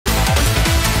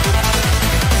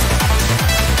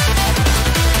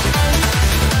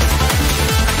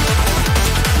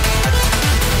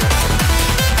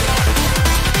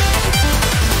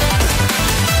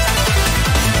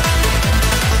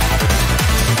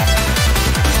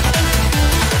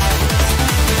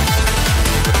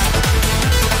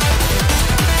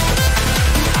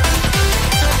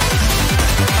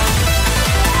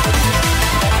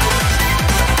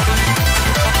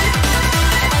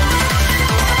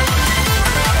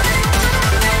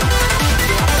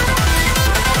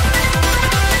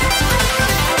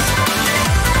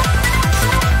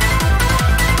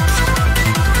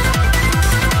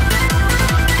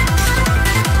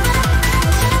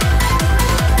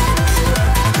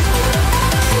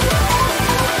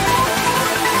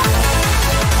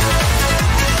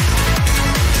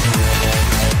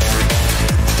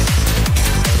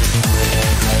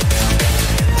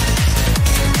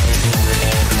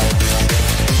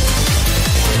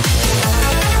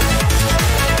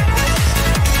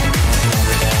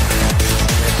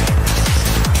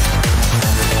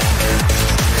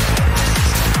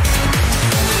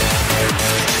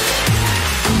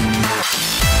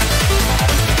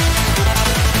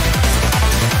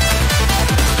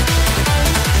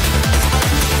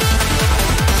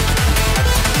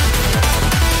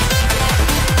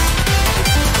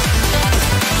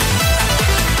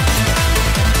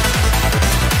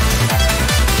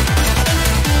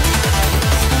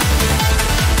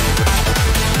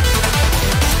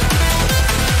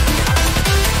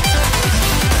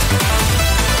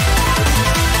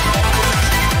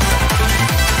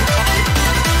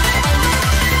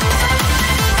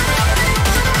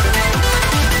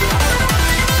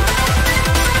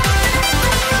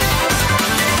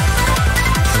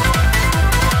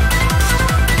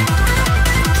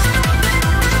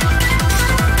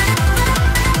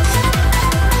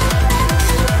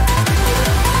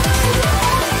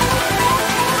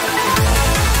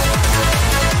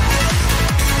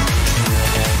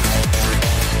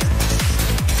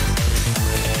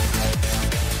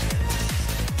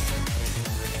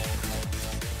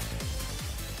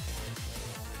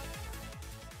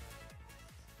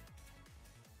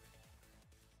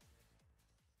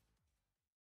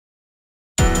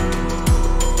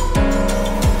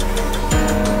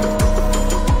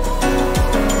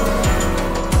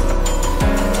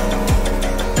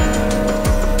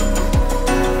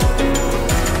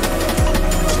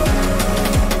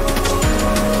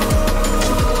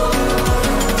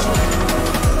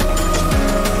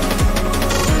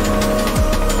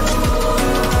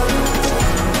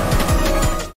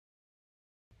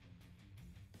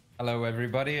Hello,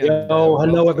 everybody, and Yo,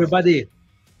 hello welcome. everybody.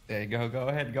 There you go. Go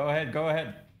ahead. Go ahead. Go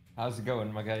ahead. How's it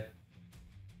going, my guy?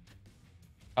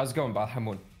 How's it going,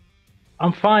 Balhamoun?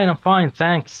 I'm fine,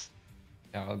 thanks.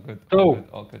 Yeah, all good. All So, good.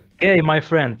 All good. okay, my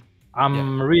friend, Yeah.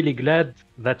 I'm really glad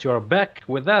that you're back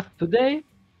with us today.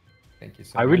 Thank you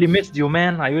so I really much. missed you,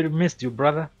 man. I really missed you,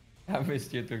 brother. I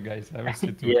missed you too, guys. I missed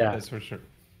you too. Yeah. That's for sure.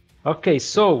 Okay,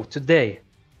 so today,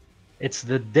 it's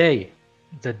the day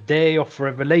of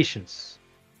revelations,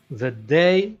 the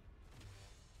day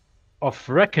of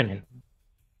reckoning.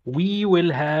 We will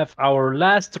have our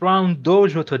last round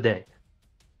dojo today.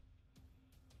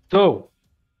 So,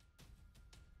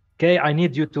 okay, I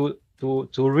need you to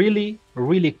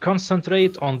really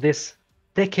concentrate on this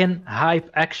Tekken hype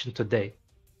action today.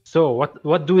 So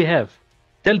what do we have?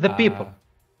 Tell the Uh, people.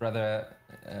 brother,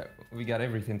 we got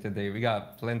everything today. We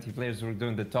got plenty of players. We're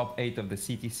doing the top 8 of the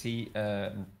CTC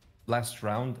last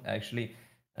round, actually.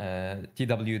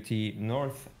 TWT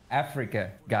North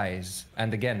Africa, guys.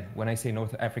 And again, when I say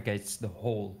North Africa, it's the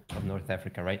whole of North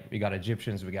Africa, right? We got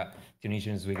Egyptians, we got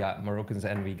Tunisians, we got Moroccans,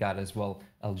 and we got as well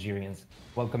Algerians.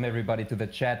 Welcome everybody to the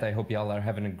chat. I hope y'all are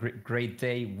having a great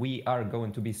day. We are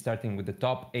going to be starting with the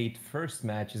top 8. First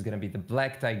match is going to be the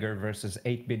Black Tiger versus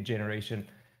 8-Bit Generation.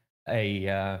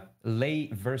 Lei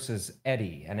versus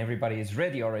Eddie, and everybody is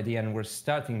ready already, and we're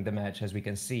starting the match. As we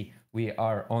can see, we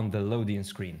are on the loading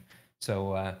screen. So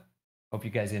hope you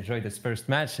guys enjoyed this first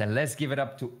match, and let's give it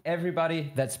up to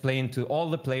everybody that's playing, to all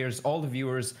the players, all the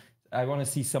viewers. I want to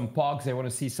see some pogs. I want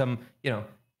to see some,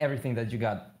 everything that you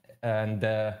got. And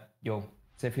yo,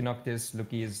 Sefi Noctis,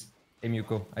 Luki's,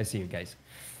 Emuko, I see you guys.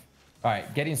 All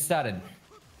right, getting started.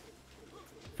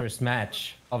 First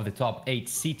match of the top 8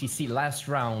 CTC last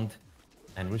round,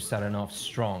 and we're starting off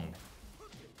strong.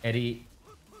 Eddie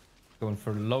going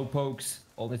for low pokes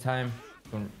all the time.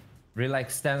 Going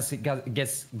relaxed stance. It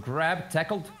gets grabbed,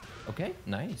 tackled. Okay,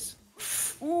 nice.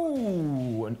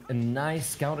 Ooh, a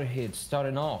nice counter hit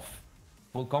starting off.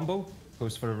 Full combo.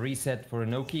 Goes for a reset for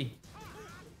Inoki.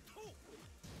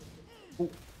 Ooh.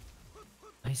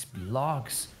 Nice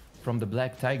blocks from the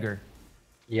Black Tiger.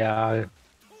 Yeah.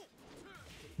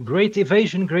 Great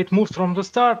evasion, great moves from the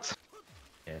start.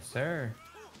 Yes, sir.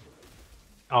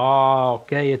 Oh,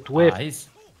 okay, it whiffed.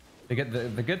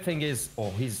 The good thing is,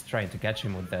 oh, he's trying to catch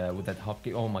him with that hop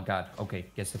kick. Oh my god. Okay,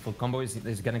 guess the full combo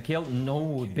is gonna kill.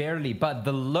 No, barely, but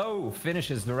the low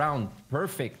finishes the round.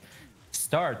 Perfect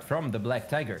start from the Black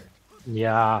Tiger.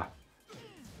 Yeah.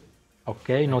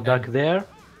 Okay, no duck there.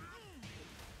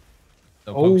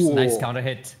 Low pokes, nice counter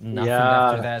hit. Nothing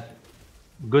after that.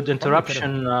 Good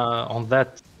interruption on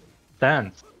that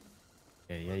stance.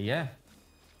 Yeah.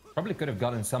 Probably could have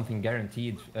gotten something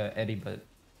guaranteed, Eddie, but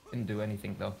didn't do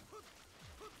anything though.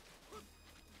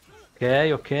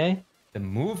 Okay. The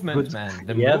movement, Good. man.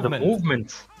 The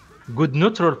movement. Good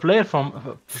neutral player from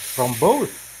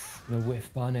both. No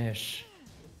whiff punish.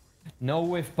 No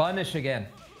whiff punish again.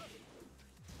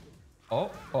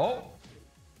 Oh.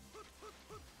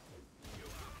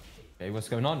 Okay, what's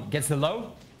going on? Gets the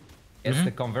low. Gets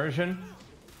the conversion.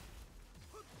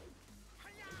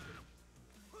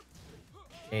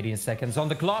 18 seconds on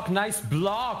the clock. Nice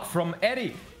block from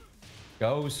Eddie.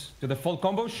 Goes to the full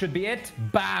combo. Should be it.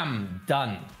 Bam!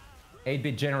 Done.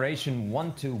 8-Bit Generation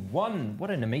 1-1. What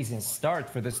an amazing start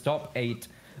for this top 8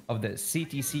 of the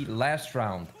CTC last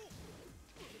round.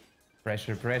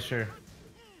 Pressure.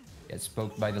 Gets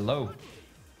poked by the low.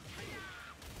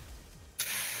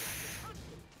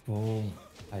 Oh,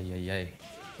 ay.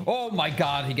 Oh my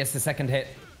god, he gets the second hit.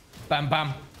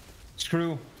 Bam.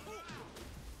 Screw.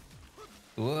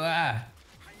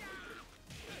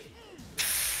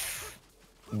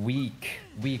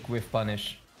 Weak with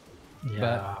punish. Yeah.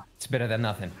 But it's better than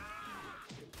nothing.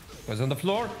 Goes on the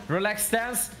floor, relaxed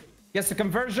stance, gets the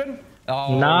conversion.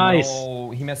 Oh, nice.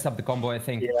 No. He messed up the combo, I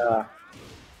think. Yeah.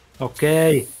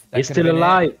 Okay, he's still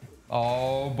alive.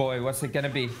 Oh boy, what's it gonna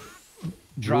be?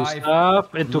 Drive boost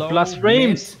up into low, plus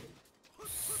frames.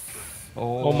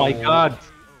 Oh my god.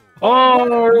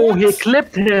 What? He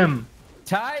clipped him.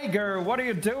 Tiger, what are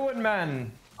you doing,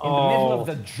 man? In the middle of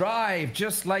the drive,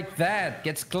 just like that.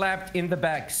 Gets clapped in the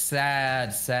back.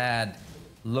 Sad.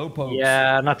 Low pokes.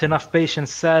 Yeah, not enough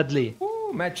patience, sadly.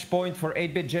 Ooh, match point for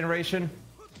 8-Bit Generation.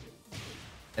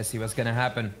 Let's see what's gonna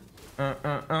happen.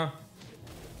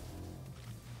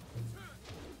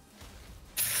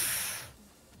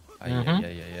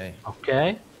 Ay.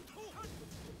 Okay.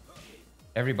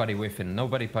 Everybody whiffing.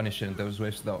 Nobody punishing those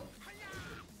whiffs, though.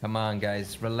 Come on,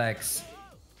 guys. Relax.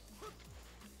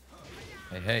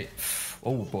 Hey.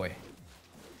 Oh, boy.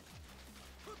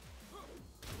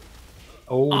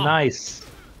 Oh, nice.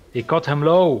 He caught him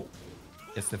low.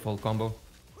 Gets the full combo.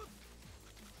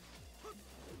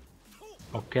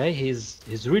 Okay, he's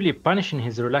really punishing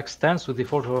his relaxed stance with the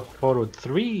forward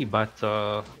 3, but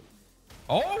Oh,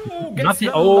 gets nothing.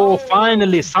 the Oh, low.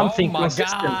 finally something Oh my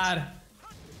consistent. god.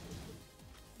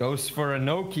 Goes for a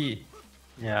Noki.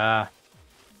 Yeah.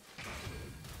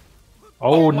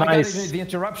 Oh, my god, nice. the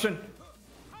interruption.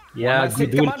 Yeah, Last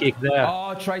hit, good come wheel on. kick there.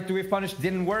 Oh, tried to whiff punish,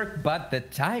 didn't work, but the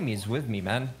time is with me,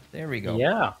 man. There we go.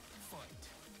 Yeah.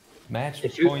 Match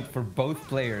If you- point for both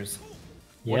players.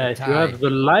 What Yeah, a if you tie. have the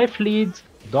life lead,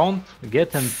 don't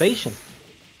get impatient.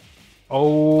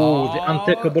 Oh, the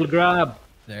untakeable grab.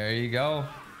 There you go.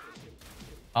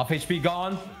 Half HP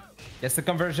gone. Gets the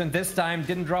conversion this time.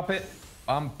 Didn't drop it.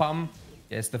 Pum.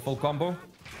 Gets the full combo.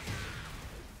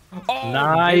 Oh,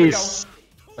 Nice.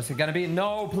 What's it gonna be?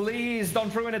 No, please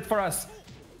don't ruin it for us.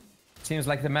 Seems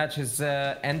like the match is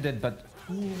ended, but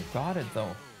who got it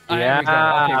though? Yeah, we go.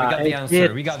 Okay, we got the answer.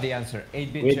 8-bit. We got the answer.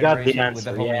 8-bit We got the generation with the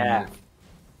answer, homing yeah.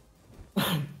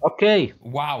 move. Okay,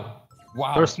 Wow.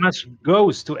 first match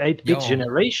goes to 8-bit Yo.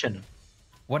 generation.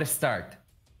 What a start.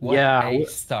 What Yeah, a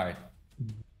start.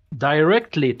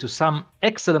 directly to some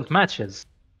excellent matches.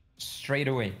 Straight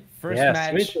away. First Yeah,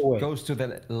 match straight away. goes to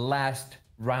the last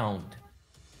round.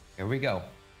 Here we go.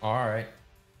 All right.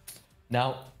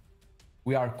 Now,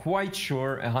 we are quite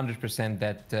sure 100%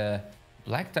 that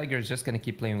Black Tiger is just going to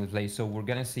keep playing with Lei, so we're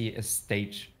going to see a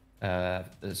stage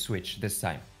switch this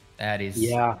time. That is...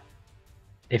 Yeah.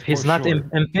 If he's For not sure.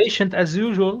 impatient as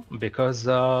usual, because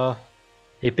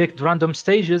he picked random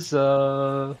stages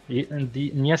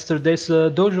in yesterday's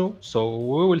dojo, so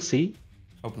we will see.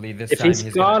 Hopefully this If time he's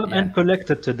he's calm gonna, and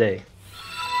collected today.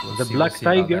 we'll The see, Black we'll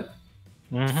see about Tiger.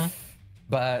 that.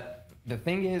 But the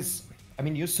thing is, I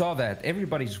mean, you saw that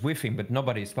everybody's whiffing, but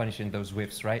nobody's punishing those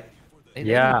whiffs, right? They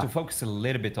Yeah. need to focus a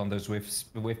little bit on those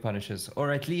whiff punishes,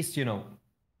 or at least, you know,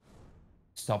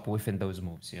 stop whiffing those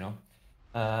moves, you know.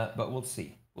 But we'll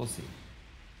see. We'll see.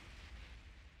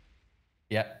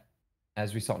 Yeah,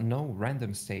 as we saw, no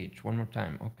random stage. One more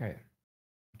time. Okay.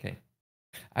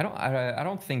 I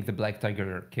don't think the Black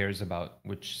Tiger cares about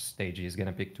which stage he's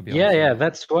gonna pick. To be honest. Yeah,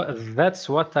 that's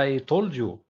what I told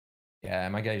you. Yeah,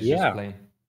 my guy is Yeah. just playing.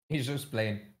 He's just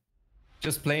playing.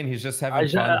 Just playing. He's just having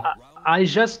fun. I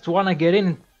just wanna get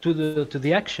into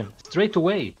the action straight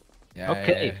away. Yeah,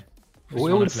 Okay. yeah.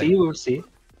 We will see. We will see.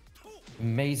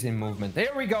 Amazing movement.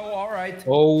 There we go. All right.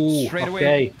 Oh, Straight away.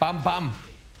 okay. Bam, bam.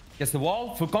 Gets the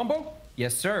wall. Full combo.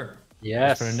 Yes, sir.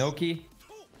 Yes. For a Noki.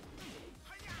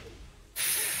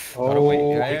 Oh,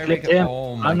 There he we clicked go. him.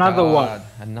 Oh my Another God. one.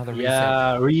 Another reset.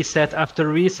 Yeah, reset after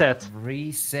reset.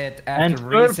 Reset And after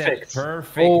reset. perfect.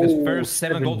 Perfect. Oh, The first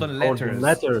seven golden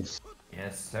letters.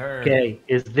 Yes, sir. Okay,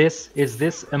 is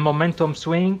this a momentum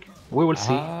swing? We will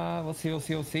see.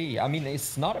 We'll see. I mean,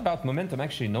 it's not about momentum.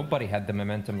 Actually, nobody had the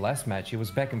momentum last match. It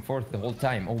was back and forth the whole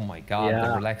time. Oh my God, Yeah.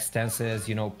 the relaxed stances.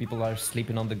 You know, people are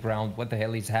sleeping on the ground. What the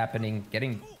hell is happening?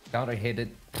 Getting counter hitted.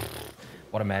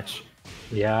 What a match.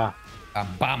 Yeah.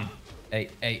 Bam. Hey.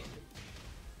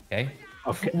 Okay.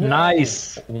 Okay.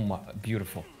 Nice. Oh my,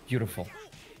 beautiful.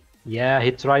 Yeah,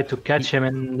 he tried to catch him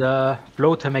and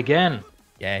float him again.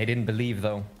 Yeah, he didn't believe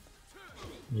though.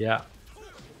 Yeah.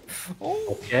 Oh.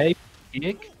 Okay.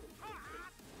 Kick.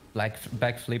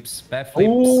 Backflips.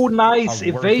 Oh, nice are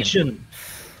working. evasion.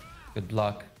 Good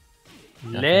block.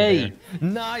 Lei.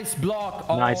 Nice block.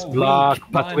 Oh, Nice block,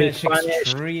 weak but weak punish.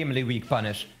 Extremely weak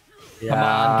punish. Yeah. Come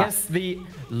on, guess the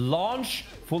launch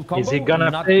full combo. Is he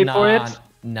gonna pay for it?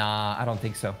 Nah, I don't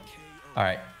think so. All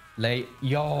right, Lei.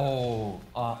 Yo.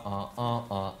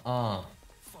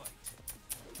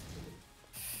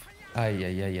 Ay.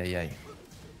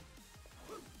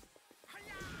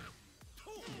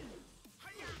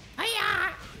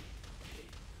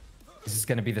 This is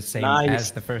gonna be the same Nice.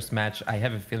 as the first match. I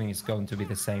have a feeling it's going to be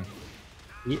the same.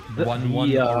 The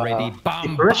 1-1 already.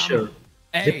 Bam, the pressure.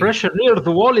 bam. The Hey. pressure near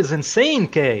the wall is insane,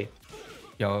 K.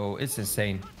 Yo, it's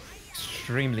insane.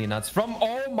 Extremely nuts. From,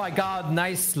 oh my God,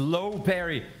 nice low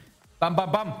parry. Bam.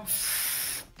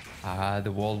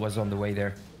 The wall was on the way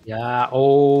there. Yeah.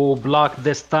 Oh, block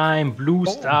this time. Blue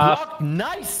Oh, stuff. block.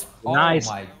 Nice. Nice.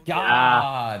 Oh my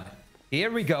God.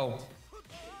 Here we go.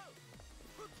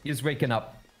 He's waking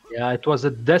up. Yeah, it was a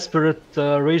desperate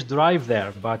rage drive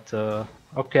there, but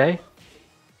okay.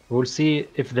 We'll see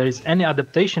if there is any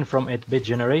adaptation from 8-bit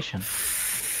generation.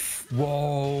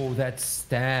 Whoa, that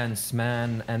stance,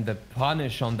 man. And the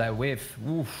punish on that whiff.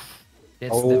 Oof.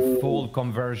 It's the full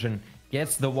conversion.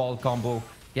 Gets the wall combo.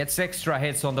 Gets extra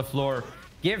hits on the floor.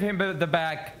 Give him the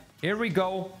back. Here we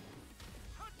go.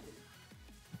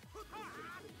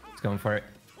 He's going for it.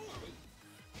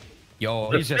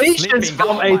 Yo, he's just Patience sleeping. from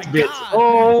Oh my 8-bit. God.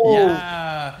 Oh.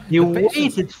 Yeah. He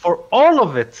waited for all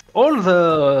of it, all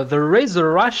the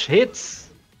razor rush hits.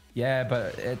 Yeah,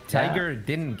 but Tiger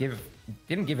didn't give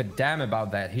a damn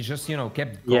about that. He just, you know,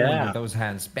 kept going with those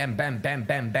hands. Bam, bam, bam,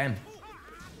 bam, bam.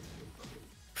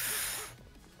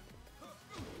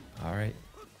 All right.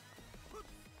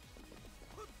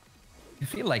 I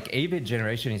feel like 8-bit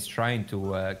generation is trying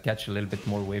to catch a little bit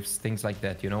more whiffs, things like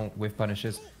that, you know, whiff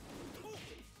punishes.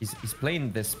 He's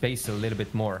playing the space a little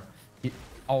bit more.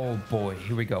 Oh boy,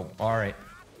 here we go. All right.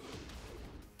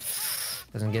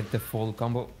 Doesn't get the full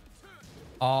combo.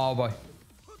 Oh boy.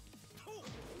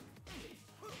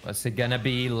 What's it gonna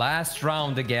be? Last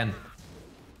round again.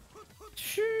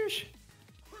 Sheesh.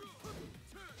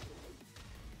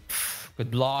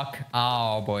 Good block.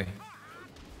 Oh boy.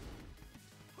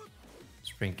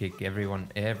 Spring kick. Everyone.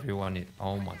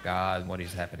 Oh my god, what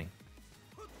is happening?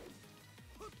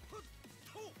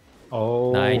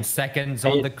 Oh. 9 seconds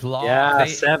on the clock. Yeah,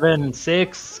 7,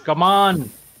 6. Come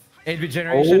on. 8-bit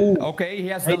generation. Oh. Okay, he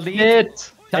has the lead.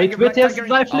 8-bit has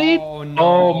life lead. Oh, no.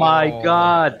 Oh my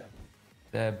god.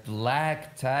 The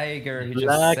Black Tiger. He Black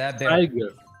just sat there.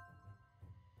 Tiger.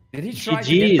 Did he try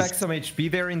to get back some HP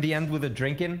there in the end with a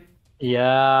drinking?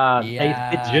 Yeah.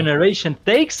 8-bit generation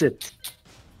takes it.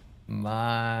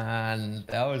 Man,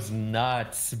 that was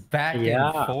nuts. Back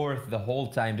and forth the whole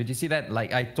time. Did you see that?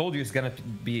 Like I told you, it's gonna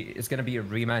be a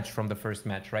rematch from the first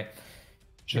match, right?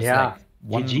 Just like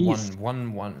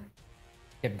 1-1.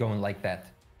 Kept going like that.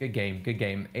 Good game, good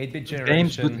game. 8-bit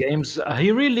generation. Good games.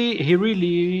 He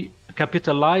really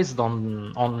capitalized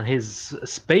on his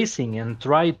spacing and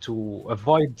tried to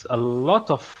avoid a lot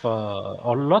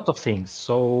of things.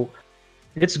 So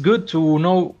it's good to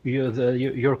know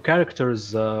your character's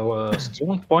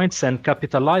strong points and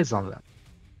capitalize on them.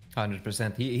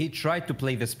 100%. He tried to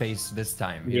play the space this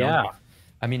time. You know?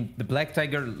 I mean, the Black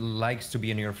Tiger likes to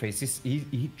be in your face.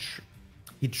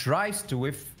 He tries to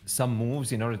whiff some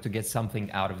moves in order to get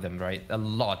something out of them, right? A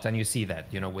lot, and you see that,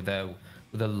 you know, with the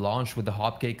launch, with the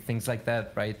hopkick, things like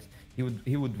that, right?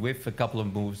 He would whiff a couple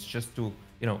of moves just to,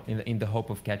 you know, in the hope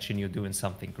of catching you doing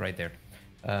something right there.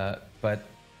 But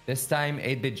this time,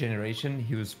 8-bit generation,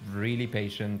 he was really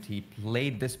patient. He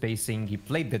played the spacing. He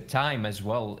played the time as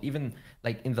well. Even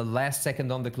like in the last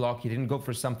second on the clock, he didn't go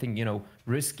for something, you know,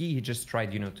 risky. He just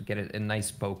tried, you know, to get a nice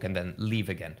poke and then leave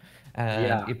again.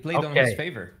 And it played on his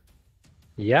favor.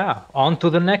 Yeah, on to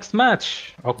the next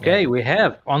match. Okay, we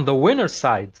have on the winner's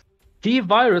side,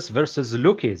 T-Virus versus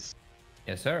Lukis.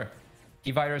 Yes, sir.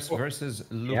 T-Virus versus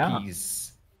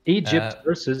Lukis. Egypt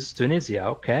versus Tunisia.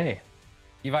 Okay.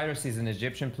 T-Virus is an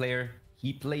Egyptian player.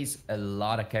 He plays a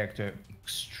lot of character.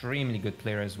 Extremely good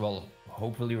player as well.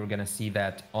 Hopefully we're gonna see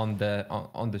that on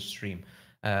the stream.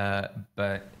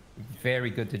 But very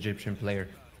good Egyptian player.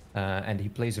 And he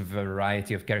plays a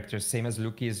variety of characters, same as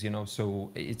Lukis, you know,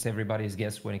 so it's everybody's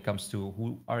guess when it comes to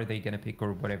who are they gonna pick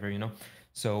or whatever, you know.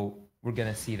 So we're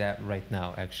gonna see that right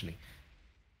now, actually.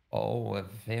 Oh, a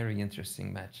very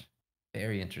interesting match.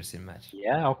 Very interesting match.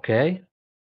 Yeah, okay.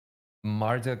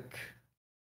 Marduk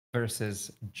versus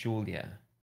Julia.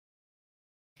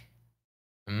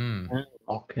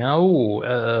 Okay.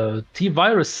 Oh,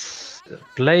 T-Virus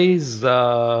plays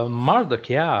Marduk,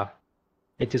 yeah.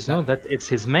 It is known that it's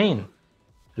his main.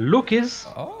 Lukis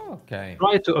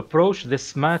try to approach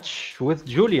this match with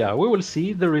Julia. We will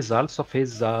see the results of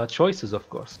his choices, of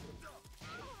course.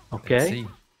 Okay.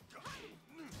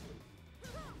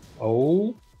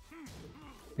 Oh,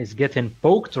 he's getting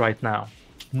poked right now.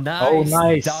 Nice. Oh,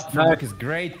 nice. Dot from Lukis.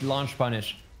 Great launch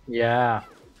punish. Yeah.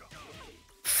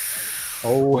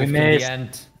 Oh, he missed. missed. In the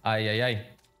end. Ay.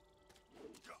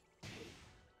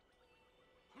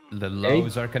 The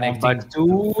lows are connecting. Back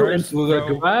two into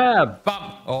the grab.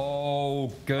 Bam. Oh,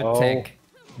 good tech.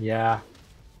 Yeah.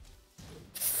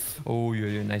 Oh,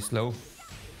 yeah, nice low.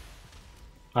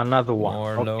 Another one.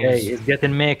 More okay, lows. He's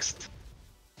getting mixed.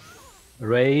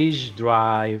 Rage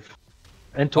drive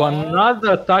into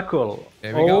another tackle.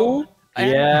 There we go.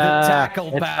 And the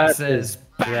tackle passes.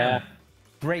 Bam. Yeah.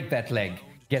 Break that leg.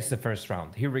 Gets the first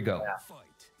round. Here we go. Yeah.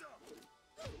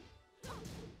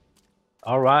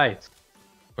 All right.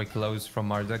 Quick lows from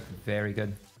Marduk. Very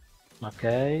good.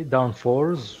 Okay, down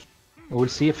fours. We'll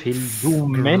see if he'll do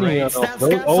many of That's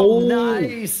those. Oh,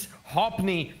 nice.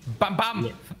 Hopney. Bam, bam.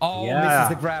 Yeah. Oh, misses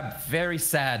the grab. Very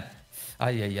sad.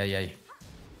 Ay.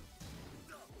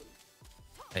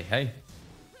 Hey.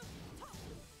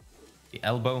 The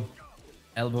elbow.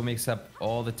 Elbow mix up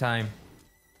all the time.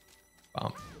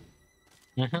 Bam.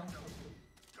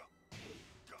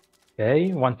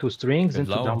 Okay, 1-2 strings Good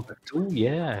into low. number 2.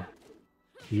 Yeah.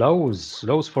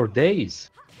 Lows for days.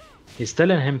 He's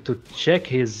telling him to check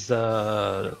his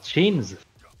chins.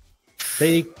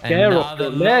 Take care of the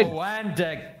leg. And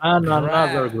And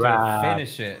another to grab.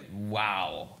 finish it.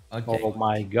 Wow. Okay. Oh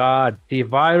my god.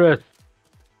 T-Virus.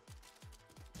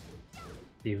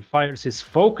 T-Virus is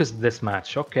focused this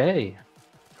match. Okay.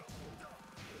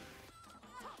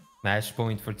 Match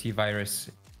point for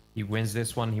T-Virus. He wins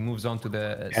this one. He moves on to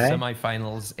the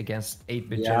semifinals against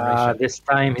 8-bit generation. This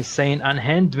time he's saying,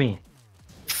 unhand me.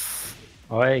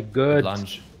 Alright, good.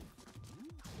 Lunge.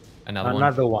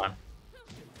 Another one.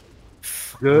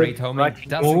 Good. Great homie.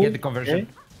 Doesn't get the conversion. Okay.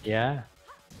 Yeah.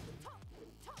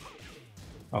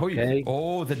 Okay.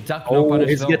 Oh, the duck no punish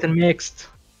he's though. getting mixed.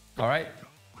 Alright.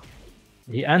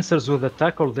 He answers with a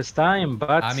tackle this time,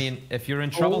 but... I mean, if you're in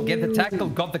trouble, get the tackle.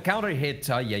 Got the counter hit.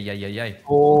 Oh,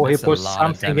 That's he pushed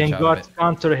something and got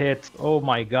counter hit. Oh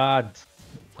my god.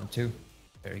 1-2.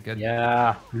 Very good.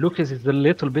 Yeah. Lucas is a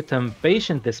little bit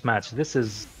impatient this match. This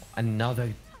is...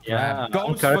 Another grab.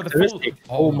 Goes for the full...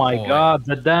 Oh my god,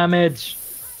 the damage.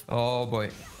 Oh boy.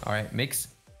 Alright, mix.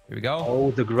 Here we go.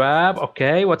 Oh, the grab.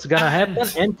 Okay, what's gonna happen?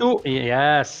 Into...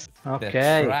 Yes.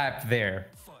 Okay. The trap there.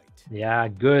 Yeah,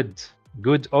 good.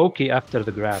 Good Oki after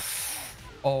the grab.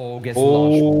 Oh, gets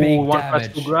launched. Big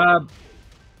damage. To grab.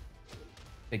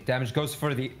 Big damage goes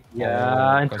for the...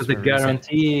 into the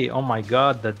guarantee. Oh my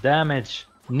god, the damage.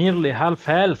 Nearly half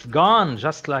health gone,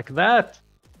 just like that.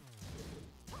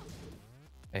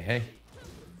 Hey.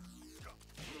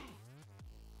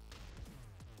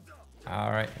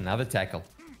 Alright, another tackle.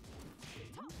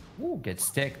 Ooh, gets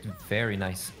sticked. Very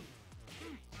nice.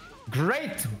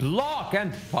 Great block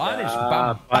and punish.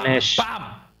 Bam, punish.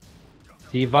 Bam.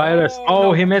 T-Virus.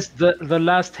 Oh, he missed the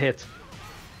last hit.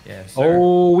 Yes. Sir.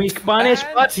 Oh, weak punish,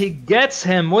 but he gets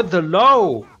him with the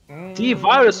low.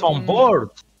 T-Virus on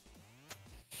board.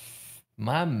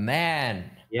 My man.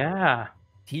 Yeah.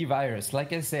 T-Virus,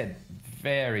 like I said,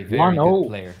 very good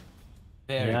player.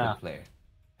 Very good player.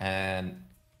 And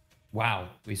wow,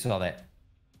 we saw that.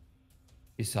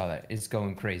 It's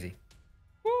going crazy.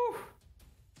 Woo.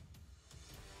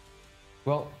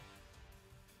 Well,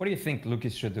 what do you think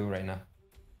Lucas should do right now?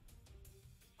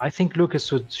 I think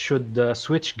Lucas should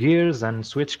switch gears and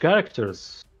switch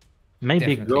characters.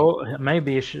 Maybe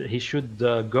he should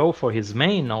go for his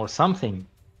main or something.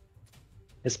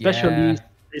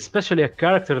 Especially a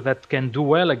character that can do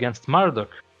well against Marduk.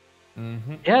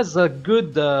 He has a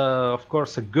good, of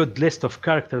course, a good list of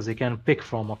characters he can pick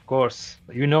from. Of course,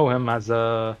 you know him as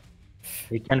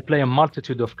he can play a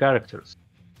multitude of characters.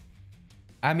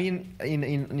 I mean,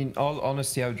 in all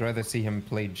honesty, I would rather see him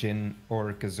play Jin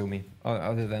or Kazumi.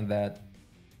 Other than that,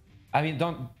 I mean,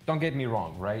 don't get me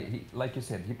wrong, right? Like you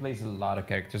said, he plays a lot of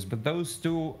characters, but those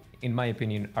two, in my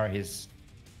opinion, are his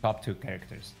top two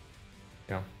characters.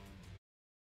 You know,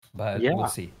 but we'll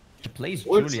see. He plays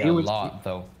Julia a lot,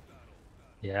 though.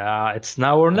 Yeah, it's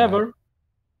now or never.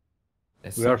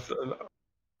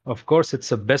 Of course,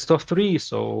 it's a best of 3,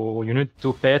 so you need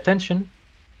to pay attention.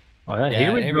 Oh, yeah,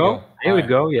 here we go. Here we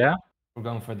go, yeah. We're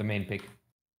going for the main pick.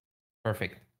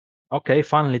 Perfect. Okay,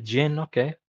 finally Jin,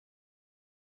 okay.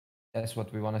 That's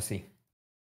what we want to see.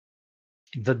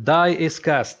 The die is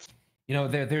cast. You know,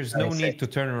 there's no need to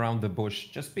turn around the bush.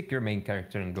 Just pick your main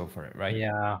character and go for it, right?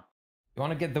 Yeah. You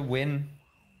want to get the win,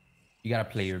 you got to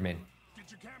play your main.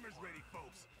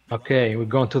 Okay, we're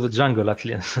going to the jungle at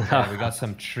least. Yeah, we got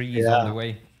some trees on the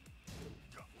way.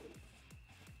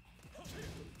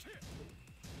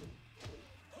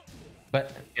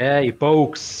 But yeah, he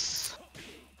pokes,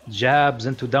 jabs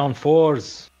into down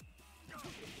 4s.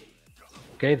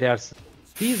 Okay, they are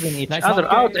teasing each other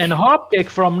out, and hop kick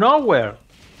from nowhere.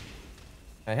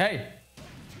 Hey.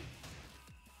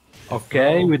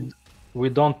 Okay, we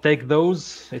don't take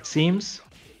those, it seems.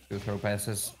 2 throw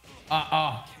passes.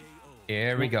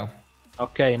 Here we go.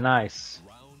 Okay, nice.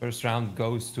 First round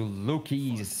goes to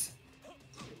Lucas.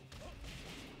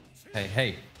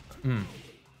 Hey.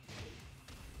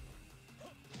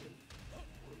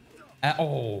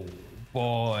 Oh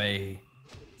boy.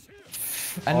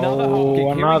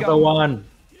 Another one.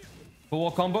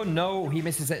 Full combo? No, he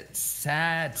misses it.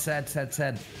 Sad.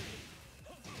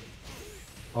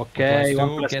 Okay,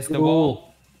 1+2 gets the wall.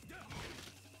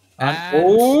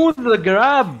 And the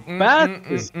grab.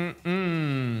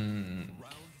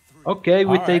 Okay,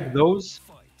 we take those.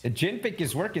 The Jin pick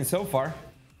is working so far.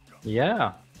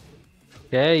 Yeah.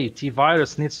 Okay,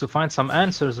 T-Virus needs to find some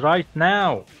answers right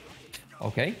now.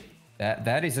 Okay,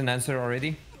 that is an answer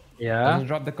already. Yeah. Doesn't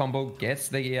drop the combo, gets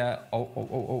the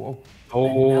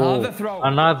another throw.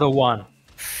 Another one.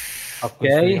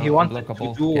 Okay, he wanted to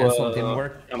do didn't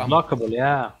work. Unblockable,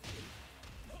 yeah.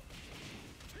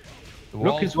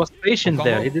 Lucas was patient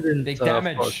there. He didn't. Big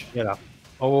damage. Yeah.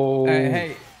 Oh.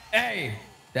 Hey.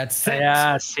 That's it.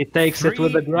 Yes, he takes it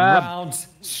with 3 a grab. rounds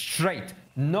straight.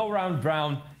 No round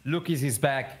brown. Lucas is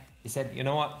back. He said, you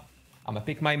know what? I'm gonna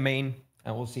pick my main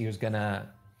and we'll see who's gonna,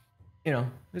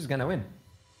 who's gonna win.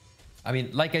 I mean,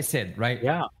 like I said, right?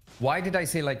 Yeah. Why did I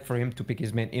say like for him to pick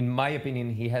his main? In my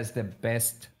opinion, he has the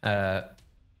best, how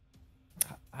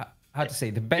to say,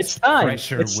 the best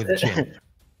pressure with Jhin.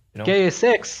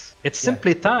 KSX. It's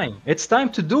simply time. It's time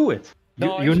to do it.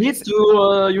 No, you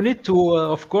need to,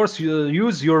 of course,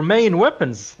 use your main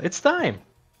weapons. It's time.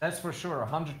 That's for sure.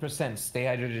 100%. Stay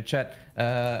hydrated, chat.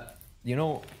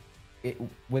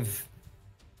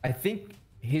 I think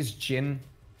his Jhin,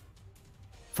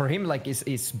 for him, like,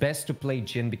 it's best to play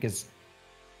Jhin because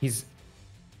his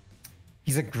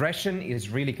aggression is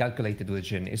really calculated with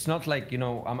Jhin. It's not like,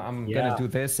 I'm gonna do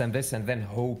this and then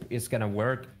hope it's gonna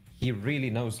work. He really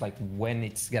knows like when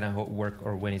it's gonna work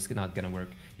or when it's not gonna work.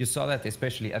 You saw that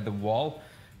especially at the wall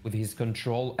with his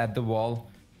control at the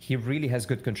wall. He really has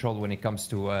good control when it comes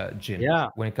to Jhin. Yeah.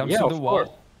 When it comes to the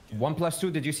wall,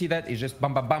 1+2. Did you see that? It's just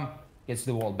bam, bam, bam, gets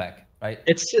the wall back, right?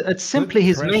 It's simply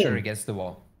his pressure main against the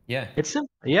wall. Yeah. It's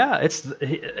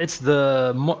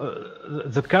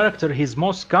the character he's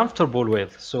most comfortable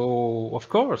with. So of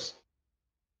course.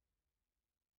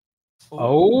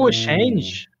 Oh, it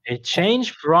changed. It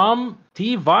changed from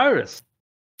T-Virus.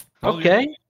 Okay.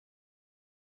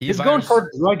 He's going for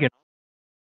Dragon.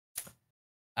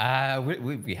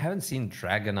 We haven't seen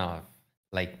Dragonov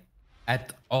like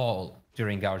at all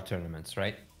during our tournaments,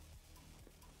 right?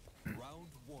 We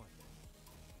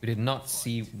did not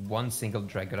see one single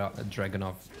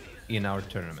Dragonov in our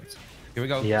tournaments. Here we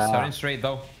go. Yeah. Starting straight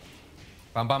though.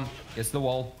 Bam bam. Gets the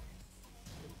wall.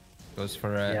 Goes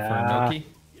for a Noki.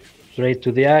 Straight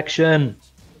to the action.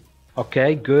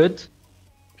 Okay, good.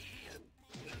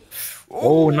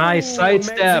 Oh, nice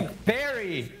sidestep.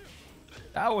 Parry.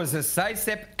 That was a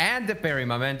sidestep and a parry,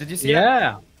 my man. Did you see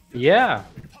that? Yeah.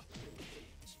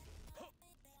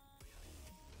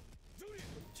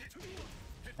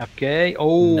 Okay.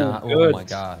 Oh, good. Oh my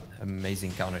god.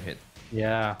 Amazing counter hit.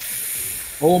 Yeah.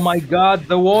 Oh my god,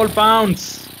 the wall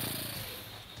bounce.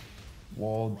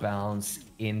 Wall bounce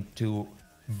into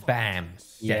bam.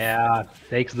 Yeah,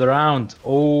 takes the round.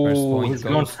 Oh, he's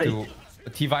going to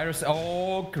T-Virus.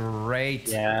 Oh, great.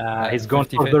 Yeah, he's going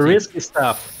for the risky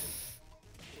stuff.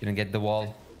 Didn't get the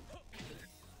wall.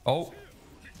 Oh,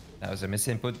 that was a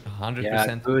misinput. 100%.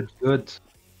 Yeah, good.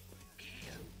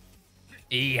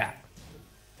 Yeah.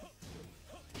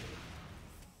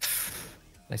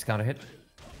 Nice counter hit.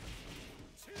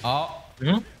 Oh.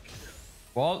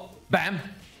 Wall. Bam.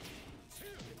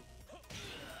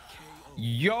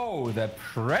 Yo, the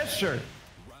pressure.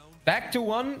 Back to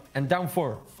 1 and down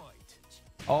 4.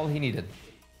 All he needed.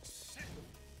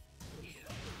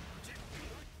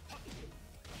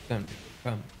 Bam,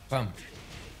 bam, bam.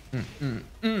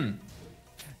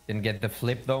 Didn't get the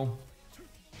flip though.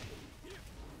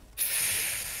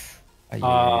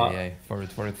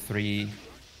 For 3.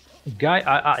 Guy,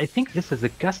 I think this is a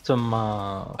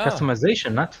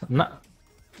customization, not.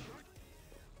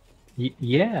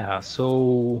 Yeah,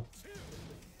 so.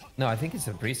 No, I think it's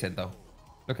a preset though.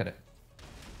 Look at it.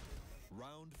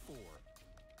 Round 4.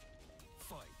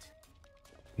 Fight.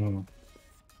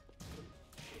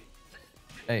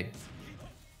 Hey.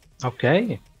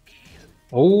 Okay.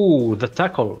 Oh, the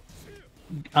tackle.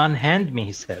 Unhand me,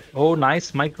 he said. Oh,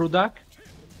 nice micro duck.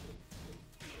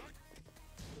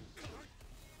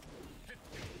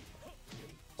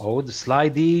 Oh, the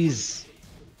slideys.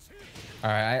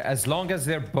 Alright, as long as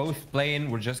they're both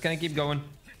playing, we're just gonna keep going.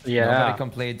 Yeah. Nobody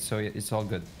complained, so it's all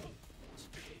good.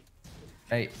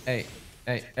 Hey.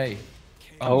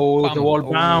 Oh, the wall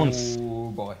bounce. Oh,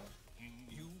 boy.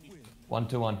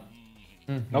 1-1.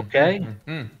 Okay.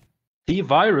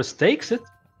 T-Virus takes it.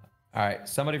 Alright,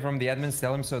 somebody from the admins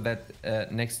tell him so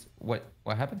that next... What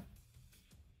happened?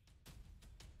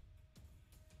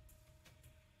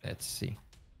 Let's see.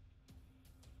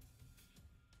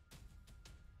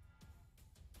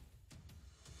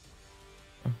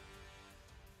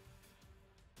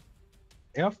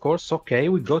 Yeah, of course. Okay,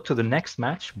 we go to the next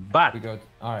match, but... We go...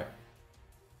 Alright.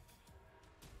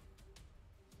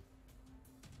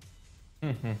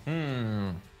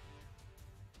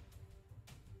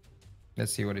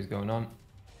 Let's see what is going on.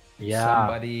 Yeah.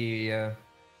 Somebody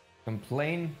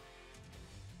complain.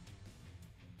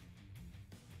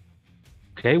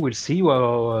 Okay, we'll see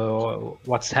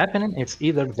what's happening. It's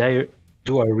either they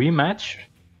do a rematch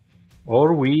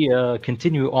or we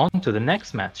continue on to the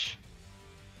next match.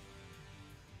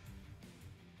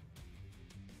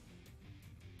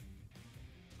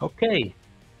 Okay.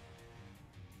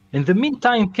 In the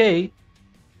meantime, Kay,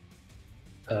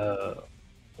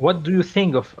 what do you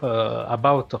think of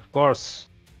about, of course,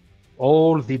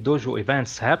 all the dojo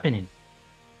events happening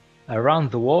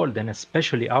around the world and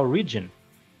especially our region,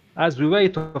 as we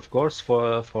wait, of course,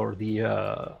 for the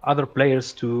other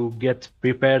players to get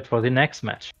prepared for the next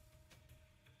match?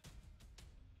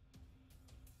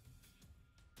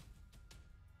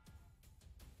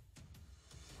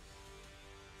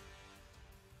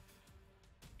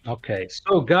 Okay,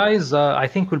 so guys, I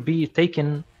think we'll be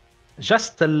taking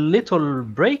just a little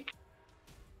break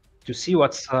to see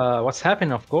what's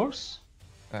happening, of course.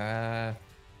 Yeah,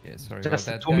 sorry Just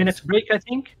a about that, 2 minute guys. break, I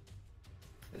think.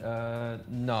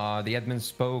 No, the admin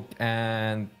spoke,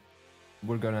 and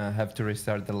we're gonna have to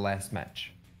restart the last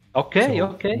match. Okay, So,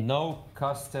 okay. No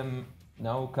custom.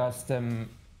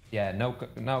 Yeah, no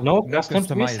custom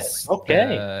presets. customized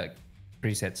Okay.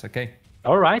 presets. Okay.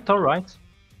 All right, all right.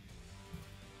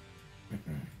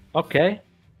 Okay.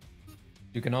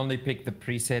 You can only pick the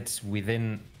presets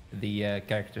within the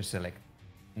character select.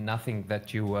 Nothing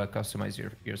that you customize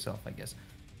yourself, I guess.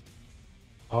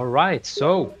 All right,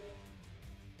 so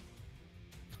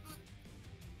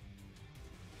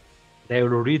they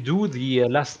will redo the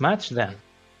last match then.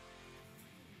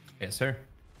 Yes, sir.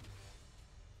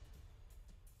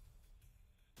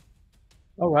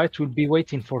 All right, we'll be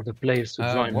waiting for the players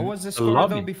to join. What was the score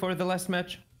lobby. though before the last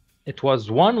match? It was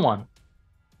 1-1.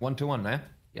 1-1, eh?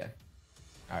 Yeah.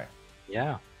 All right.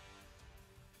 Yeah.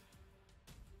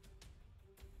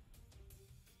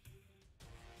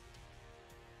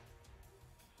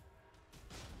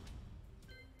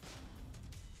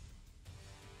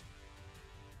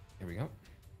 Here we go.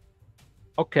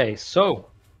 Okay, so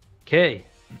K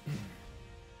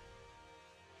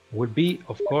will be,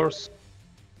 of course,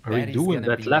 redoing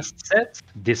that last set,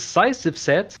 decisive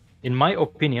set, in my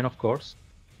opinion, of course.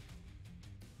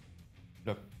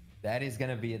 Look, that is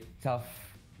gonna be a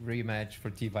tough rematch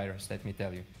for T-Virus, let me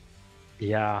tell you.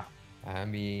 Yeah. I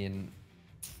mean,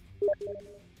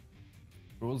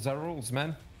 rules are rules,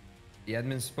 man. The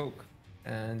admin spoke,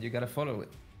 and you gotta follow it.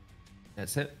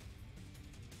 That's it.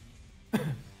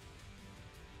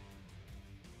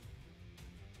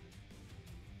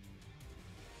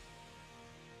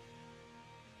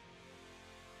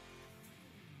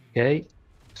 Okay,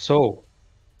 so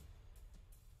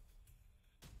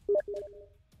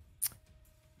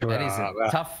that is a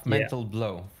tough mental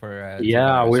blow for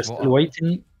yeah, T-Virus. we're still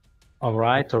waiting. All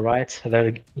right, all right.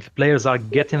 The players are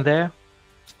getting there.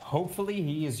 Hopefully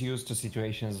he is used to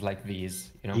situations like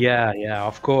these, you know? Yeah, yeah,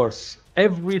 of course.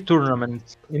 Every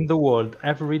tournament in the world,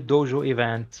 every dojo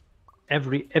event,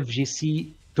 every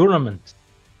FGC tournament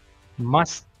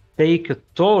must take a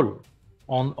toll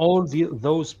on all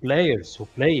those players who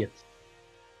play it.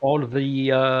 All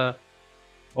the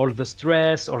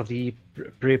stress, or the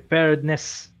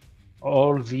preparedness,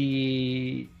 all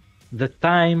the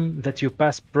time that you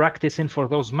pass practicing for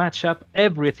those matchup,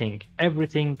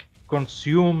 everything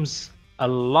consumes a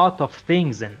lot of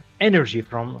things and energy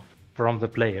from the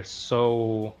players.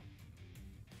 So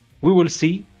we will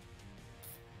see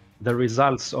the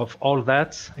results of all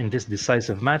that in this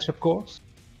decisive match, of course.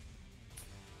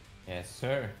 Yes,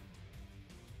 sir.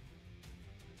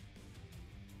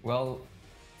 Well,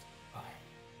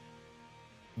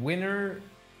 winner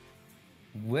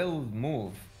will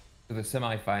move to the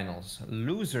semifinals.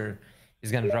 Loser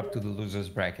is going to drop to the losers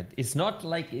bracket. It's not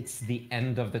like it's the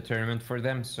end of the tournament for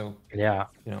them, so yeah,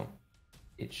 you know,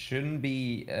 it shouldn't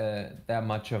be that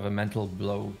much of a mental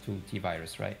blow to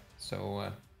T-Virus, right? So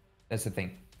that's the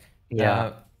thing.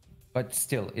 Yeah. But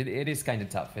still, it is kind of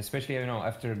tough, especially, you know,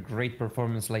 after a great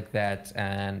performance like that,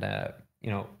 and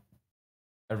you know,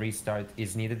 a restart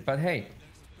is needed. But hey,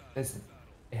 listen,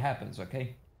 it happens,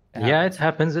 okay? It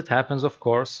happens. It happens, of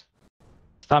course.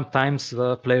 Sometimes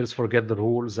the players forget the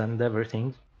rules and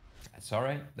everything. That's all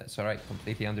right. That's all right.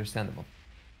 Completely understandable.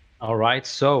 All right,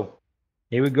 so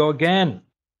here we go again.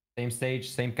 Same stage,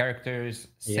 same characters,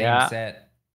 same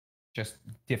set, just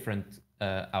different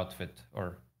outfit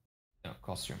or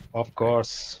costume. Of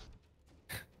course.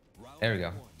 There we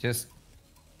go. Just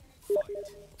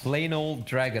plain old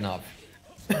Dragunov.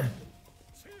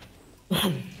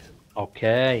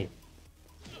 Okay.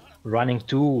 Running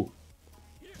 2.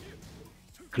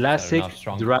 Classic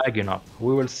Dragunov.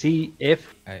 We will see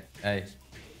if... Hey.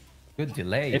 Good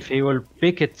delay. If he will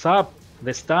pick it up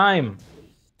this time.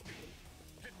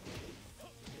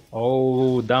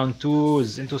 Oh, down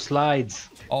 2s into slides.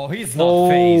 Oh, he's not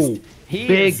phased. He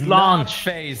big is launch.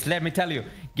 Not phased, let me tell you.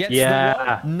 Gets the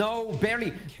wall. No,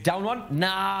 barely. Down 1.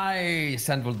 Nice.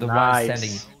 And the one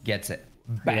standing gets it.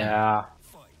 Bam. Yeah.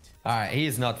 All right, he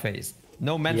is not phased.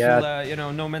 No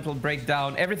mental, no mental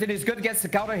breakdown. Everything is good. Gets the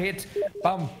counter hit.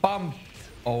 Bum, bum.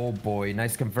 Oh boy,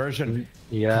 nice conversion.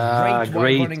 Yeah, Great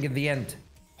great. running in the end.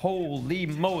 Holy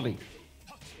moly.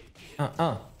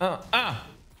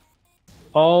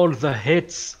 All the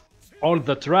hits, all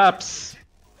the traps.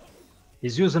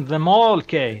 He's using them all,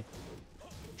 K.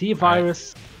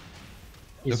 T-Virus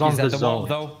is Look, on he's the at the wall zone.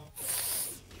 though.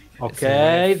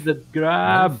 Okay, the No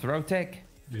grab. throw tech.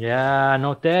 Yeah,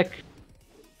 no tech.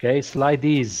 Okay, slide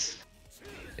these.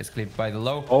 It's clipped by the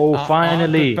low. Oh,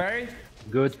 finally. Good parry.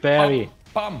 Good parry.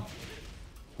 Bum.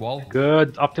 Wall.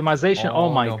 Good optimization. Oh,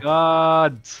 my no.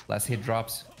 god. Last hit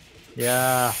drops.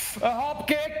 Yeah. A hop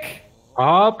kick.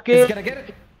 Hop He's kick. gonna get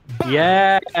it.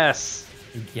 Bam. Yes.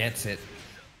 He gets it.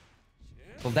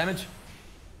 Full damage.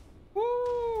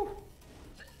 Woo.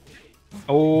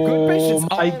 Oh, Good patience.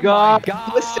 my Oh god. my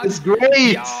god. This is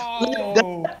great. Yo. Look at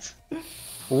that.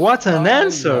 What an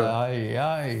answer. Ay,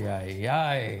 ay, ay,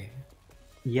 ay.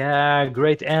 Yeah,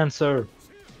 great answer.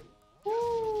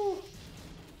 Woo.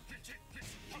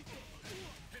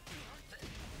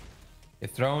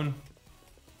 It's thrown.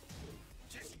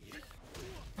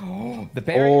 Oh, the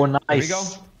parry. Oh, nice. Here we go.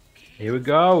 Here we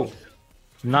go.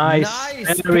 Nice,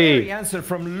 Nice parry. parry answer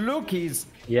from Luki's.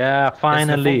 Yeah, That's the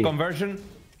finally. full conversion.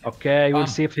 Okay, we'll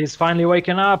see if he's finally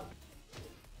waking up.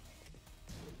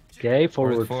 Okay,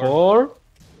 forward four. 4.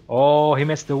 Oh, he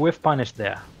missed the whiff punish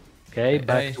there. Okay, Hey.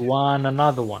 back to one,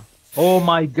 another one. Oh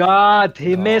my god,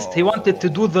 he missed. He wanted to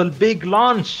do the big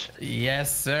launch.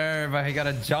 Yes, sir, but he got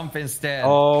a jump instead.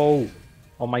 Oh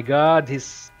my god,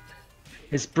 he's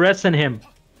pressing him.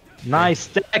 Nice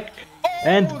tech.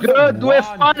 And the good whiff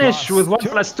 1 punish plus with 1 2.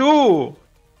 plus 2.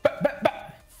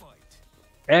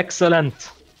 Excellent.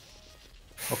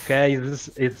 Okay,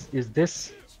 is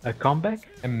this a comeback?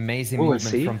 Amazing We will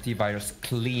movement see. from T-Virus.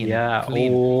 Clean. Yeah.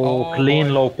 Clean. Oh, clean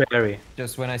boy. low parry.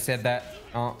 Just when I said that.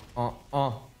 Here's the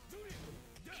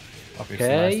last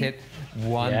Okay. hit.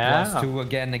 1 Yeah. plus 2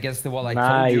 again against the wall. I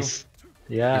Nice. told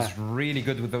you. Yeah. He's really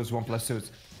good with those 1 plus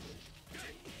 2s.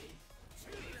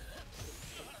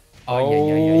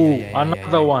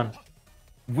 Another one.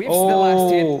 Whips the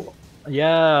last hit. Oh,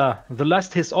 yeah. The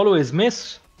last hits always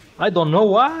miss. I don't know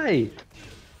why.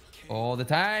 All the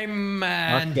time.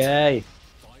 And Okay.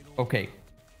 Okay.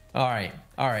 All right.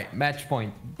 All right. Match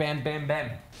point. Bam, bam, bam.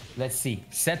 Let's see.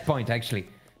 Set point, actually.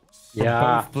 For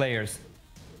Yeah. both players.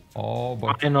 Oh,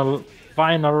 boy.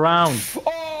 Final round.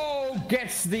 Oh,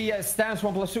 gets the stance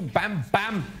 1 plus 2. Bam,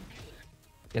 bam.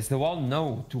 Gets the wall.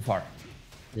 No, too far.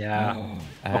 Yeah.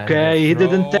 And Okay, he the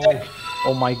didn't throw. take.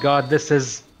 Oh my god, this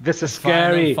is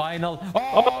scary. Final.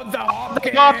 Oh, the hop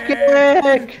kick. Hop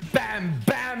kick. Bam,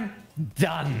 bam.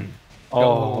 Done. Go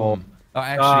Oh, home. Oh,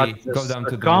 actually, God, go down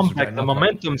to the comeback, loser by the knockout.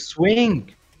 momentum swing.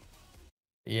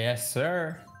 Yes,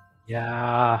 sir.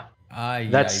 Yeah. Ay,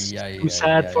 That's ay, ay, too ay,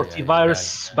 sad ay, for ay,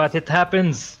 T-Virus, but it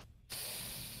happens.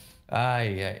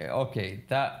 Okay,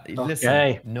 listen,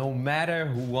 Okay. no matter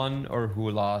who won or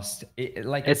who lost,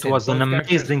 like I It said, was an both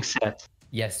characters- amazing set.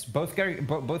 Yes, both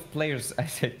players, I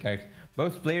said characters,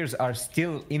 both players are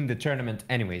still in the tournament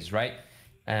anyways, right?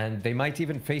 And they might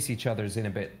even face each other's in a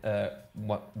bit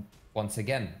once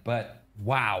again. But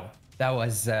wow, that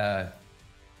was a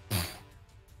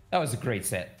great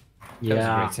set. That was a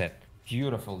Yeah. great set.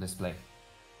 Beautiful display.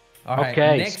 All right,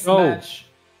 Okay, next so- match.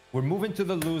 We're moving to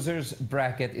the losers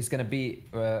bracket. It's gonna be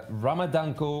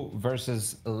Ramadanko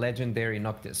versus Legendary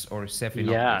Noctis or Sefi Noctis.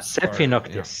 Yeah, Sefi or,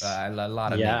 Noctis. a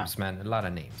lot of Yeah. names, man. A lot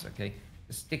of names. Okay,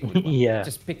 just stick with one. Yeah.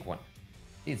 Just pick one.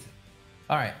 Easy.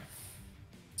 All right.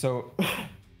 So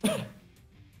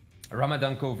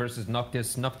Ramadanko versus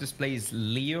Noctis. Noctis plays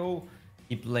Leo.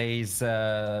 He plays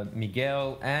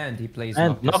Miguel, and he plays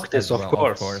And Noctis, as of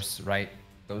well, course. right?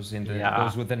 Goes in the Yeah.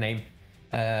 goes with the name.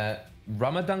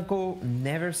 Ramadanko,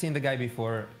 never seen the guy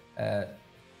before,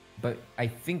 but I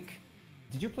think,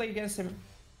 did you play against him?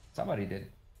 Somebody did.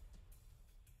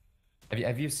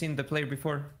 Have you seen the player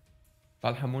before?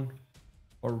 Al-Hamoun?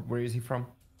 Or where is he from?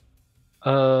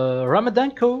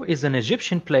 Ramadanko is an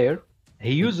Egyptian player.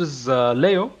 He uses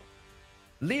Leo.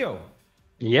 Leo.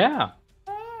 Yeah.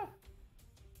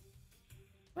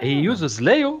 He uses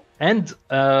Leo and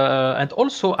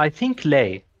also I think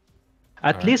Lei.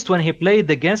 At least when he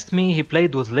played against me, he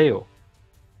played with Leo.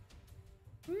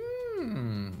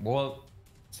 Well,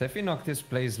 Sefi Noctis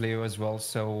plays Leo as well,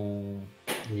 so...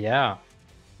 Yeah.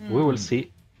 We will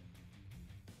see.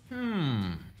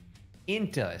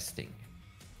 Interesting.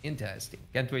 Interesting.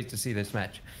 Can't wait to see this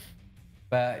match.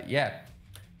 But yeah,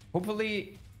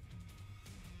 hopefully...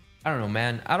 I don't know,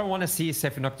 man. I don't want to see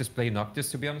Sefi Noctis play Noctis,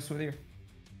 to be honest with you.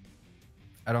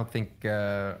 I don't think...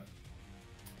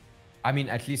 I mean,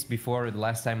 at least before the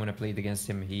last time when I played against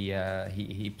him,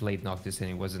 he played Noctis and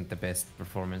it wasn't the best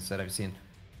performance that I've seen.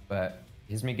 But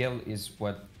his Miguel is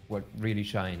what really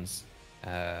shines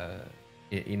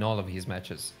in all of his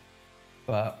matches.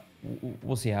 But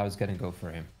we'll see how it's gonna go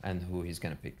for him and who he's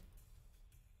gonna pick.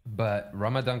 But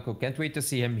Ramadanko, can't wait to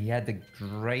see him. He had a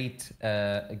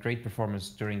great performance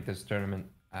during this tournament.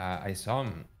 I saw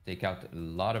him take out a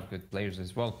lot of good players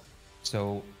as well.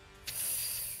 So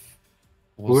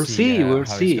we'll see how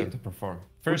he's going to perform.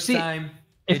 First time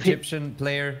Egyptian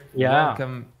player.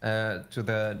 Welcome to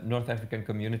the North African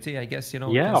community, I guess, you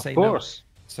know. Yeah, of course. Now.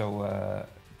 So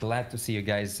glad to see you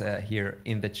guys here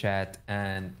in the chat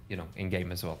and, you know, in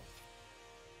game as well.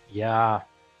 Yeah,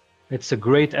 it's a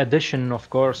great addition, of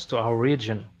course, to our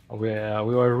region.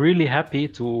 We were really happy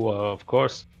to, of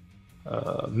course,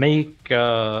 make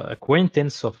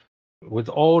acquaintance with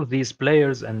all these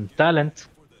players and talent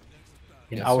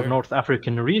in our North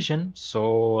African region.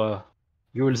 So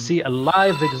you will see a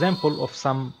live example of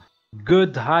some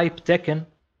good hype Tekken.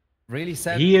 Really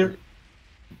sad here.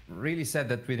 Really sad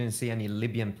that we didn't see any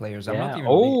Libyan players. I'm not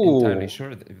even entirely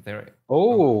sure if they're.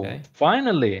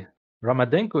 Finally,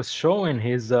 Ramadenko is showing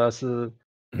his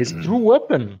true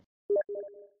weapon.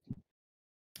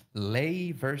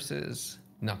 Lei versus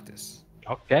Noctis.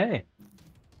 Okay.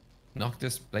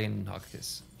 Noctis playing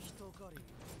Noctis.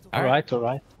 All right.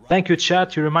 Thank you,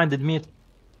 chat. You reminded me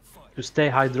to stay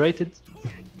hydrated.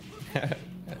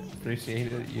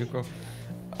 Appreciate it, Yuko.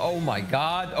 Oh my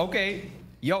God. Okay.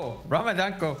 Yo,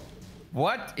 Ramadanko,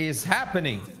 what is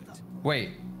happening?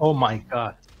 Wait. Oh my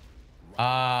God.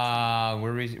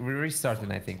 We're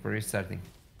restarting, I think. We're restarting.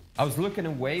 I was looking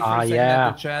away for a second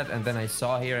at the chat, and then I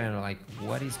saw here, and I'm like,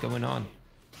 what is going on?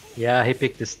 Yeah, he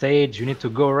picked the stage. You need to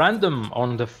go random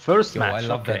on the first match. I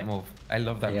love that move. I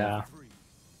love that move.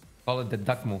 Call it the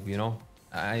duck move, you know?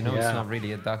 I know it's not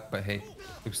really a duck, but hey,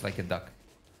 looks like a duck.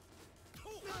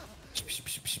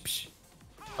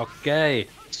 Okay,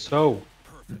 so,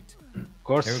 of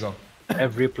course, here we go.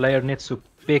 Every player needs to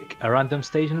pick a random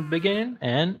stage in the beginning,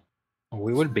 and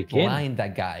we will begin. Blind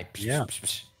that guy. Yeah.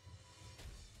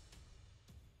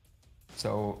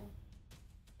 So,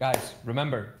 guys,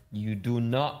 remember, you do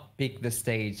not pick the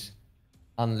stage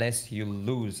unless you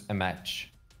lose a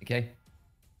match, okay?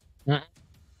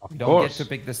 Of you don't course. get to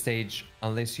pick the stage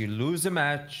unless you lose a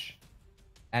match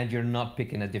and you're not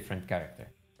picking a different character,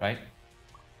 right?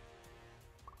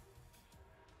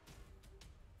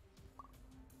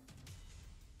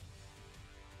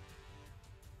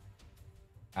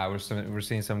 We're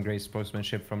seeing some great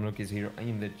sportsmanship from Lucas here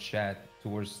in the chat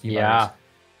towards T-Virus.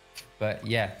 But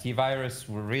yeah, T-Virus,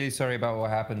 we're really sorry about what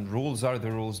happened. Rules are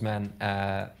the rules, man.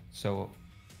 So,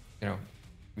 you know,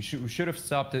 we should have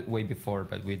stopped it way before,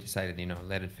 but we decided, you know,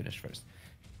 let it finish first.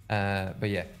 But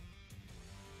yeah.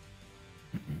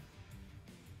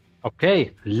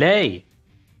 Okay, Lei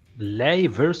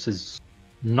versus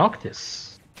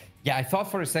Noctis. Yeah, I thought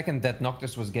for a second that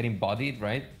Noctis was getting bodied,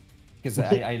 right? Because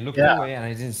I looked away and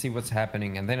I didn't see what's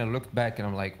happening. And then I looked back and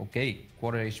I'm like, okay,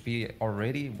 quarter HP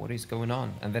already? What is going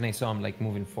on? And then I saw him like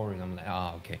moving forward. I'm like,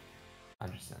 okay.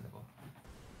 Understandable.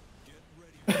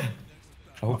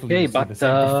 Okay, but it's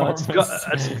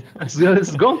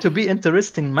going to be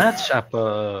interesting matchup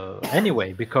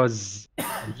anyway, because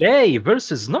Lei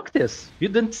versus Noctis. You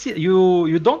don't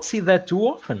see that too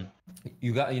often.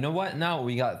 You know what? Now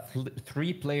we got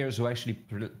 3 players who actually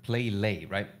play Lei,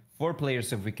 right? 4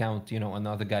 players if we count, you know,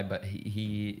 another guy, but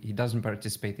he doesn't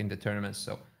participate in the tournament,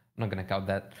 so I'm not gonna count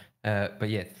that. But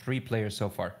yeah, 3 players so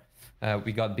far.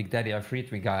 We got Big Daddy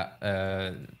Afrit, we got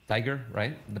Tiger,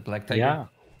 right? The Black Tiger,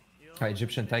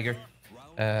 Egyptian Tiger,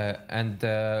 and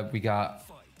we got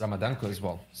Ramadanko as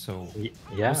well. So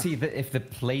we'll see if the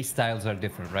play styles are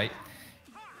different, right?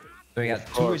 So we got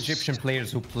 2 Egyptian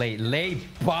players who play Lei.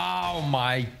 Oh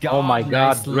my God! Oh my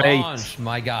God! Nice Great! Launch.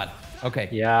 My God. Okay.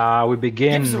 Yeah, we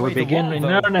begin. We begin in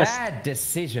earnest.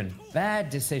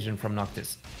 Bad decision from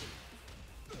Noctis.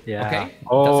 Yeah. Okay.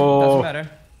 Doesn't matter.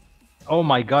 Oh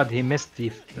my God, he missed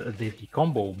the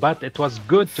combo, but it was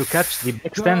good to catch the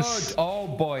extents. Oh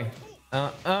boy.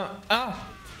 Okay.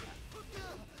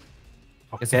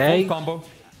 It's a full combo.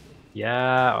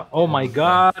 Yeah. Oh my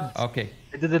God. Okay.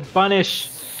 It didn't punish.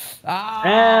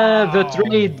 And the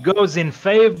trade goes in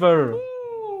favor.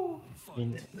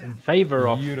 In favor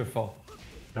of beautiful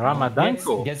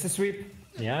Ramadanko. Gets the sweep.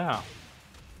 Yeah.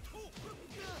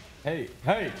 Hey.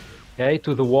 Okay,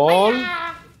 to the wall.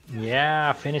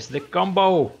 Yeah, finish the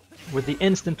combo with the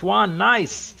instant one.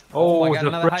 Nice. Oh,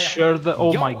 the pressure.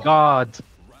 Oh my God.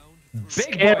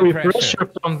 Scary pressure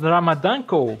from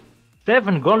Ramadanko.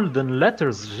 7 golden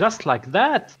letters just like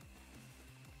that.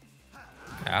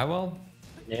 Yeah, well.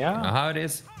 Yeah. You know how it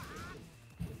is.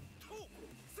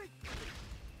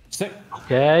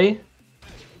 Okay.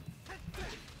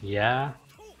 Yeah.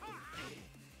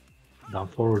 Down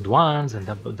forward ones and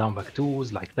down back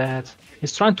twos like that.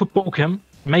 He's trying to poke him.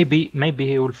 Maybe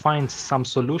he will find some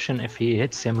solution if he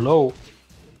hits him low.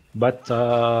 But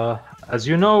as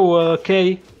you know,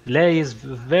 Kay, Lei is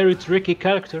a very tricky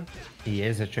character. He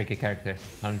is a tricky character,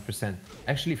 100%.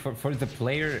 Actually, for the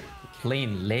player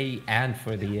playing Lei and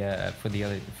for the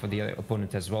other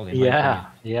opponent as well. In my opinion.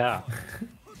 Yeah.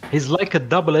 He's like a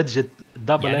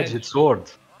double-edged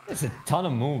sword. There's a ton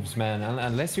of moves, man.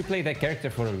 Unless you play that character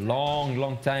for a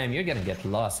long time, you're gonna get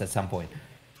lost at some point.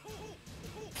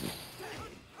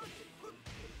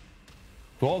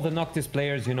 To all the Noctis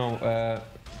players, you know,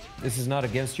 this is not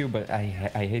against you, but I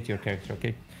hate your character,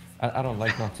 okay? I don't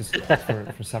like Noctis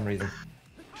for some reason.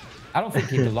 I don't think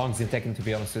he belongs in Tekken, to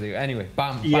be honest with you. Anyway,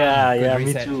 bam, bam. Yeah, me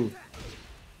reset. too.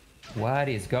 What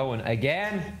is going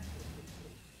again?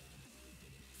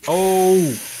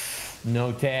 Oh,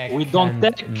 no tech. we don't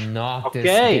tech. Noctis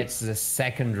Okay. gets the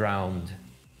second round.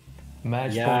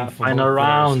 Match Yeah, point for final both players.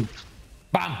 round.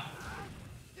 Bam!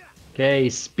 Okay,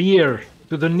 spear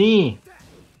to the knee.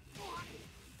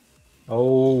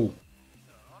 Oh,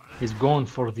 he's going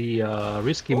for the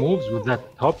risky moves with that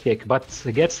hop kick, but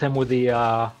gets him with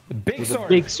the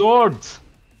big sword.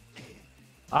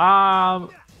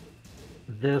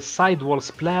 The sidewall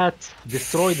splat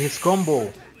destroyed his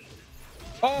combo.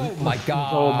 Oh my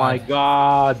god! Oh my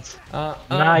god!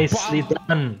 Nicely bam.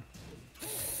 done.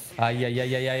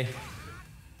 Ay.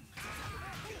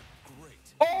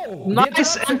 Oh!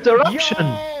 Nice interruption.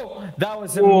 Yo, that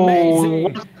was Oh, amazing.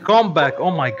 what a comeback!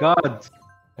 Oh my god!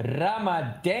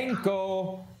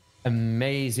 Ramadenko,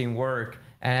 amazing work.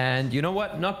 And you know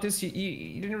what, Noctis,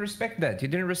 you didn't respect that. You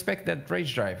didn't respect that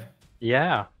rage drive.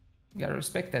 Yeah. You gotta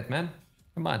respect that, man.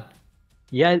 Come on.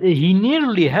 Yeah, he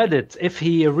nearly had it. If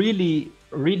he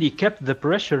really kept the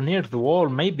pressure near the wall,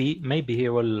 maybe he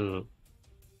will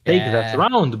take that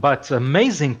round. But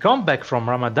amazing comeback from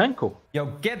Ramadenko. Yo,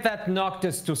 get that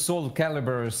Noctis to Soul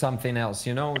Calibur or something else,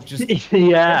 you know? Just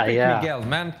yeah. Miguel,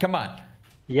 man, come on.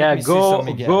 Yeah,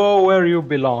 go where you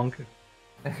belong.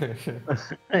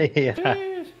 Yeah.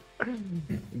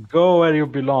 Go where you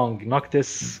belong,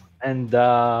 Noctis, and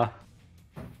so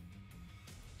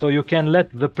you can let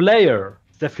the player,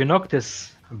 Steffi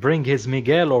Noctis, bring his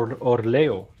Miguel or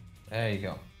Leo. There you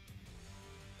go.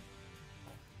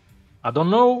 I don't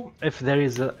know if there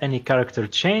is any character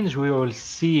change. We will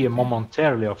see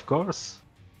momentarily, of course.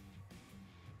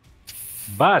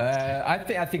 But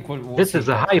I think we'll this see is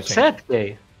a character hype change. set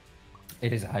day.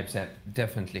 It is a hype set,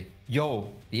 definitely.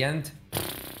 Yo, the end.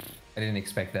 I didn't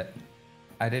expect that.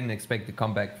 I didn't expect the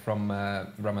comeback from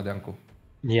Ramadanko.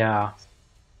 Yeah.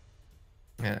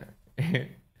 Yeah.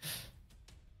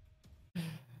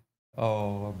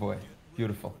 Oh boy,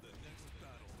 beautiful.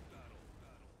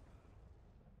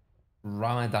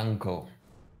 Ramadanko.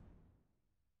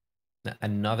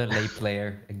 Another late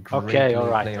player, a great Okay, late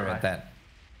alright, player alright. at that.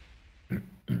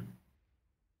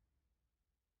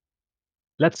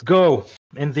 Let's go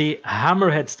in the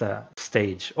Hammerhead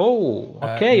stage. Oh,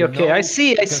 okay. No I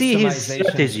see his customizations.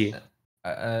 strategy.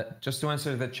 Just to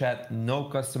answer the chat, no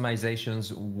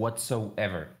customizations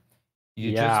whatsoever.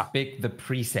 You Yeah. just pick the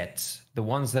presets, the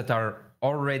ones that are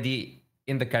already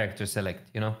in the character select,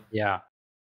 you know? Yeah.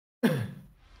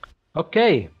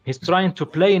 Okay, he's trying to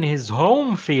play in his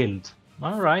home field.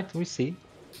 All right, we see.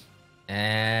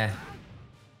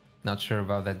 Not sure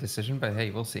about that decision, but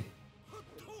hey, we'll see.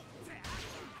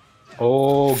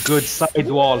 Oh, good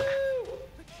sidewalk.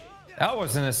 That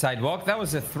wasn't a sidewalk, that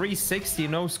was a 360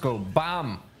 no-scope.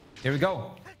 Bam! Here we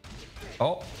go.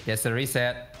 Oh, yes, a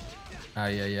reset.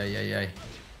 Ay.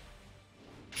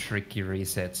 Tricky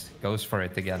resets. Goes for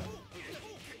it again.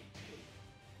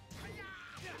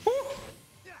 Woo!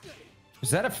 Is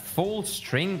that a full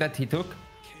string that he took?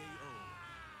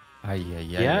 Ay.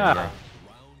 Yeah.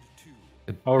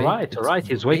 All right.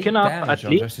 He's waking up at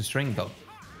least. Just a string though.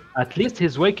 At least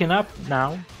he's waking up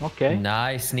now. Okay.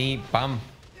 Nice knee. Bam.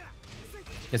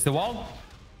 It's the wall.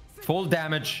 Full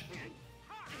damage.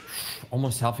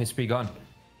 Almost half HP gone.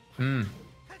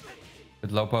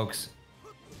 With low pokes.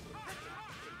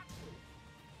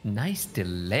 Nice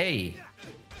delay.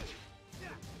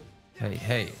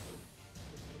 Hey.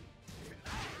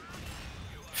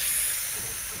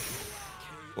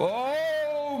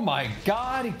 Oh my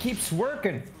god, it keeps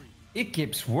working. It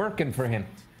keeps working for him.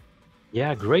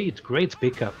 Yeah, great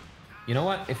pickup. You know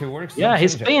what? If it works, Yeah,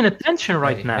 he's change it. paying attention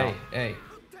right now. Hey.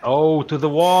 Oh, to the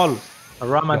wall.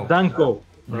 Ramadanko.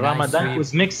 Nice Ramadanko is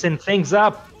sweep. mixing things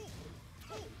up.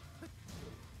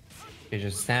 He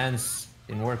just stands.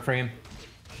 Didn't work for him.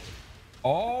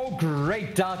 Oh,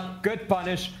 great duck. Good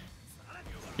punish.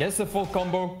 Gets the full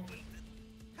combo.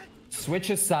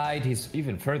 switches side. He's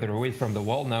even further away from the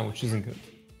wall now, which isn't good.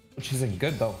 Which isn't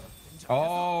good though.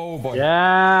 Oh boy.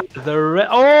 Yeah,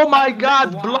 oh my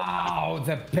God! Wow,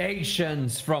 the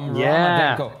patience from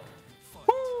Yeah. Ramadenko.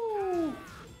 Woo.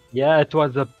 Yeah, it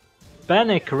was a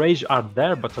panic rage art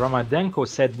there, but Ramadenko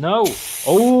said no.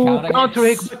 Oh, counter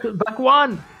hit back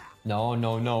one. No,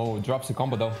 no, no. Drops a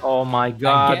combo though. Oh my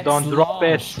God! Don't drop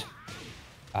it.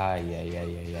 Ay.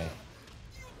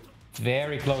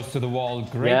 Very close to the wall.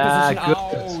 Great Yeah, position. good.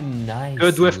 Oh, nice.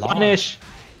 Good with launch. punish.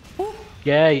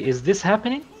 Okay, is this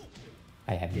happening?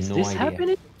 I have Is no this idea.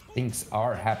 happening? Things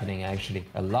are happening actually.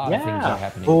 A lot of things are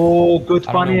happening. Oh, good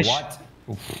I don't know punish. what.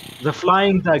 Oof. The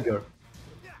flying dagger.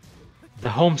 The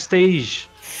home stage.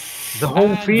 The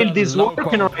home And field the is loco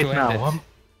working to right end now. it.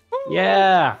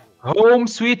 Yeah. Home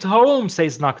sweet home,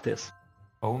 says Noctis.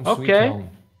 Home sweet Okay. home.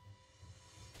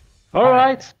 All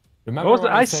right. Remember Both-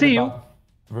 what I said see you. about,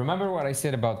 Remember what I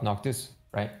said about Noctis,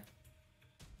 right?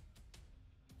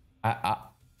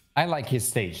 I like his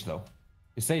stage though.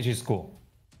 His stage is cool,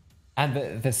 and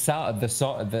the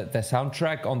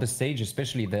soundtrack on the stage,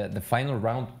 especially the final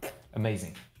round,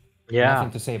 amazing. Yeah.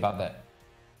 Nothing to say about that.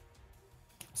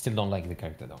 Still don't like the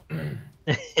character though.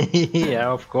 Yeah,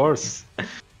 of course.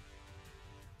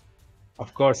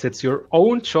 Of course, it's your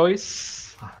own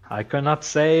choice. I cannot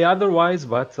say otherwise,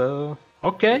 but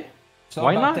okay. It's all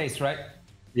Why about not? taste, right?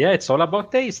 Yeah, it's all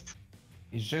about taste.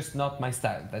 It's just not my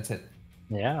style. That's it.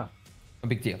 Yeah. No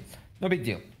big deal. No big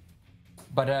deal.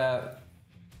 But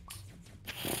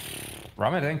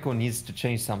Ramadenko needs to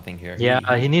change something here. Yeah,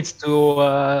 he needs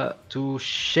to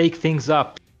shake things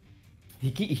up.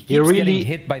 He keeps really- getting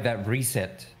hit by that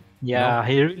reset. Yeah,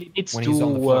 he really needs when he's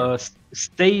on the to floor.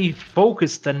 stay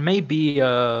focused and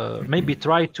maybe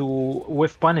try to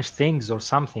whiff punish things or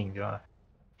something.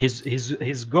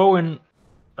 He's going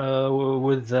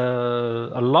with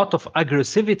a lot of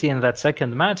aggressivity in that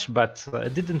second match, but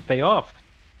it didn't pay off.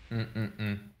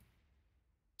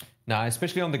 Now,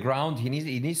 especially on the ground, he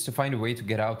needs to find a way to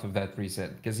get out of that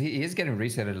reset, because he is getting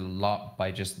resetted a lot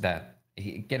by just that.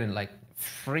 He getting like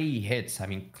free hits. I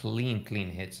mean, clean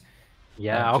hits.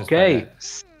 Yeah, just by okay.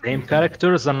 that. Same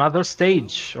characters, another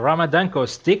stage. Ramadenko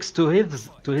sticks to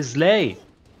his lay.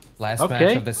 Last Okay.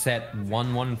 match of the set,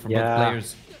 1-1 for both Yeah.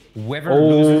 players. Whoever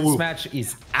loses this Oh, match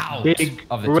is out Big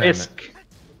of the risk.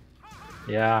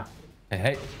 Yeah.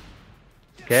 tournament. Hey,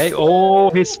 Okay. Oh,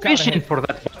 he's Gotta fishing hit. for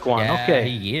that back one. yeah, Okay.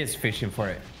 he is fishing for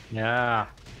it. Yeah.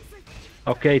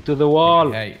 Okay, to the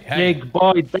wall. Hey. Big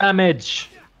boy damage.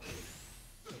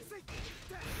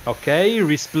 Okay,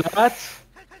 resplat.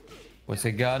 What's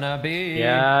it gonna be?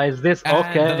 Yeah, is this And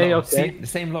okay? the low. Okay. See, the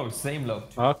same low.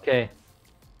 Okay.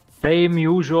 Same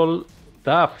usual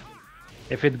stuff.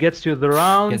 If it gets you the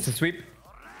round, Gets the sweep.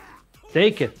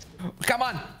 take it. Come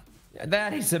on!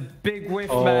 That is a big whiff,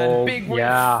 Oh, man. Big whiff.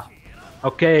 yeah.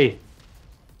 Okay.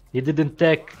 He didn't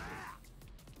take.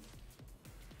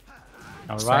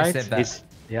 All So I right. said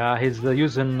that. He's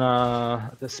using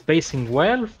the spacing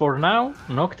well for now.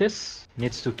 Noctis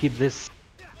needs to keep this.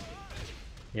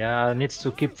 Yeah, needs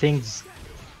to keep things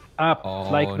up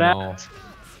like that. No.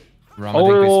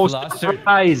 Ramadenko Oh, is flustered.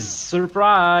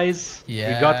 surprise! We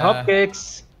got Yeah. hop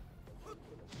kicks.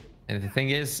 And the thing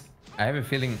is, I have a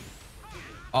feeling.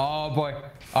 Oh boy!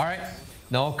 All right.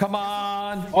 No, come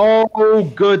on! Oh,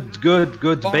 good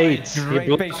Oh, bait. He great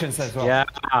blocked. patience as well. Yeah,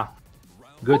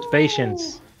 good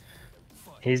patience.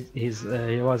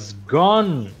 He was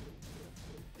gone.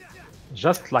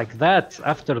 Just like that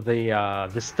after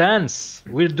the stance.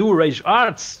 We'll do rage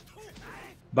arts.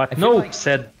 But I feel no, like-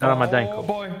 said Oh Ramadenko.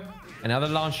 boy! Another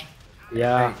launch.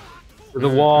 Yeah, to the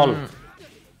wall.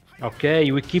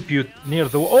 Okay, we keep you near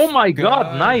the. Oh my God!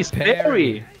 Good Nice parry.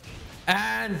 parry.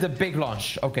 And the big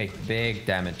launch. Okay, big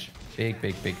damage. Big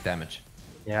damage.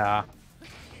 Yeah.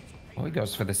 Oh, he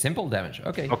goes for the simple damage.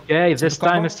 Okay. Okay, this Simple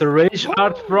time combo. it's the rage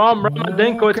art from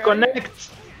Ramadenko. It Okay. connects.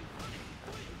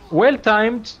 Well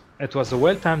timed. It was a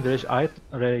well timed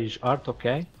rage art.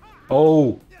 Okay.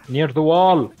 Oh, near the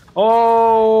wall.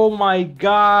 Oh my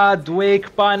God!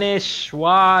 Wake punish.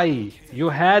 Why? You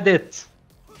had it.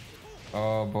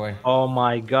 Oh boy. Oh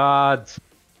my God.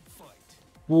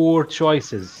 Poor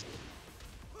choices.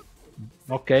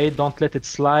 Okay, don't let it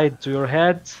slide to your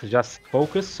head. Just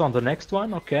focus on the next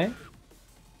one, okay?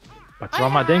 But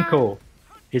Ramadenko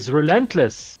is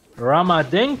relentless.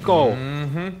 Ramadenko.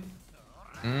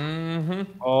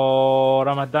 Oh,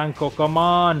 Ramadenko, come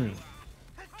on.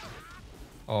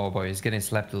 Oh boy, he's getting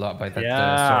slapped a lot by that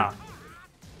Yeah. sword.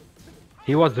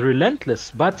 He was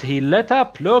relentless, but he let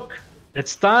up. Look,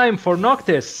 it's time for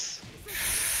Noctis.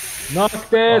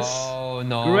 Noctis. Oh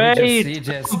No, no, Great. he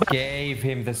just gave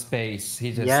him the space.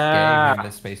 He just Yeah. gave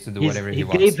him the space to do He's- whatever he he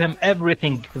wants. gave him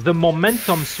everything. The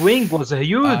momentum swing was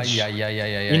huge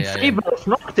in favor of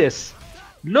Noctis.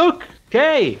 Look,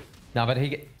 K. No, but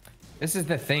this is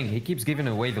the thing. He keeps giving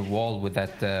away the wall with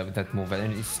that move,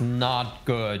 and it's not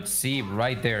good. See,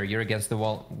 right there, you're against the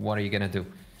wall. What are you gonna do?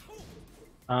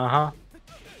 Uh-huh.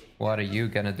 What are you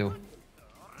gonna do?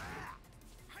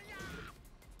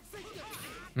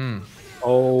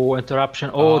 Oh, interruption.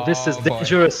 Oh, this is Oh, boy.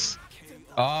 dangerous.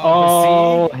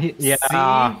 Oh, Oh, see? yeah.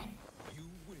 See?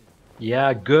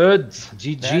 Yeah, good.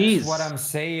 GG's. That's what I'm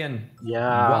saying.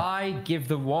 Yeah. Why give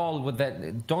the wall with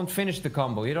that? Don't finish the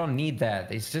combo. You don't need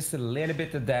that. It's just a little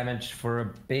bit of damage for a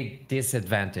big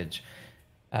disadvantage.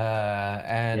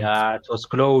 And Yeah, it was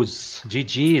close.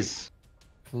 GG's.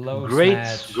 close Great,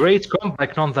 match. great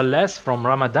comeback nonetheless from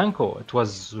Ramadanko. It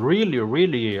was really,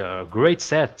 really a great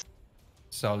set.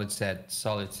 Solid set.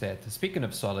 Solid set. Speaking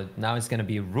of solid, now it's gonna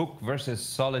be Rook versus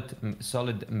solid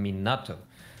Minato.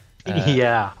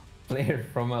 Yeah. Player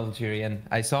from Algerian.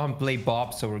 I saw him play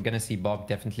Bob, so we're gonna see Bob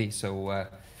definitely. So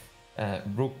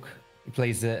Rook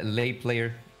plays a lay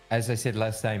player. As I said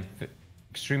last time,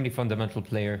 extremely fundamental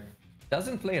player.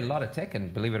 Doesn't play a lot of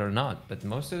Tekken, believe it or not, but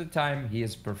most of the time he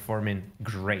is performing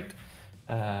great.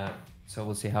 So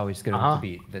we'll see how he's going to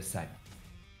be this time.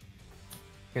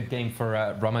 Good game for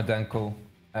Ramadanko.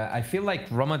 I feel like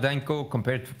Ramadanko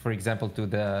compared, for example, to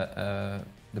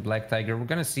the Black Tiger. We're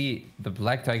gonna see the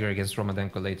Black Tiger against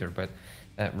Ramadanko later, but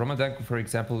Ramadanko, for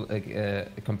example,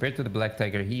 compared to the Black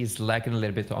Tiger, he is lacking a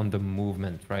little bit on the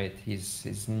movement, right?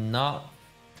 He's not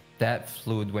that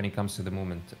fluid when it comes to the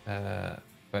movement,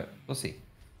 but we'll see.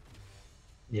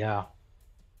 Yeah,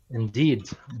 indeed.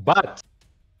 But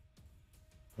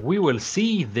we will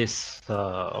see this,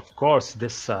 of course,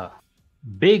 this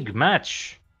big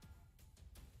match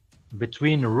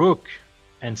between Rook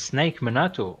and Snake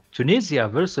Minato. Tunisia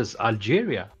versus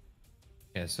Algeria.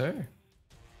 Yes, sir.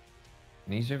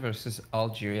 Tunisia versus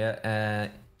Algeria.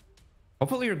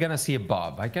 Hopefully you're gonna see a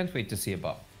Bob. I can't wait to see a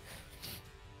Bob.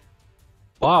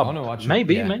 Bob, I wanna watch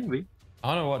maybe, yeah. maybe. I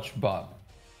wanna watch Bob.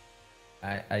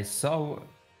 I saw...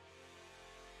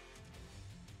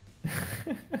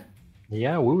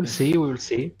 Yeah, we will see, we will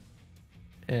see.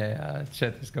 Yeah,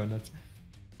 chat is going nuts.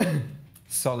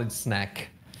 Solid snack.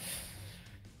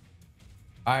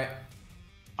 Alright.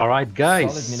 Alright,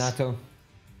 guys. Solid Minato.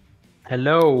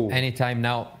 Hello. Anytime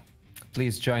now.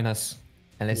 Please join us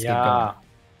and let's get going.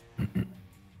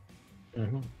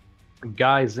 Mhm.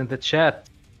 Guys in the chat.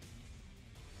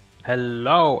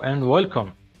 Hello and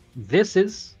welcome. This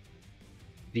is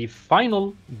the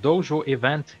final dojo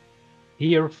event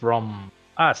here from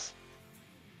us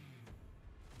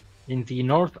in the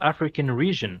North African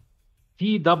region,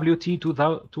 TWT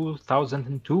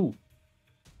 2002.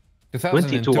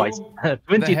 2002?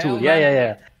 22.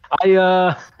 Yeah.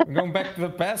 Going back to the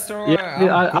past, or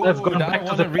yeah, I've gone back I to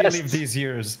want the to relive past. these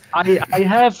years. I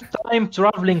have time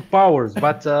traveling powers,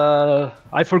 but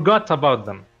I forgot about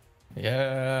them.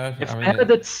 Yeah, If I I mean,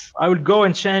 had it, I would go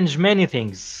and change many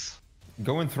things.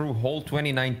 going through whole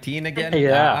 2019 again.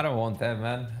 Yeah. I don't want that,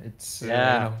 man. It's Yeah.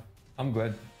 you know, I'm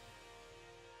good.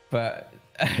 But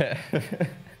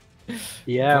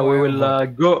Yeah, Boy, we oh will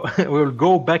go. We will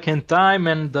go back in time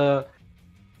and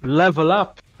level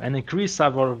up and increase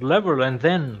our level, and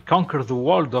then conquer the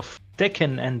world of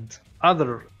Tekken and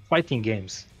other fighting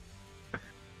games.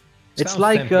 It's Sounds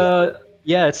like, tempting.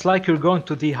 yeah, it's like you're going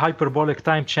to the hyperbolic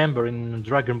time chamber in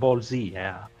Dragon Ball Z.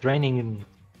 Yeah, training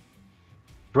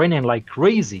like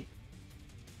crazy.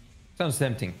 Sounds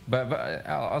tempting, but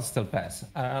I'll still pass.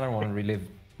 I don't want to relive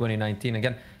 2019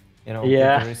 again. You know,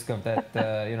 Yeah. with the risk of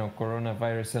that, you know,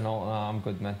 coronavirus and all. I'm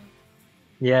good, man.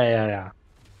 Yeah.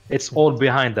 It's all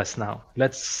behind us now.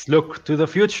 Let's look to the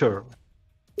future.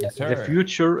 Yes, sir. The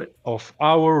future of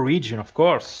our region, of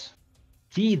course.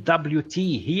 TWT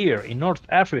here in North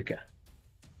Africa.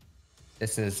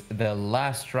 This is the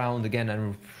last round again, and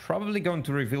we're probably going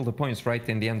to reveal the points right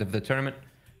in the end of the tournament.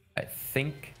 I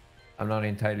think. I'm not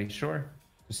entirely sure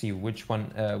to see which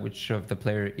of the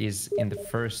player is in the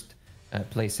first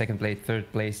place, second place, third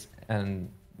place, and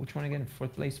which one again?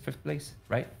 Fourth place, fifth place,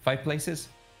 right? 5 places.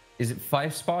 Is it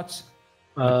 5 spots?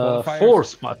 Top four.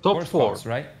 Spots,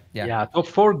 right? Yeah, top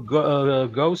 4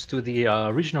 goes to the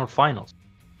regional finals.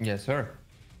 Yes, sir.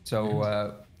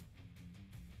 So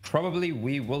probably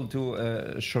we will do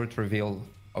a short reveal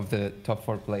of the top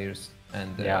 4 players,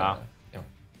 and Yeah. you know.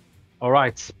 All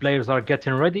right, players are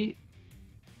getting ready.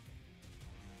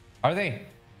 Are they?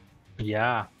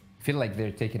 Yeah, I feel like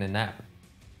they're taking a nap.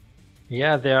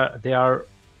 yeah, they are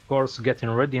of course getting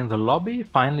ready in the lobby.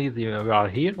 Finally, we are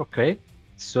here. Okay,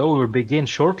 So we'll begin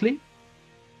shortly.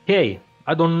 Okay,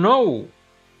 I don't know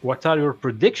what are your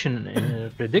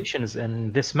predictions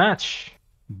in this match,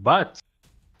 but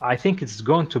I think it's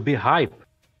going to be hype.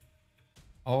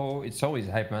 Oh, it's always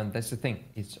hype, man. That's the thing.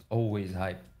 It's always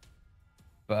hype.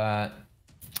 But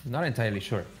not entirely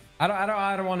sure. I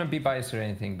don't want to be biased or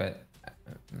anything, but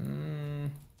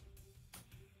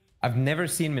I've never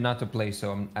seen Minato play,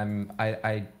 so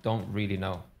I don't really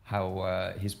know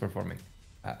how he's performing,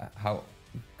 how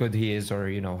good he is, or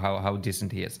how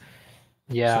decent he is.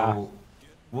 Yeah. So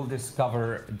we'll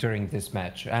discover during this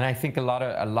match, and I think a lot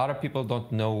of people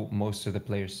don't know most of the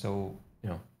players, so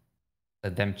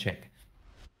let them check.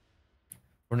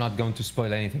 We're not going to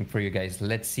spoil anything for you guys.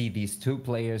 Let's see these two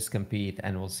players compete,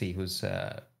 and we'll see who's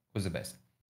the best.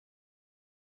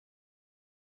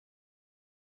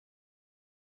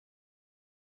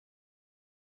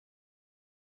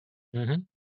 Mm-hmm.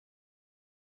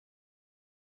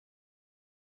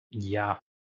 Yeah.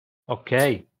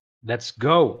 Okay, let's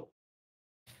go.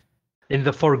 In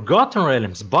the Forgotten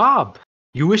Realms, Bob.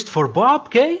 You wished for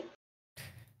Bob, Kay?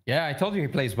 Yeah, I told you he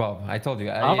plays Bob. I told you.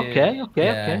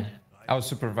 Okay. I was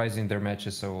supervising their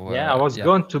matches, so Yeah, I was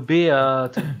going to be.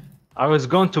 I was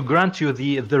going to grant you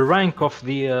the rank of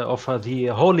the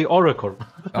Holy Oracle.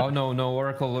 Oh no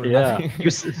Oracle or Yeah.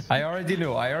 nothing. I already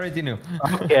knew.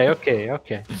 Okay.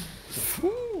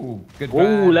 Ooh, good.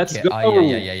 Ooh, let's go.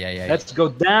 Yeah. Let's go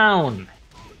down.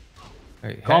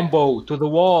 Hey. Combo to the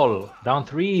wall, down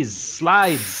threes,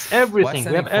 slides, everything.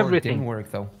 We have everything. Didn't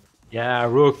work though. Yeah,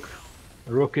 Rook.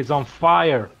 Rook is on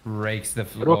fire. Rakes the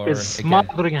floor. Rook is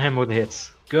smothering him with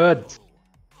hits. Good.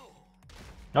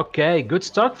 Okay, good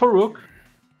start for Rook.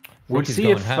 We'll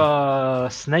see if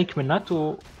Snake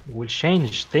Minato will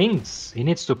change things. He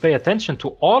needs to pay attention to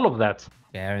all of that.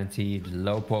 Guaranteed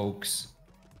low pokes.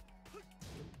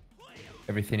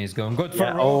 Everything is going good for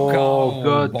Rook. Oh,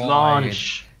 good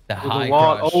launch. The high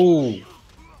wall. Oh,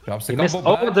 drops the he missed.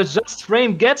 combo back. Oh, the just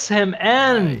frame gets him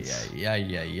and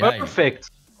yeah. Perfect.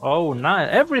 Oh, nice.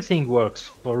 Everything works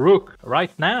for Rook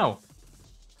right now.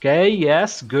 Okay,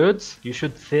 yes, good. You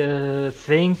should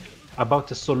think about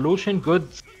a solution. Good.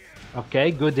 Okay,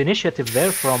 good initiative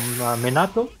there from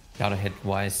Minato. Gotta hit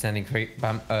Y standing 3.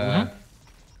 Bam.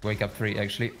 Wake up 3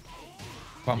 actually.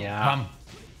 Bam. Yeah. Bam.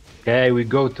 Okay, we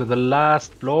go to the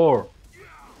last floor.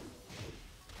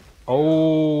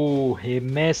 Oh, he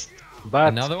missed, but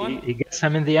another one? He gets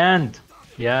him in the end.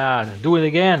 Yeah, do it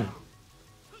again.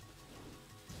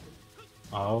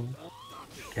 Oh,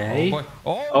 okay.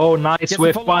 Oh, nice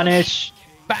whiff punish.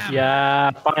 Bam.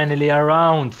 Yeah, finally a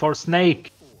round for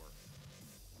Snake.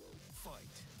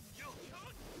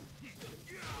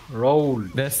 Roll.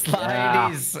 The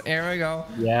slides. Yeah. Here we go.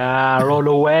 Yeah, roll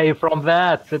away from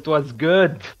that. It was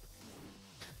good.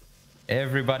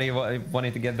 Everybody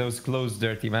wanted to get those clothes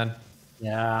dirty, man.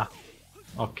 Yeah.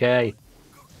 Okay.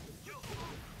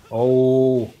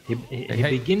 Oh, he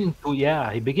beginning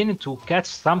to catch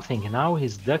something now.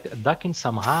 He's ducking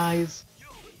some highs.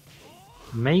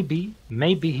 Maybe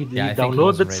he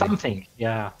downloaded something.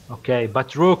 Yeah. Okay,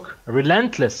 but Rook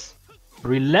relentless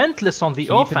on the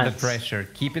offense.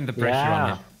 Keeping the pressure on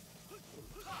him.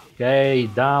 Okay,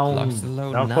 down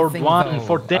for 1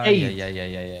 for days.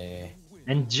 Yeah.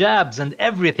 And jabs and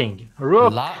everything.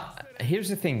 Rook. Here's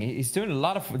the thing. He's doing a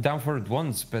lot of down forward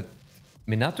ones, but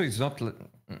Minato is not.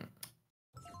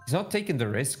 He's not taking the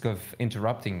risk of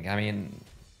interrupting. I mean,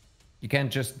 you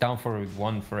can't just down forward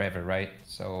 1 forever, right?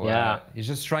 So he's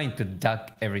just trying to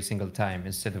duck every single time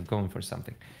instead of going for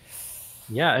something.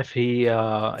 Yeah, if he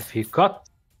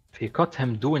caught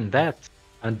him doing that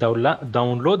and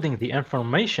downloading the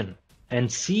information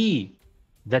and see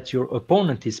that your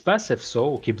opponent is passive,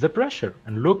 so keep the pressure.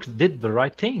 And Luke did the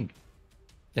right thing.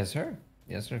 Yes, sir.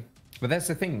 But that's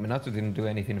the thing. Minato didn't do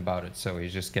anything about it, so he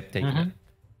just kept taking it.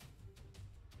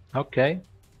 Okay.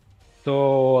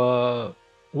 So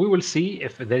we will see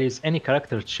if there is any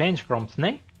character change from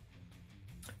Snake.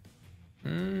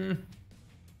 I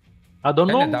don't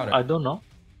know.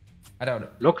 I doubt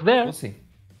it. Look there. We'll see.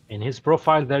 In his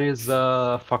profile, there is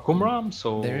Fakumram.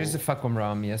 So there is a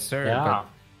Fakumram, yes, sir. Yeah. But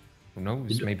who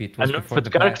knows? Maybe it was before the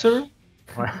character.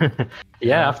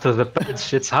 Yeah, after the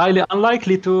patch, it's highly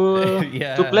unlikely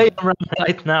to play him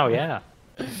right now. Yeah.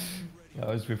 That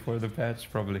was before the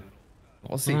patch, probably.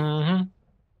 We'll see.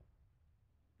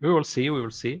 We will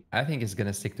see. I think he's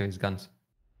gonna stick to his guns.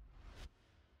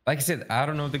 Like I said, I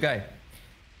don't know the guy.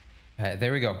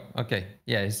 There we go. Okay.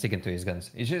 Yeah, he's sticking to his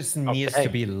guns. He just needs to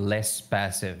be less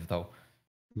passive, though.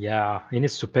 Yeah, he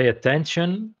needs to pay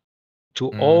attention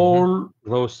to all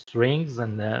those strings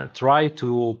and try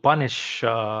to punish,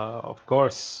 of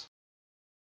course,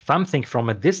 something from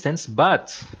a distance,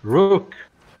 but Rook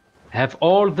have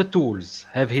all the tools,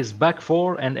 have his back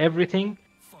four and everything,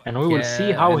 and we will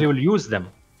see how he will use them.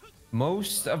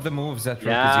 Most of the moves that Rook is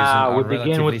using are we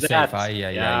begin relatively with safe. that.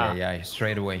 Yeah,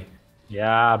 straight away.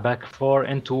 Yeah, back four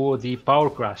into the power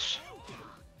crash.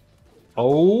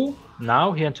 Oh,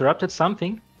 now he interrupted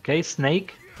something. Okay,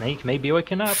 Snake. Snake may be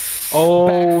waking up.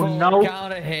 Oh, no.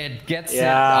 Counter hit. Gets it.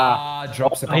 Yeah.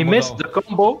 Drops the combo. He missed the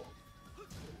combo.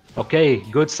 Okay,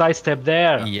 good side step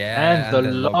there. Yeah, and the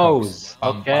lows.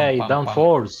 Okay, down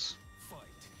fours.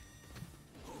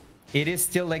 It is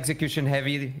still execution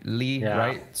heavy, Lee,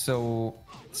 right? So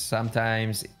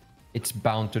sometimes it's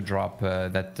bound to drop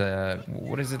that.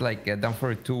 What is it like? Down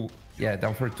for a 2. Yeah,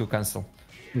 down for a 2 cancel.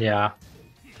 Yeah.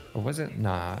 Or was it?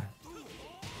 Nah.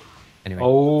 Anyway.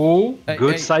 Oh,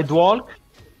 good side walk.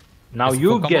 Now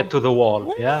you get to the wall.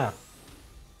 Woo! Yeah.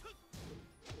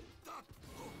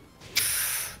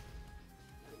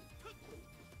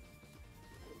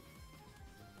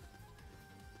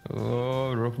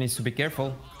 Oh, Rook needs to be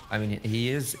careful. I mean, he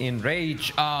is in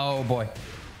rage. Oh, boy.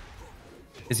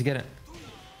 Is he gonna...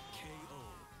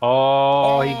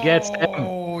 Oh, he gets him.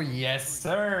 Oh, yes,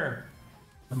 sir.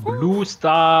 Blue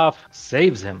stuff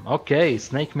saves him. Okay,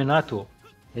 Snake Minato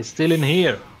is still in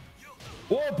here.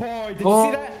 Oh, boy. Did you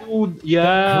see that? Oh,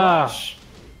 yeah.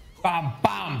 Bam,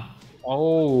 bam.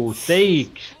 Oh,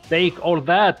 take all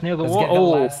that near the wall. Get the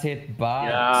last hit,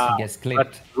 but he gets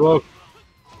clipped. But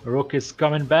Rook is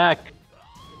coming back.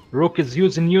 Rook is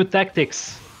using new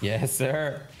tactics. Yes,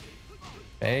 sir.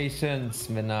 Patience,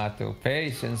 Minato.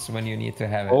 Patience when you need to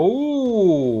have it.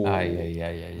 Oh,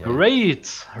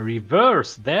 Great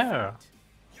reverse there.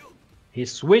 He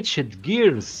switched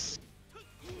gears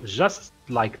just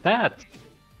like that.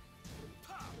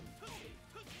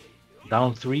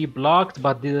 Down 3 blocked,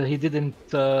 but he didn't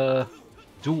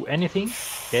do anything.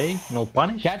 Okay, no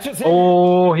punish. Catches him.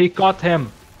 Oh, he caught him.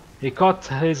 He caught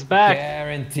his back.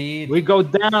 Guaranteed. We go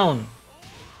down.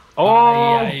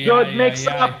 Oh, good mix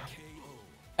up.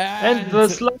 And the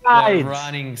slide. The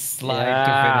running slide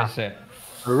to finish it.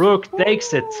 Rook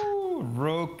takes it.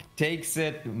 Rook takes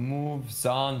it, moves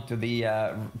on to the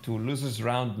to losers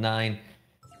round 9.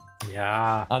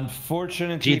 Yeah.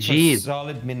 Unfortunately GG's. for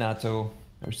Solid Minato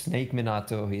or Snake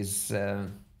Minato, he's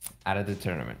out of the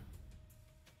tournament.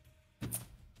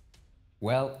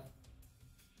 Well.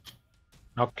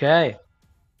 Okay.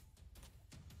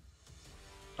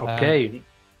 Okay.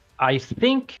 I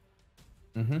think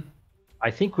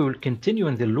we will continue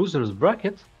in the losers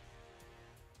bracket.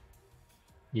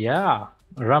 Yeah.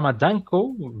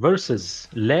 Ramadanko versus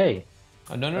Lei.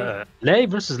 No. Lei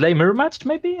versus Lei mirror match,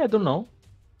 maybe? I don't know.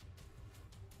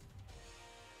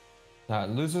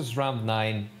 Losers round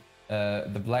 9,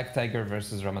 the Black Tiger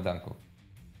versus Ramadanko.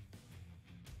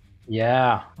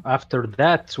 Yeah, after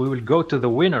that we will go to the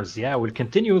winners. Yeah, we'll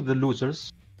continue with the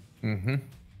losers.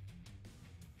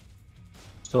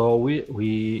 So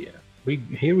we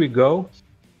here we go.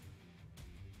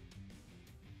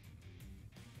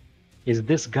 Is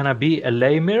this gonna be a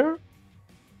Lei mirror?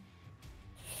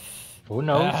 Who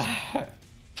knows?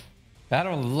 I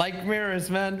don't like mirrors,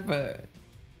 man, but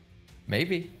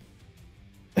maybe.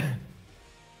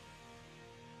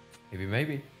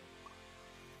 Maybe.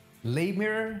 Lei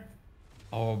mirror?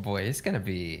 Oh boy, it's gonna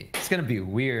be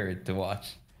weird to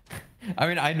watch. I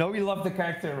mean, I know you love the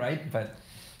character, right? But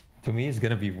to me, it's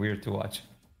gonna be weird to watch.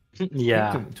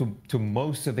 Yeah. To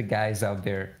most of the guys out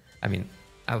there, I mean,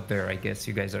 out there, I guess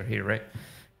you guys are here, right?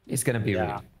 It's gonna be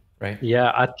weird, right?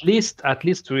 Yeah. At least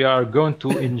we are going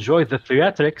to enjoy the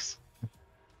theatrics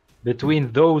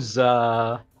between those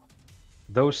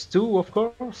two, of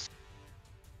course.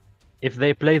 If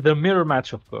they play the mirror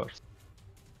match, of course,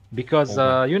 because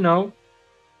you know,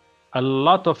 a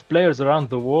lot of players around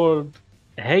the world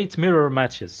hate mirror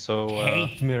matches. So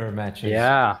hate mirror matches.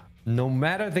 Yeah. No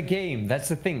matter the game, that's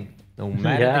the thing. No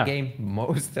matter the game,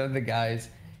 most of the guys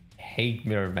hate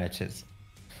mirror matches.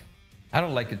 I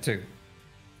don't like it too.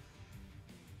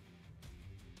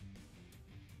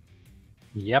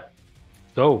 Yep.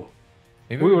 So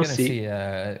maybe we're gonna see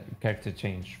a character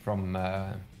change from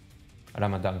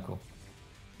Ramadanko.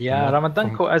 Yeah,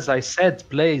 Ramadanko, as I said,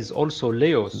 plays also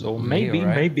Leo, so maybe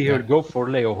he'll go for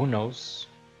Leo. Who knows?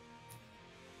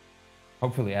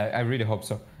 Hopefully, I really hope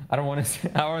so. I don't want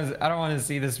to. I don't want to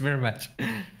see this mirror match. Get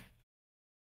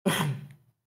ready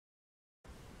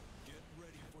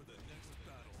for the next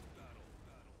battle.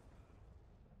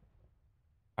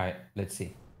 All right, let's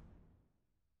see.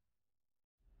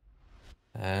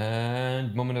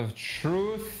 And moment of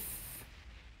truth.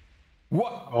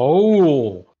 What?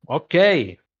 Oh,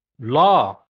 okay.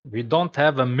 Law. We don't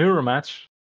have a mirror match.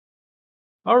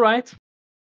 All right.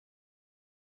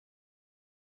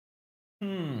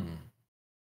 Oh,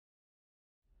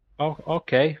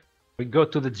 okay. We go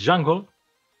to the jungle.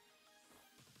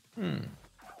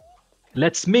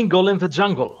 Let's mingle in the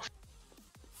jungle.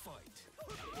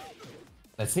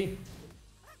 Let's see.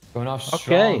 Going off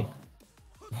Okay. strong.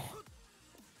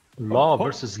 Law Oh.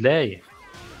 versus Lay.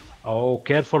 Oh,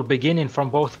 careful beginning from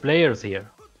both players here.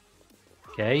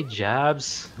 Okay,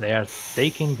 jabs. They are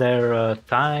taking their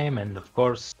time, and of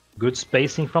course, good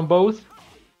spacing from both.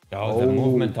 Oh, the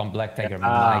movement on Black Tiger,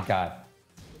 my god.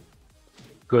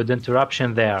 Good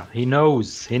interruption there. He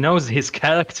knows his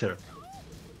character.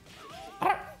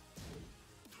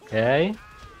 Okay.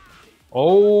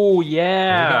 Oh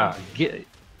yeah.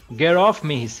 Get off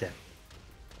me, he said.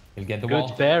 He'll get the Good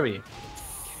wall. parry.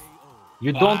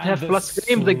 You don't And have the plus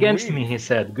frames against sweep. me, he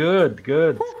said. Good,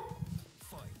 good.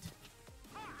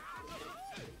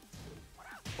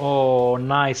 Oh,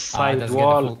 nice side doesn't get the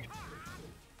wall. full-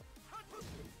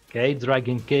 Okay,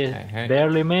 Dragon Kick Uh-huh.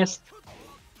 barely missed.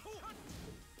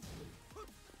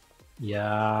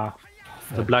 Yeah.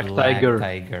 The Black Tiger.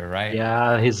 Tiger, right?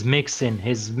 Yeah, he's mixing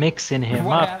him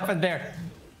What up. happened there?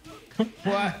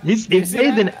 What? He's Did you see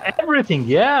evading that? everything,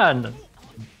 yeah.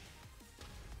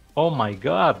 Oh my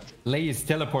god. Lei is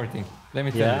teleporting. Let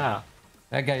me tell you. Yeah.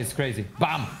 That guy is crazy.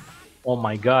 Bam! Oh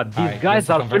my god. These Alright, guys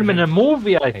that's a are filming a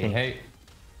movie, I Hey, think. hey.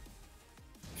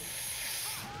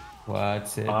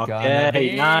 What's it Okay, gonna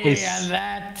be? nice. And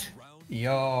that.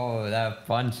 Yo, that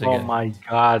punch Oh again. my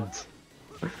god.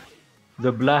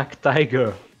 The Black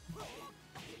Tiger.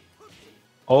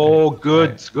 Oh,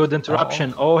 good. Good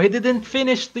interruption. Oh, he didn't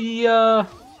finish the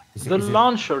Is the it-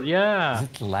 launcher, yeah. Is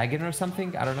it lagging or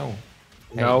something? I don't know.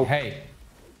 Hey, No. Hey,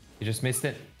 you just missed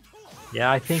it.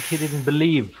 Yeah, I think he didn't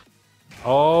believe.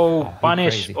 Oh, he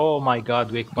punish. crazy. Oh my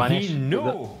god, weak punish. He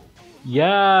knew.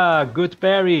 Yeah, good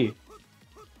parry.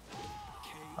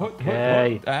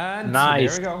 Okay, And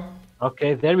nice. there we go.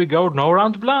 Okay, there we go. No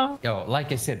round blanc. Yo,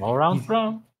 like I said, No round his-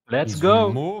 blanc. Let's his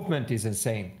go. movement is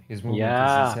insane. His movement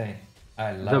Yeah. is insane.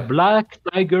 I love The it. Black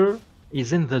Tiger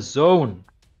is in the zone.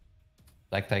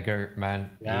 Black Tiger, man.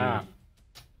 Yeah.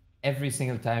 Every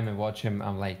single time I watch him,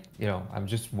 I'm like, I'm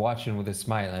just watching with a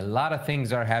smile. A lot of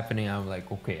things are happening. I'm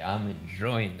like, okay, I'm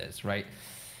enjoying this, right?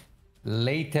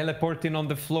 Lay teleporting on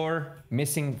the floor,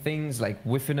 missing things like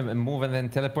whiffing him and moving, then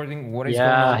teleporting. What is going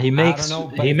Yeah, on? he makes I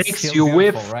don't know, but he it's makes still you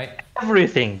beautiful, whiff right?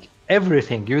 everything.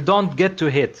 Everything. You don't get to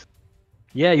hit.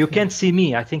 Yeah, you can't see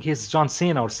me. I think he's John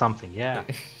Cena or something. Yeah.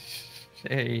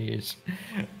 Jeez.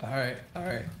 All right,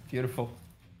 beautiful.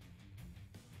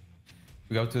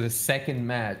 We go to the second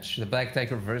match, the Black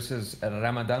Tiger versus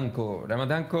Ramadanko.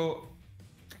 Ramadanko,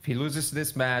 if he loses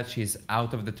this match, he's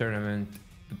out of the tournament.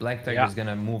 The Black Tiger Yeah. is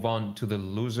gonna move on to the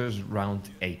losers round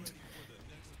 8.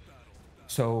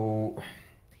 So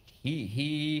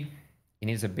he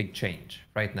needs a big change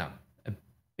right now, a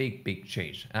big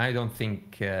change. And I don't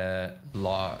think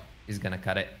Law is gonna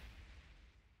cut it.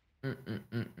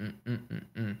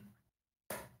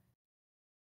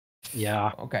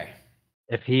 Yeah. Okay.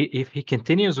 If he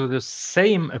continues with the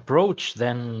same approach,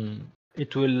 then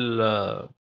it will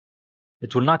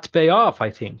not pay off, I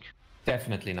think.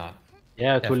 Definitely not.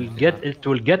 Yeah, Definitely it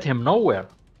will get him nowhere.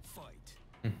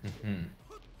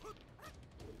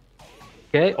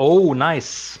 Okay. Oh,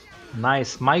 nice.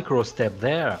 Nice micro step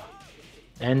there.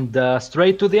 And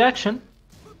straight to the action.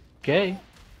 Okay.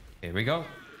 Here we go.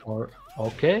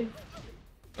 Okay.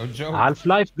 No joke.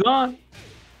 Half-Life gone.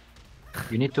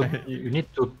 You need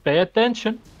to pay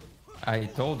attention. I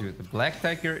told you, the Black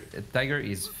Tiger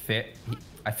is fair.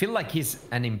 I feel like he's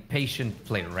an impatient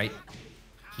player, right?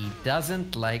 He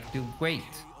doesn't like to wait.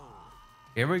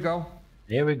 Here we go.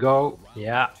 Here we go.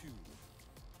 Yeah.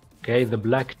 Okay, the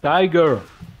Black Tiger.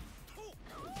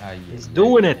 He's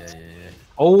doing it.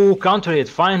 Oh, counter it,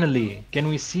 finally. Can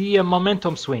we see a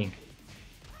momentum swing?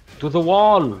 To the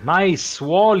wall. Nice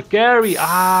wall carry.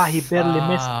 Ah, he barely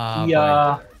missed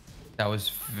the... That was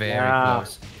very Yeah.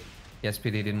 close. The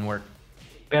SPD didn't work.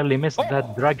 barely missed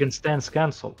that Dragon Stance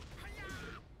cancel.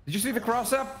 Did you see the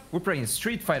cross up? We're playing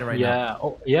Street Fighter right now. Yeah.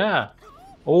 Oh, yeah.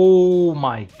 Oh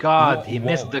my god, Whoa, he whoa.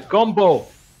 missed the combo.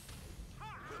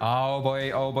 Oh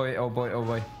boy, oh boy, oh boy, oh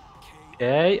boy.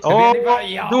 Okay. Oh,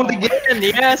 do it again.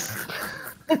 Yes.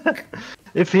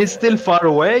 If he's still far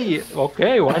away,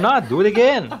 okay, why not? Do it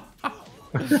again.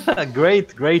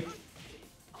 Great, great.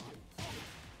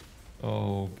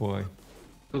 Oh boy.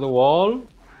 To the wall.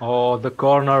 Oh, the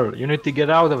corner. You need to get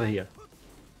out of here.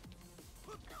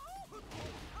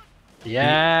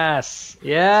 Yes.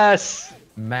 Yes.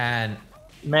 Man.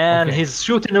 Man, Okay. he's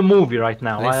shooting a movie right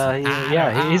now. Listen,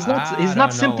 He's I not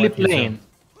don't simply know what he's playing.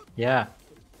 Yeah.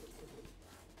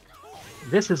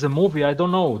 This is a movie, I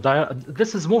don't know.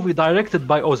 This is a movie directed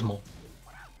by Osmo.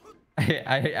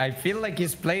 I feel like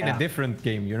he's playing a different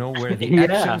game, you know, where the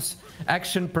Yeah.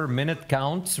 action per minute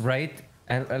counts, right?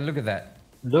 And look at that.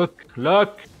 Look,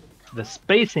 the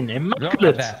spacing, Look at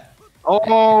immaculate. that.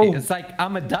 Oh, It's like,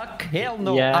 I'm a duck? Hell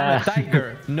no, Yeah. I'm a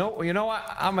tiger. No, you know what?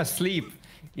 I'm asleep.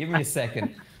 Give me a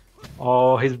second.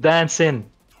 oh, he's dancing.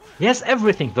 Yes,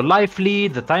 everything. The life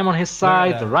lead, the time on his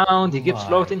side, the that. round, he keeps My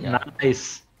floating. God.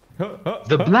 Nice.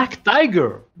 The Black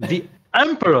Tiger, the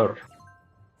Emperor.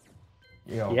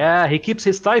 Yo. Yeah, he keeps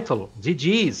his title.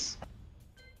 GG's.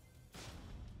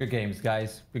 Good games,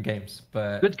 guys. Good games.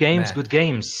 But Good games, man. good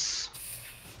games.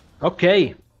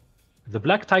 Okay. The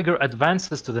Black Tiger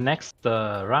advances to the next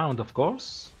round, of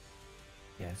course.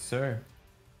 Yes, sir.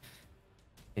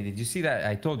 Hey, did you see that?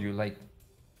 I told you, like,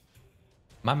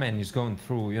 my man is going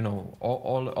through, you know,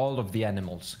 all of the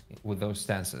animals with those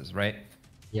stances, right?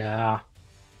 Yeah.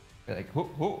 Like,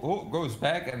 who goes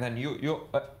back, and then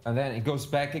and then it goes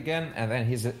back again, and then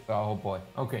he's oh boy.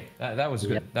 Okay, that was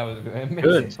good. Yeah. That was good. Amazing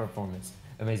Good. performance.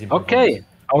 Amazing. Okay, performance.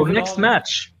 our Moving next on,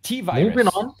 match. T-Virus. Moving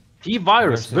on.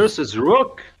 T-Virus versus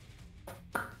Rook.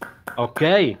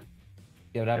 Okay.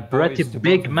 Yeah, that pretty boys to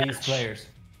big both of these match. players.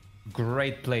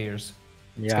 Great players.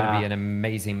 It's gonna be Yeah. an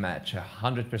amazing match.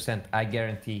 100%. I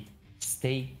guarantee.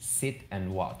 Stay, sit,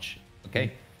 and watch.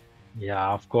 Okay. Yeah,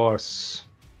 of course.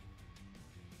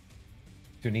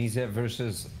 Tunisia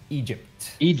versus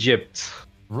Egypt. Egypt.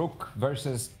 Rook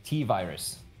versus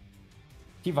T-Virus.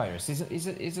 T-Virus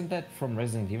isn't that from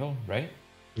Resident Evil, right?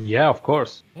 Yeah, of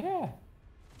course. Yeah.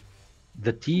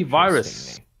 The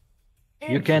T-Virus.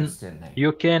 Interesting.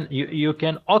 You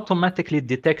can automatically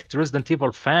detect Resident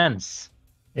Evil fans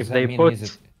if Does that they mean put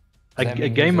he's a that mean he's a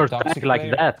gamer toxic tag like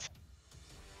player? that.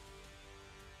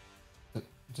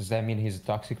 Does that mean he's a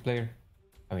toxic player?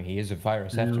 I mean, he is a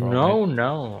virus after all. No, right?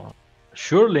 no.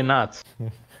 Surely not.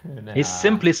 Nah. He's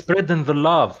simply spreading the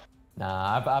love.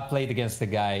 Nah, I played against the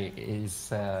guy.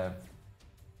 He's a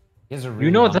really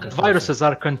You know that wonderful person. viruses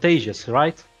are contagious,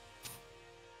 right?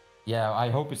 Yeah, I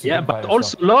hope it's a Yeah, good but virus,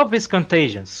 also though. love is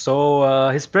contagious. So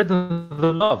he's spreading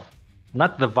the love,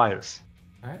 not the virus.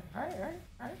 All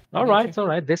right. All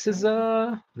right. This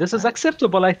is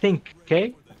acceptable, I think.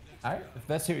 Okay. All right.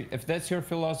 If that's your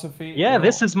philosophy. Yeah, you know,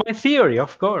 this is my theory,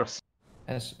 of course.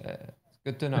 That's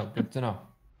good to know. Good to know.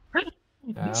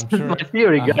 This I'm is sure. my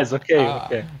theory, guys. Okay.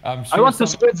 I'm sure I want to some-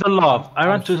 spread the love. I I'm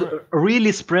want to sure-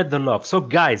 really spread the love. So,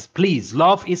 guys, please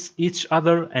love each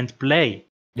other and play.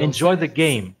 Yo, Enjoy send- the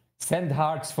game. Send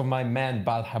hearts for my man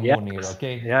Balhamoon here,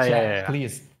 okay? Yeah, Chat, yeah.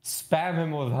 Please spam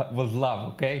him with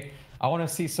love, okay? I want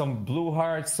to see some blue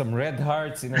hearts, some red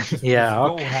hearts, just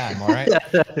go okay. ham, all right?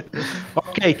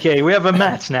 Okay, we have a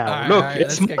match now. All right, Look, all right,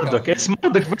 it's let's get Marduk. going. It's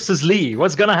Marduk versus Lee.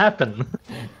 What's gonna happen?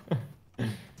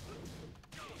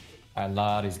 A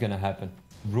lot is gonna happen.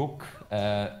 Rook,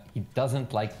 he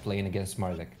doesn't like playing against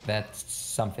Marduk. That's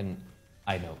something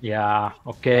I know. Yeah,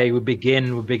 okay, we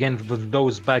begin with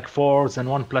those back fours and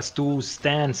 1+2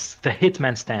 stance, the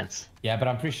hitman stance. Yeah, but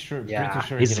I'm pretty sure. Yeah, pretty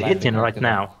sure he's he landed hitting right today.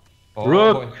 now. Oh,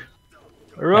 Rook, boy.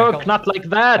 Rook, Tackle. not like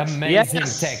that. Amazing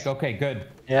Yes. tech. Okay, good.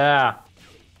 Yeah,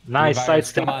 nice side Virus,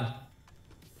 step. come on.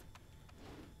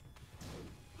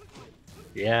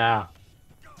 Yeah.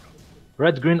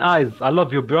 Red green eyes. I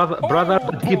love you, brother. Brother,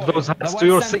 Oh, but keep boy. those The hands one to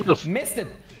yourself. standing. Missed it.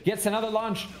 Gets another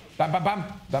launch. Bam, bam, bam,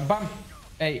 bam, bam.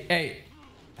 Hey.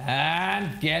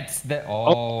 And gets the.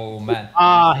 Oh, man.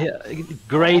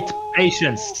 Great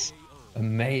patience.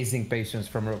 Amazing patience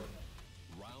from Rook.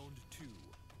 Round 2.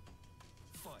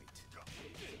 Fight.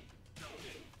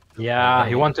 Yeah,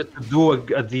 he wanted to do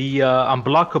the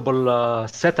unblockable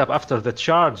setup after the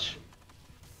charge,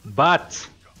 but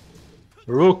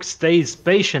Rook stays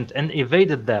patient and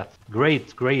evaded that.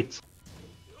 Great.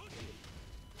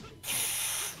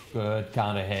 Good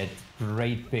counter hit.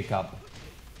 Great pickup.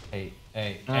 Hey.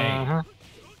 Uh-huh.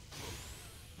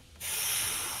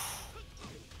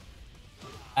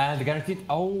 And the guaranteed.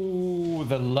 Oh,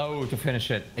 the low to finish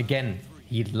it. Again,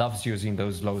 he loves using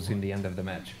those lows in the end of the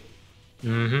match.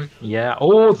 Yeah.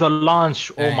 Oh, the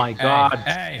launch. Oh Hey, my hey, God.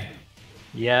 Hey.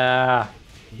 Yeah.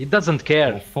 He doesn't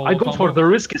care. Full I go combo. for the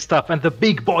risky stuff and the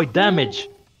big boy damage.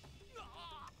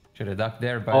 Should have ducked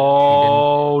there, but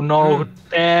Oh no,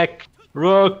 tech.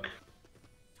 Rook,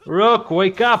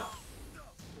 wake up.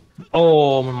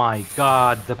 Oh my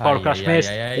God, the power crash missed.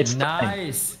 It's time.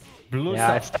 nice. Blue Yeah,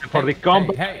 stuff. it's time for the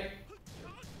combo. Hey.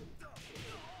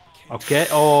 Okay.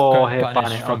 Oh, Good hey, punish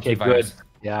punish. from Okay, T-Virus. good.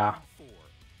 Yeah.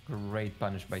 Great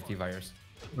punish by T-Virus.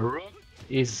 Rook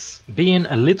is being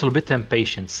a little bit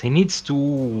impatient. He needs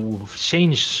to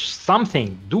change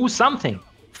something, do something.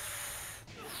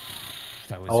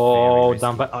 That was Oh, very risky.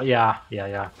 down by,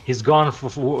 yeah. He's gone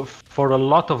for a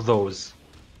lot of those.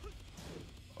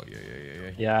 Oh, yeah.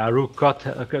 Yeah, Rook caught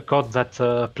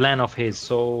that plan of his,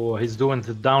 so he's doing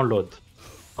the download.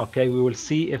 Okay, we will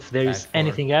see if there is Back four.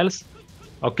 anything else.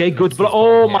 Okay, good Let's blow. see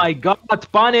Oh here. my god,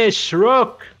 punish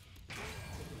Rook!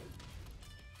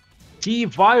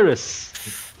 T-Virus!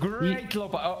 Great low.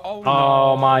 Oh,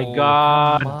 Oh no. my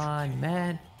god! Come on,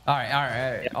 man. All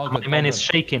right. All My good. man all is good.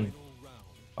 shaking.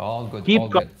 All good. Keep all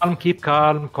good.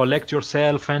 calm, collect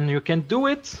yourself, and you can do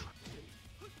it.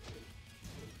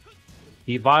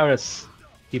 T-Virus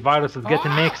is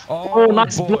getting mixed. Oh,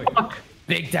 nice boy. block!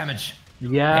 Big damage.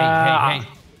 Yeah. Hey.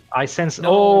 I sense. No.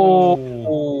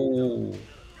 Oh,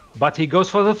 but he goes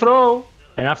for the throw,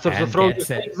 and after the And throw, you gets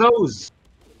it. take those.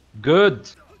 Good.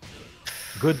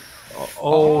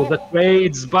 Oh, the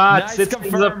trades, but Nice it's in the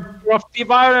confirm. favor of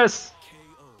T-Virus.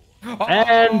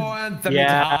 And the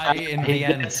mid-high in he the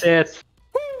end. gets it.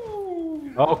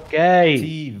 Okay.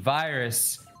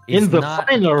 T-Virus is In the not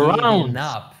final giving round.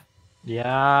 up. Yeah,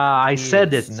 I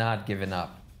said He's it. not giving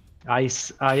up. I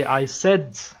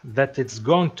said that it's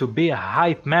going to be a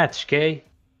hype match, Kay.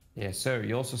 Yes, sir.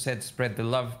 You also said spread the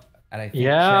love, and I think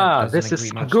Yeah, Chad doesn't this is agree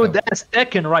some much, good though. ass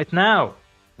Tekken right now.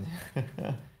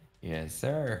 Yes,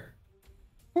 sir.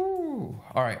 Woo.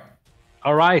 All right.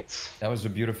 All right. That was a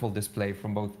beautiful display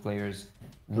from both players.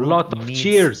 A lot of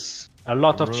cheers. A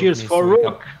lot of cheers for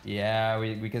Rook. Yeah,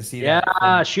 we can see Yeah, that.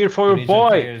 from cheer for your Tunisian boy.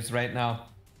 players right now.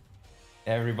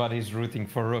 Everybody's rooting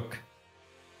for Rook.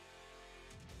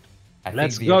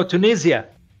 Let's go, Tunisia.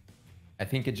 I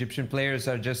think Egyptian players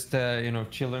are just,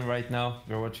 chilling right now.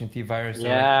 They're watching T-Virus.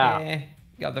 Yeah. Like,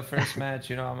 got the first match.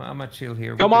 I'm gonna chill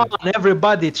here. Come on,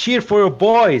 everybody, cheer for your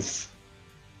boys.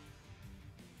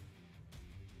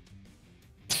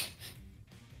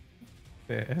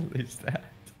 The hell is that?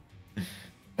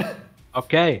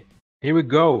 Okay, here we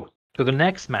go to the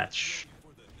next match.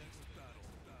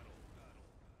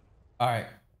 All right.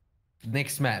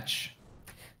 Next match.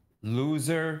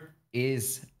 Loser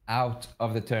is out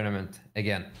of the tournament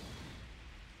again.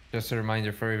 Just a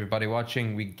reminder for everybody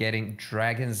watching, we're getting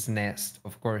Dragon's Nest,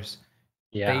 of course.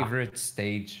 Yeah. Favorite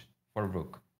stage for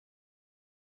Rook.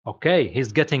 Okay,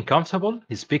 he's getting comfortable.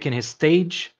 He's picking his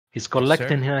stage. He's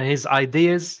collecting his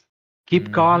ideas.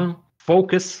 Keep calm,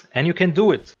 focus, and you can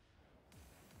do it.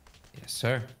 Yes,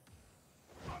 sir.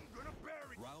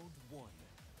 Round one.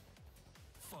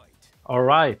 Fight. All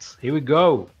right, here we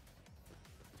go.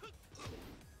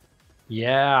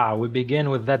 Yeah, we begin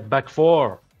with that back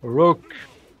four. Rook.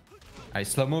 Nice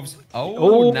slow moves.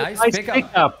 Oh, nice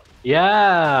pickup.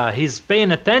 Yeah, he's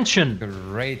paying attention.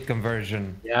 Great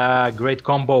conversion. Yeah, great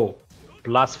combo.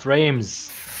 Plus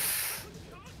frames.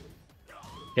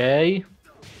 Okay.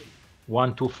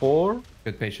 1, 2, 4.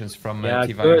 Good patience from Yeah,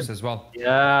 T-Virus good. as well.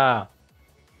 Yeah.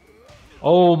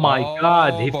 Oh my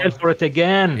god, he boy. fell for it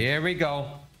again. Here we go.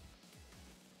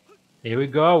 Here we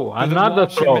go. To the Another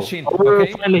washing throw. machine. Oh,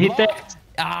 Okay. finally he Block. takes.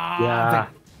 Ah, Yeah.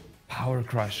 the power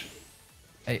crush.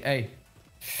 Hey.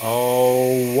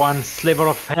 Oh, one sliver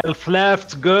of health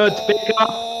left. Good pickup.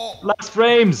 Oh. Plus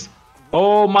frames.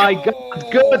 Oh my god,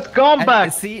 good And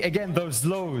comeback. see again those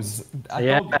lows. I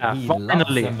Yeah, thought he loves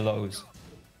finally. them lows.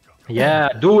 Yeah,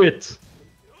 do it.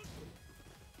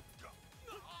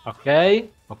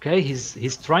 Okay,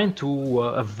 he's trying to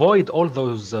avoid all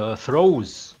those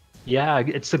throws. Yeah,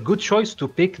 it's a good choice to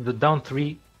pick the down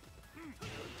three.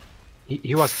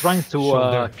 He was trying to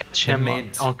Shoulder, catch the him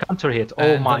mid, on counter hit. Oh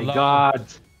and the my low. god.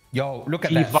 Yo, look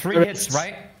at that. 3 T-Virus. hits,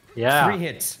 right? Yeah. 3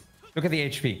 hits. Look at the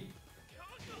HP.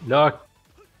 Look.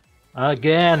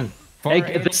 Again. 4 Hey,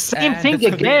 the hits, same and thing this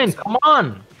could be again. it. Come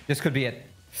on. This could be it.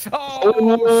 Oh,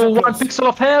 so 1 close. pixel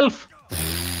of health.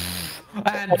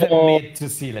 And the Oh. mid to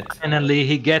seal it. Finally,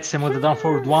 he gets him with the down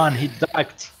forward one. He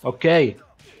ducked. Okay.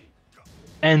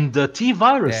 And the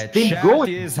T-Virus The still chat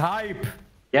going. is hype.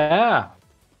 Yeah.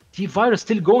 T-Virus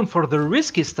still going for the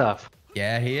risky stuff.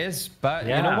 Yeah, he is. But you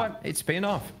Yeah. know what? It's paying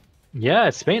off. Yeah,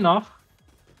 it's paying off.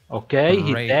 Okay,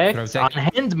 he Great takes. throw tech.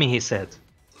 Unhand me, he said.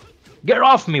 Get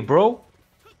off me, bro.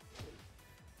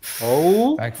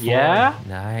 Oh, Back four. yeah.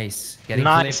 Nice. Getting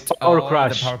Nice flipped. power Oh, the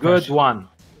crush. power Good crush. one.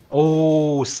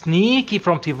 Oh, sneaky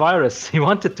from T-Virus. He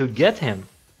wanted to get him.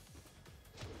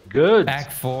 Good.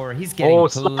 Back 4. He's getting Oh,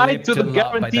 slide flipped to the a lot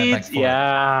by that guaranteed. back 4.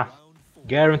 Yeah.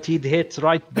 Guaranteed hits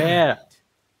right there.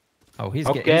 Oh, he's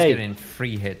Okay. getting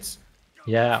free hits.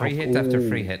 Yeah. Free hit after ooh.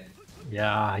 free hit.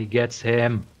 Yeah, he gets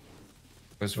him.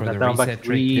 Goes for That the down back reset trick.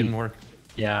 3. Didn't work.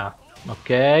 Yeah.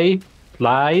 Okay.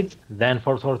 Slide. Then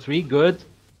 4-4-3. Good.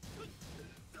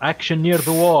 Action near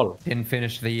the wall. Didn't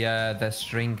finish the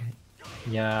string.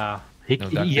 Yeah. No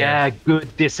duck Yeah, there.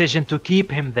 good decision to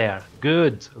keep him there.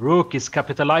 Good. Rook is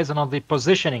capitalizing on the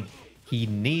positioning. He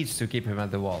needs to keep him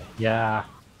at the wall. Yeah.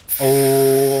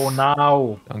 Oh,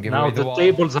 now. Don't give Now away the the wall.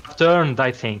 tables have turned,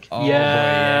 I think. Oh Yeah. boy,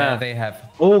 yeah, they have.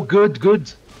 Oh, good,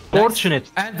 good. Fortunate.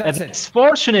 And that's it. It's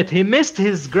fortunate. He missed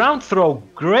his ground throw.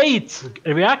 Great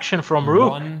reaction from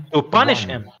Rook to punish 1-1.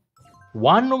 him.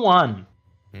 1-1.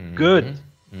 Good.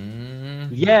 Mhm.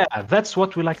 Yeah, that's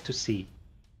what we like to see.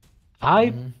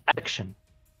 High action.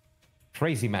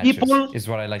 Crazy matches People, is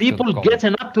what I like people to call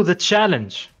getting up to the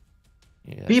challenge.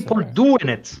 Yes, People sir. doing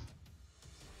it.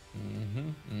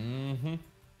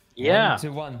 Yeah.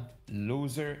 1-1.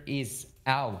 Loser is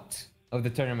out of the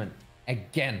tournament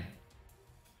again.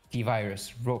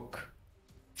 T-Virus, Rook.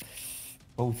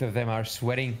 Both of them are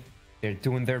sweating. They're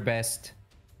doing their best.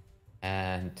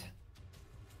 And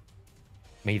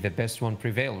may the best one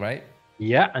prevail, right?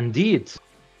 Yeah, indeed.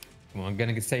 I'm not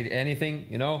gonna say anything,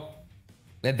 you know.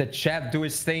 Let the chat do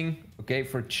its thing, okay,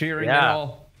 for cheering and Yeah.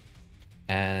 all.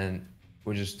 And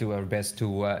we'll just do our best to,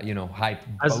 you know, hype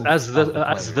As both as of the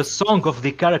players. song of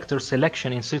the character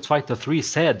selection in Street Fighter 3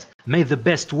 said, "May the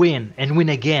best win and win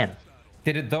again."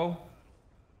 Did it though?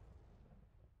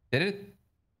 Did it?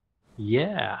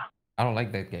 Yeah. I don't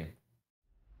like that game.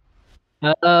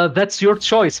 That's your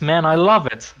choice, man. I love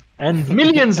it, and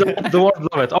millions of the world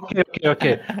love it.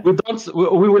 Okay.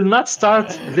 We will not start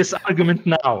this argument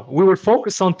now. We will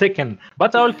focus on Tekken,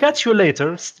 but I will catch you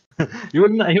later. you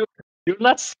will not. You're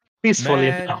not peacefully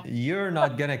Man, now. you're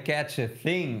not gonna catch a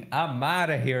thing. I'm out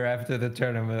of here after the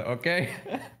tournament, okay?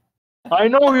 I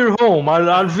know you're home.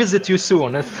 I'll visit you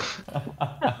soon. All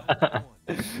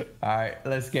right,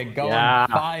 let's get going. Yeah.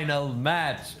 Final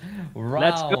match,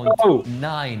 Let's round go.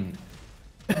 9.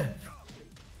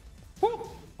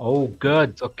 Oh,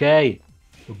 good. Okay.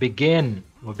 We begin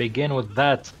with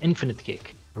that infinite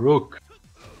kick. Rook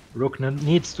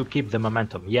needs to keep the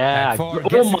momentum. Yeah. Back four, Oh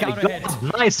gets the my counter god.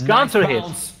 hit. Nice counter hit.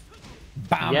 bounce.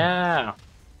 Bam. Yeah.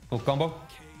 Full combo.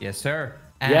 Yes, sir.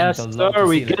 And Yes, the sir. low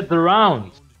We to seal it. get the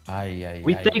round. Aye,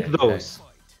 We take those.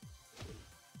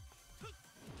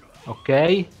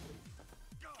 Okay.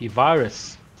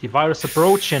 T-Virus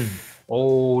approaching.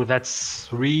 Oh, that's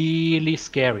really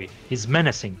scary. He's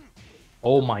menacing.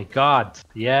 Oh my god.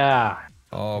 Yeah.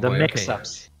 Oh, The boy,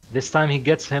 mix-ups. This time he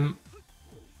gets him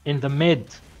in the mid.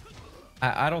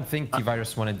 I don't think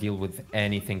T-Virus want to deal with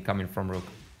anything coming from Rook.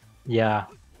 Yeah.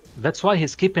 That's why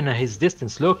he's keeping his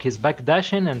distance. Look, he's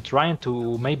backdashing and trying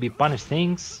to maybe punish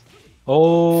things.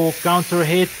 Oh, counter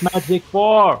hit, Magic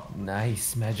 4.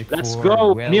 Nice magic. Let's 4.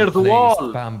 go, Well near the placed.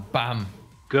 wall. Bam, bam.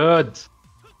 Good.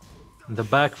 The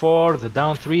back 4, the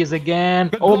down 3s again.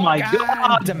 Good Oh block my and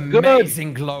god, good.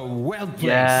 amazing glow. Well placed.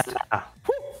 Yeah.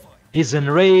 He's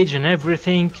enraged and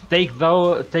everything. Take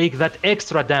that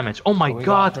extra damage. Oh my We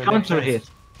god, got counter predictions.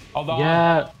 hit. Hold on.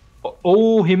 Yeah.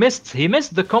 Oh, he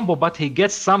missed the combo, but he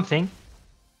gets something.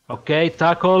 Okay,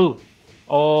 tackle.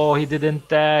 Oh, he didn't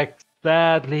tag.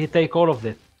 Sadly, he take all of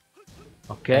it.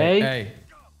 Okay. Hey.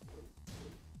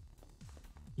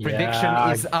 Prediction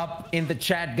Yeah. is up in the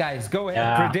chat, guys. Go ahead,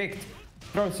 Yeah. predict.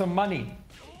 Throw some money.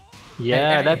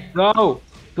 Yeah, Hey, let's go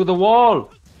to the wall.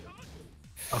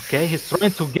 Okay, he's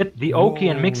trying to get the Oki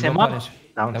and mix Whoa, him no up. punish.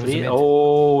 Down That was a 3. mid.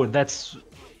 Oh, that's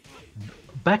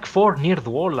back 4 near the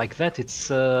wall like that.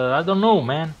 It's I don't know,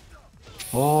 man.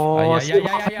 Oh, yeah.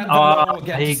 Ah,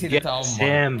 The low he gets it. gets Oh my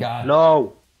him God.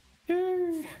 low.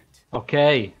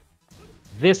 Okay,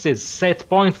 this is set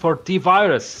point for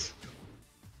T-Virus.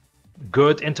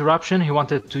 Good interruption. He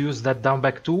wanted to use that down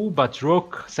back 2, but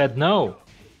Rook said no.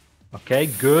 Okay,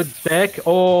 good tech.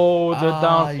 Oh, the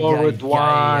down forward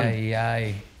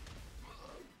 1.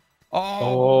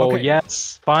 Oh, okay.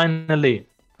 yes, finally.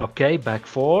 Okay, back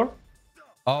 4.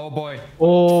 Oh boy.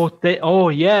 Oh,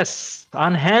 yes,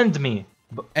 unhand me.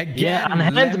 Again. Yeah, let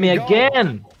unhand me go.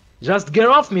 again. Just get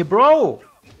off me, bro.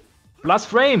 Plus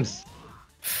frames.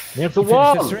 Near the Finishes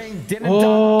wall. ring, didn't Oh,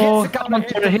 dodge, gets the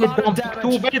counter hit, a lot of down back 2,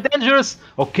 damage. very dangerous.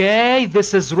 Okay,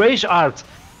 this is rage art.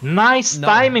 Nice No.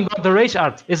 timing on the rage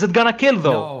art. Is it gonna kill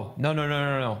though? No.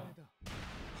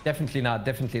 Definitely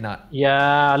not.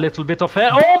 Yeah, a little bit of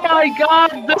hair. Oh my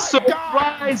god, the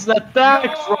surprise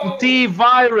attack from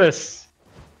T-Virus.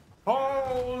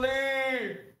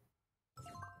 Holy!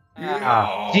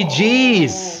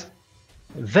 GG's.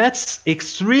 That's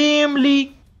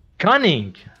extremely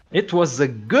cunning. It was a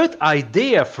good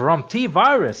idea from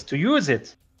T-Virus to use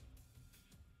it.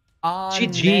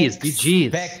 GG's.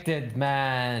 Unexpected,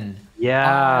 man.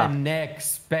 Yeah.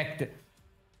 Unexpected.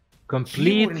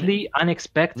 Completely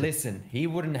unexpected. Listen, he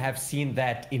wouldn't have seen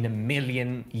that in a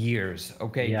million years,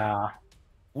 okay? Yeah.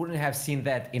 Wouldn't have seen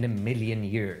that in a million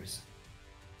years.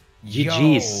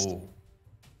 GG's. Yo,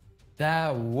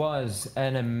 that was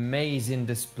an amazing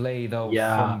display, though,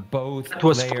 Yeah. from both It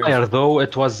was players. fire, though.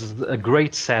 It was a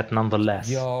great set, nonetheless.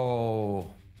 Yo,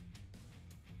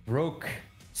 Rook,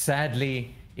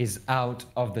 sadly, is out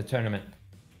of the tournament.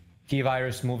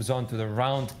 T-Virus moves on to the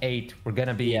round 8. We're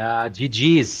gonna be... Yeah,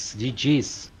 GG's.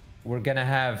 GG's. We're gonna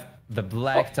have the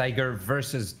Black Tiger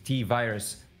versus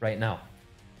T-Virus right now.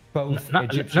 Both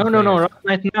Egyptian No, players.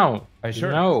 right now. Are you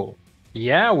sure? No.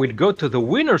 Yeah, we'll go to the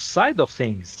winner's side of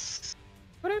things.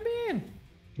 What do you mean?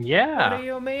 Yeah. What do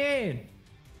you mean?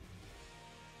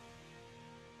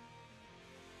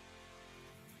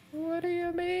 What do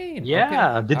you mean?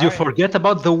 Yeah, Okay. did you All right. forget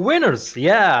about the winners?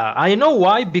 Yeah, I know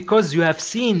why, because you have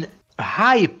seen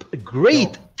hype,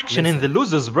 great action in the listen.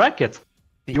 losers bracket.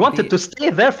 You wanted to stay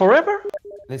there forever?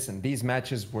 Listen, these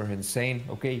matches were insane,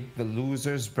 okay? The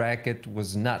losers bracket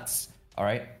was nuts, all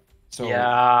right? So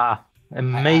Yeah,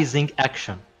 amazing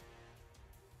action.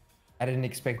 I didn't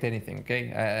expect anything,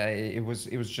 okay? It was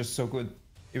just so good.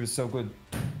 It was so good.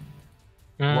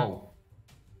 Whoa.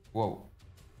 Whoa.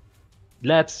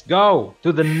 Let's go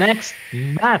to the next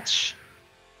match.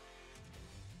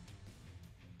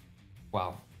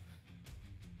 Wow.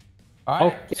 All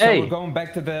right, so Okay. we're going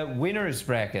back to the winners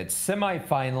bracket.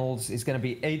 Semifinals is going to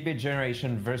be 8-bit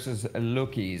generation versus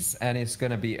Lookies, and it's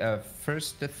going to be a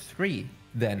first to 3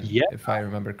 then, Yeah. if I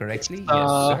remember correctly. It's, Yes,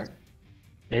 sir.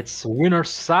 It's winner's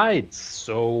side,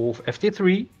 so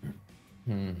FT3.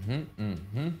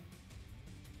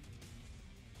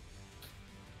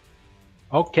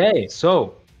 Okay,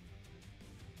 so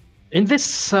in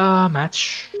this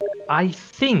match, I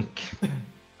think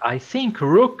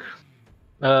Rook,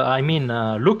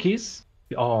 Lookies.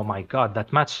 Oh my God,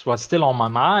 that match was still on my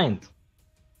mind.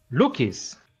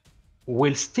 Lookies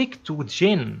will stick to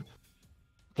Jin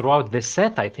throughout this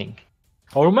set, I think.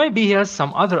 Or maybe he has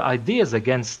some other ideas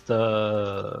against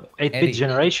 8-bit Eddie.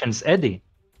 generations Eddie.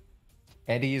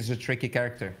 Eddie is a tricky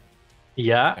character.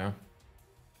 Yeah. Yeah.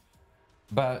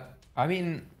 But, I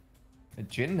mean,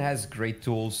 Jin has great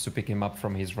tools to pick him up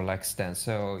from his relaxed stance.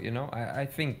 So, you know, I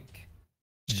think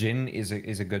Jin is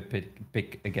a good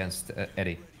pick against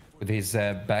Eddie. With his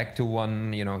back to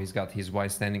 1, you know, he's got his Y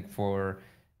standing 4,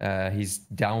 he's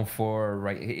down 4,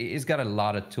 right? He's got a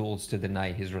lot of tools to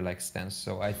deny his relaxed stance.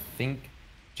 So I think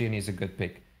Jin is a good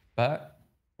pick. But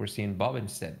we're seeing Bob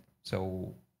instead.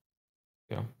 So,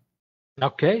 you know.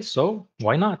 Okay, so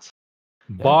why not?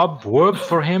 Bob worked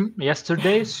for him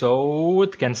yesterday, so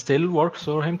it can still work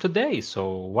for him today. So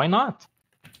why not?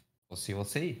 We'll see, we'll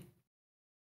see.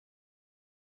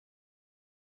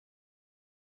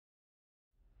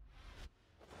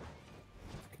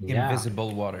 Yeah.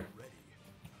 Invisible water.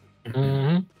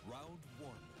 Mhm.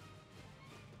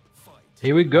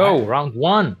 Here we go, Alright. round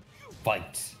 1.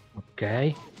 Fight.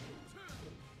 Okay.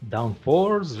 Down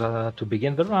 4s to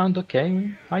begin the round.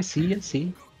 Okay, I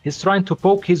see. He's trying to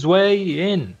poke his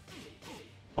way in.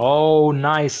 Oh,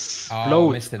 nice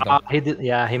float. Missed it,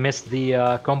 though. He missed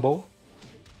the combo.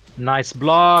 Nice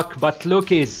block, but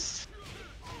Lucas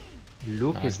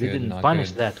Not good, didn't not punish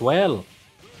good. that well.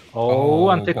 Oh,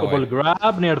 untakeable boy.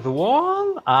 grab near the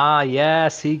wall. Ah,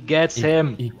 yes, he gets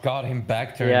him. He got him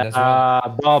back turned Yeah, as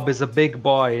well. Bob is a big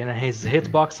boy, and his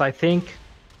hitbox, I think,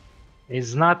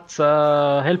 is not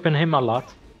helping him a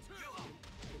lot.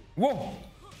 Whoa.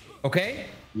 Okay.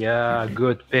 Yeah,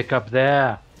 good pick up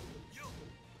there.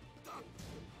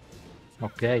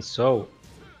 Okay, so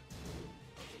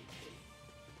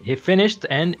he finished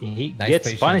and he Nice gets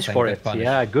patience punished and for get it. punished.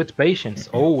 Yeah, good patience.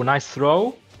 Oh, nice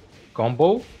throw.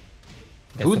 Combo.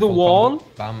 Gets To the full wall. combo.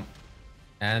 Bam.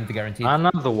 And the guaranteed.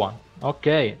 Another one.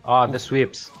 Okay. Ah, the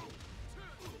sweeps.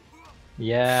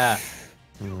 Yeah.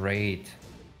 Great.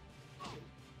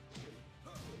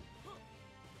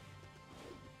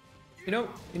 You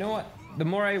know what? The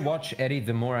more I watch Eddie,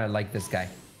 the more I like this guy.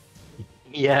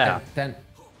 Yeah. Then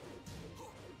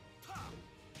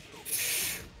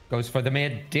goes for the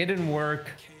mid, didn't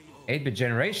work. 8-bit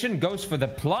generation goes for the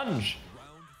plunge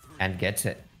and gets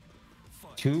it.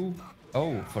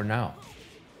 2-0 for now.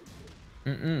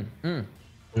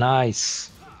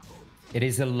 Nice. It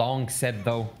is a long set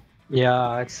though.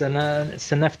 Yeah, it's an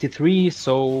FT3,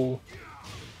 so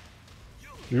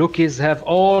Lookies have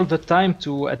all the time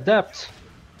to adapt.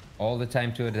 All the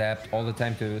time to adapt, all the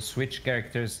time to switch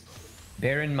characters.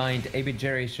 Bear in mind, 8-bit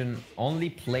generation only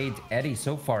played Eddie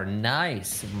so far.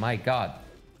 Nice, my god.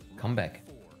 Comeback.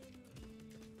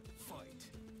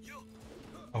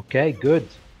 Okay, good.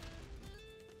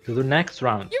 To the next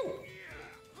round.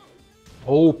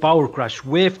 Oh, power crash,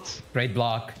 whiffed. Great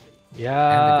block. Yeah.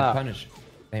 And the good punish.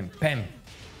 Bam, bam.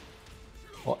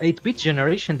 Well, 8-bit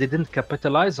generation didn't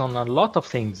capitalize on a lot of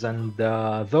things, and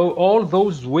though all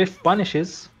those whiff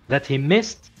punishes that he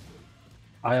missed,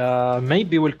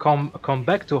 maybe will come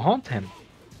back to haunt him.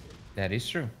 That is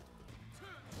true.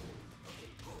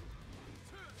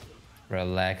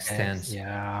 Relax stance.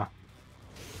 Yeah.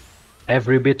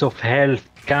 Every bit of health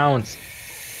counts.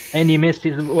 Any miss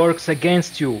it works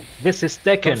against you. This is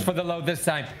Goes Tekken. for the low this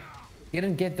time.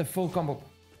 Didn't get the full combo.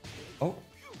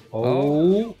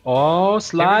 Oh. Oh,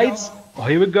 slides. Oh,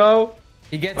 here we go.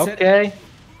 He gets it. Okay.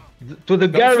 To the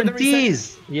Goes for the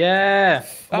guarantees. Yeah.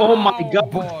 Oh my Oh,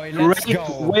 god. boy, let's Great go.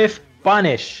 whiff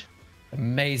punish.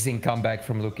 Amazing comeback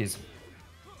from Lucas.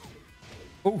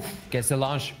 Oof. Gets the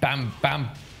launch. Bam, bam.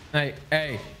 Hey,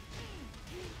 hey.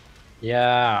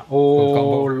 Yeah. Full Oh,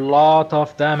 combo. lot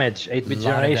of damage. 8-bit Lot of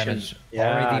generation. damage.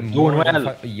 Yeah. Already Doing more than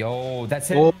well. Yo,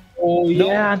 that's it. Oh,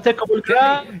 yeah. Untakeable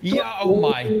grab. Yeah, oh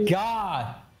my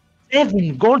god.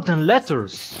 7 golden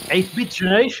letters. 8-bit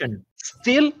generation.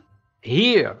 Still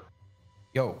here.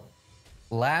 Yo,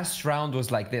 last round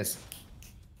was like this.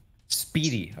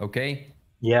 Speedy, okay?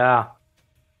 Yeah.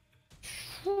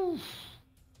 All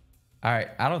right,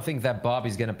 I don't think that Bob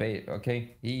is gonna pay it,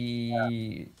 okay?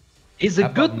 He's a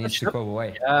That good Bob needs to matchup. go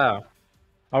away. Yeah.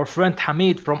 Our friend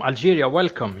Hamid from Algeria,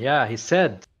 welcome. Yeah, he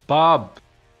said, Bob,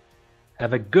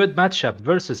 have a good matchup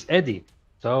versus Eddie.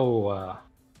 So,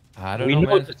 I don't we know,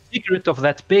 know man. the secret of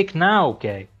that pick now,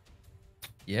 okay?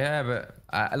 Yeah, but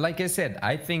like I said,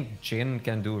 I think Jin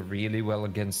can do really well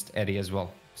against Eddie as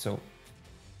well. So,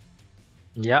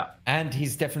 Yeah. and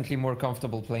he's definitely more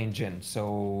comfortable playing Jin.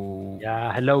 So,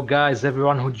 Yeah, hello guys,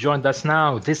 everyone who joined us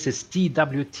now. This is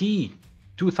TWT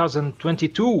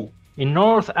 2022 in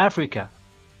North Africa.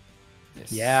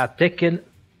 yes. Yeah, Tekken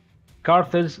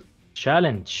Carthage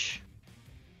Challenge.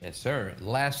 Yes, sir.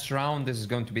 Last round. This is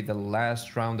going to be the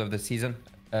last round of the season.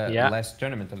 Yeah. Last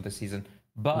tournament of the season.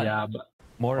 But Yeah, but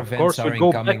more of events course are we go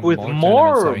incoming. back with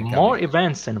tournaments are incoming. more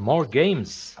events and more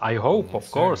games. I hope, Yes, of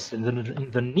sir. course,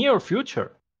 in the near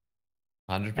future.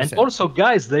 100%. And also,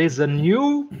 guys, there is a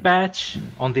new patch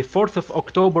on the 4th of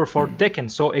October for Tekken,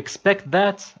 so expect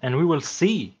that, and we will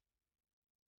see.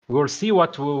 We will see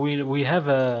what we have.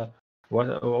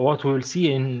 What we will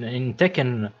see in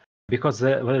Tekken, because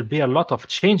there will be a lot of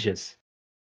changes.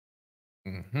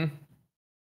 Mm-hmm.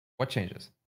 What changes?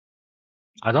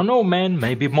 I don't know, man.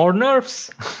 Maybe more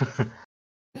nerfs.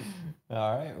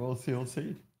 All right, we'll see. We'll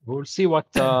see. We'll see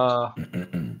what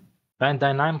Bandai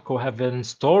Namco have in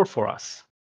store for us.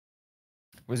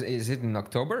 Is it in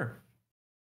October?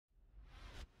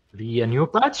 The new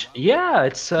patch? Yeah,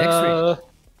 it's Next week.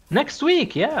 next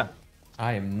week. Yeah.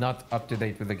 I am not up to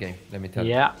date with the game. Let me tell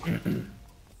you. Yeah.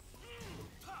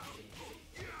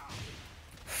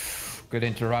 Good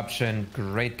interruption.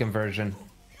 Great conversion.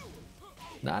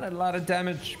 Not a lot of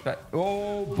damage, but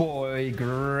oh boy,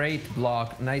 great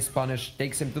block. Nice punish.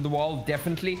 Takes him to the wall,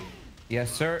 definitely.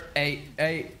 Yes, sir.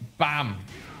 Hey, bam.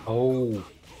 Oh,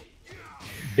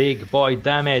 big boy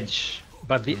damage.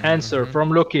 But the answer from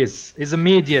Lucas is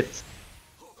immediate.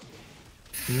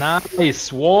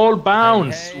 Nice wall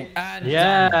bounce. Hey, and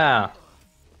Yeah.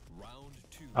 Round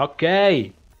 2.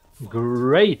 Okay.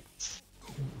 Great.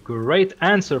 Great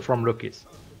answer from Lucas.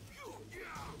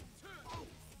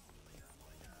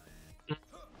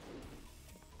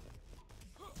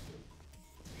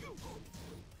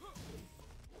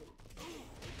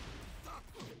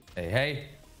 Hey.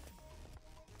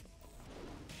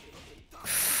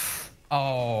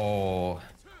 Oh.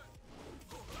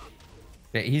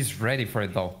 Yeah, he's ready for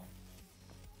it though.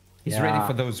 He's ready Yeah.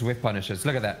 for those whip punishes.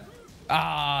 Look at that.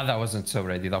 Ah, that wasn't so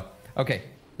ready though. Okay,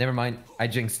 never mind. I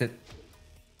jinxed it.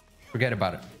 Forget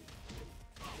about it.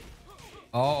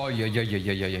 Oh, yeah.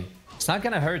 It's not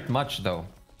gonna hurt much though.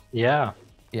 Yeah.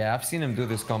 Yeah, I've seen him do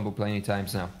this combo plenty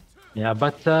times now. Yeah,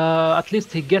 but at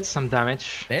least he gets some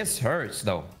damage. This hurts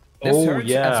though. This Oh, hurts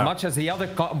yeah. as much as the other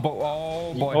combo.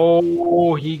 Oh boy.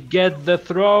 Oh, he get the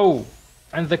throw.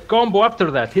 And the combo after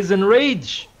that. He's in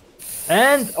rage.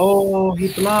 And oh, he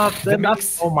blocked The them.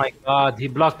 mix. Oh my god, he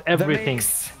blocked The everything.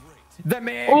 mix. The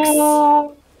mix.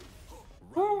 Oh,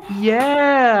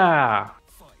 yeah.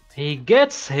 He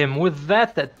gets him with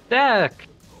that attack.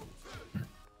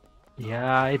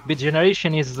 Yeah, 8-bit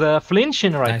generation is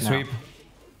flinching right Nice now. sweep.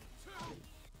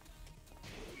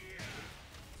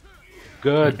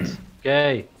 Good.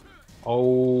 Okay.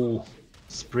 Oh,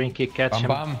 spring kick catch Bam him.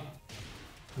 bam.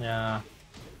 Yeah.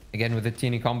 Again with the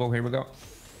teeny combo. Here we go.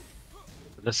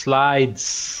 The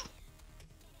slides.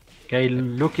 Okay,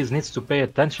 Lucas needs to pay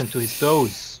attention to his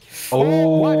toes.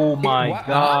 Oh What? my What?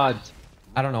 god.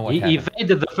 I don't know what He happened.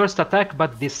 evaded the first attack,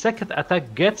 but the second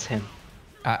attack gets him.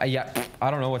 Yeah, I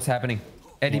don't know what's happening.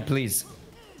 Eddie, please.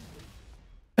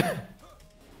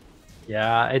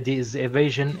 Yeah, Eddie's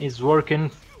evasion is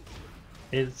working.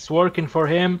 It's working for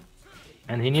him,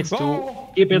 and he needs to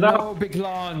keep it no up. big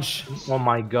launch. Oh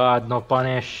my god, no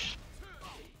punish.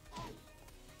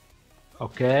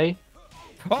 Okay.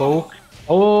 Poke.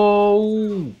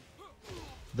 Oh!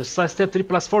 The side step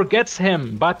 3+4 gets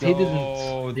him, but he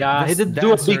didn't. Yeah, he didn't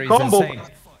do a big combo.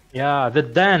 Yeah, the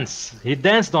dance. He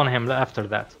danced on him after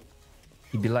that.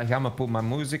 He'd be like, I'm gonna put my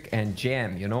music and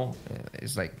jam, you know?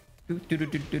 It's like...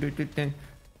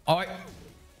 Oh,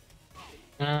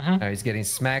 he's getting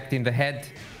smacked in the head,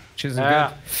 which isn't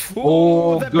good.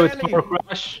 Oh, good power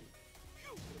crash.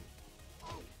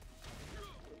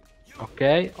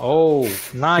 Okay. Oh,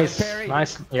 nice,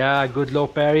 nice. Yeah, good low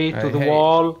parry to the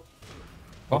wall.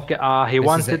 Okay. He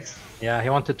wanted. Yeah, he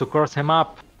wanted to cross him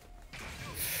up.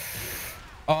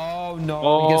 Oh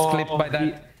no! He gets clipped by that. He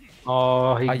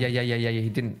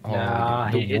didn't. Oh, yeah,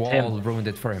 the wall ruined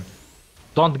it for him.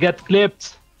 Don't get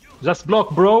clipped. Just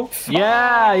block, bro.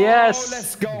 Yeah, yes.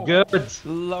 Let's go. Good.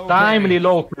 Timely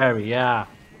low parry. Yeah.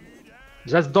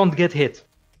 Just don't get hit.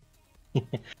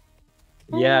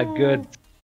 Yeah, good.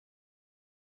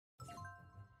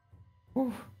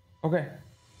 Okay.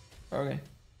 Okay.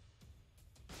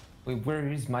 Wait, where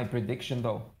is my prediction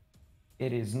though?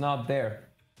 It is not there.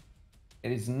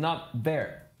 It is not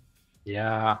there.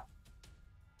 Yeah.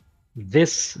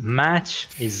 This match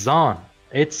is on.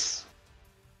 It's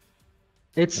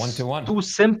 1-1. too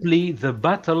simply the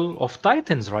battle of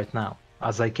titans right now,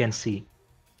 as I can see.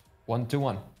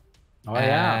 1-1. Oh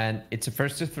yeah. And it's a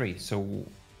first to 3, so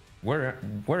we're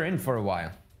in for a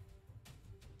while.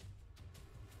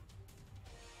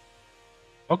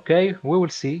 Okay, we will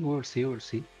see. We will see. We will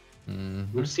see.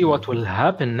 We'll see what will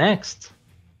happen next.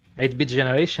 8-bit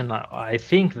generation. I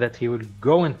think that he will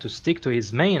go to stick to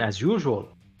his main as usual.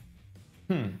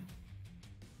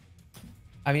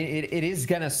 I mean, it is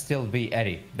gonna still be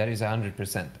Eddie. That is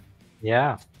 100%.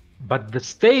 Yeah, but the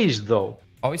stage though.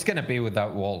 Oh, it's gonna be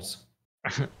without walls.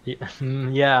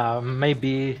 Yeah,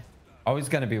 maybe. Oh, it's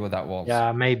gonna be without walls.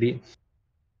 Yeah, maybe.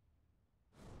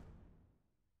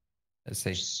 Let's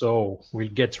see. So we'll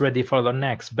get ready for the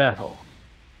next battle.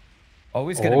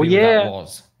 Always gonna be without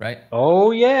walls, right?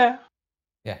 Oh yeah.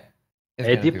 Yeah.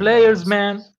 Eddie players,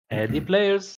 man. Eddie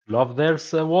players love their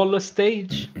wallless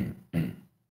stage.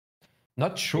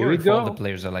 Not sure if all the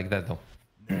players are like that though.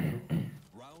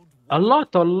 A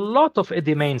lot of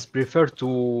Eddie mains prefer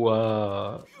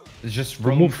to just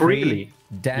move freely.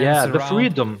 Dance around. The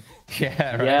freedom.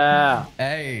 Yeah, right? Yeah.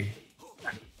 Hey.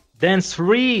 Dance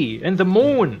free in the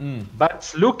moon.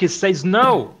 But Lucas says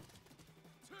no.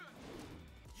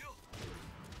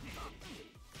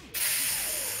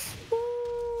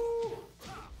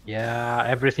 Yeah,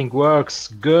 everything works.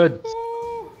 Good.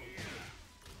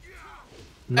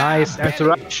 Nice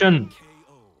interaction.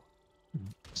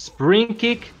 Spring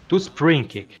kick to spring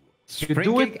kick. You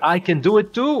do it, I can do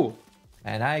it too.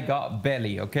 And I got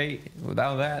belly, okay?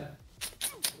 Without that,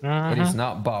 it is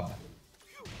not Bob.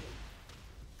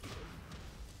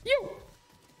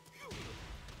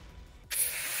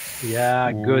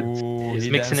 Yeah, good. He's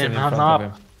mixing him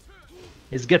up.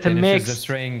 He's getting mixed. The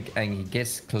string and he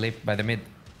gets clipped by the mid.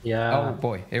 Yeah. Oh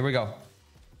boy, here we go.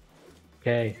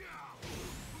 Okay.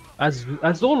 As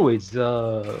always,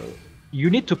 you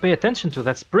need to pay attention to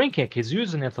that spring kick. He's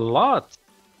using it a lot.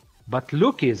 But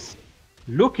Lucas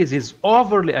is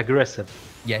overly aggressive.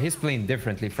 Yeah, he's playing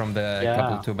differently from the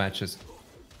couple 2 matches.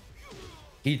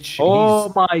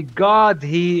 Oh my god,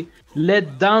 he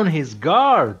let down his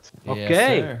guard.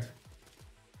 Okay. Yes,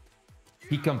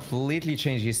 he completely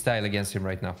changed his style against him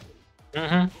right now.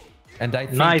 And I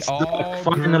think, nice duck,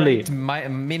 finally. My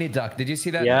mini duck. Did you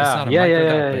see that? Yeah, it's not a micro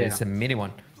duck, but it's a mini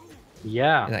one.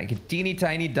 Yeah. Like a teeny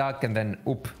tiny duck, and then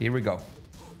oop, here we go.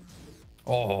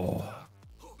 Oh,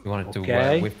 you wanted to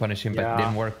whiff punish him, but it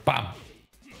didn't work. Bam.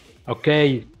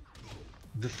 Okay,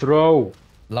 the throw.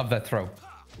 Love that throw.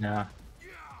 Yeah.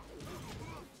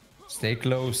 Stay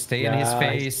close, stay in his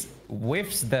face.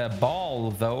 Whiffs the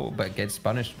ball though, but gets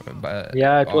punished.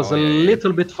 Yeah, it was a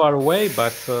little bit far away,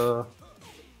 but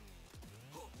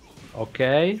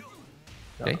okay.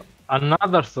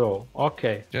 Another throw.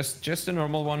 Okay. Just a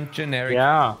normal one, generic.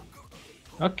 Yeah.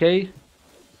 Okay.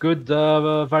 Good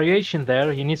variation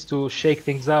there. He needs to shake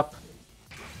things up.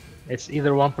 It's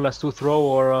either 1+2 throw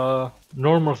or a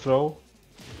normal throw.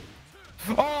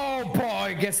 Oh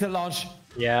boy, gets the launch.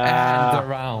 Yeah. And the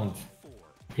round.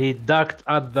 He ducked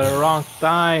at the wrong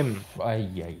time.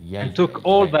 And took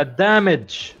all that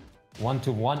damage.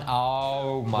 1-1.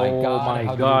 Oh my god.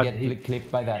 How did he get clipped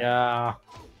by that? Yeah.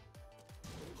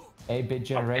 8-bit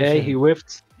generation. Okay, he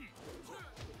whiffed.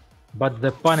 But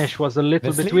the punish was a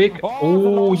little bit weak.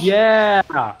 Oh yeah.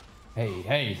 Hey,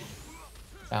 hey.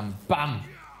 Bam.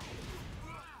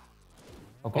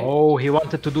 Okay. Oh, he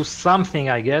wanted to do something,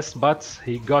 I guess, but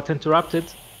he got interrupted.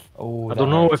 Oh, I that don't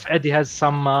know hurt. if Eddie has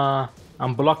some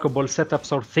unblockable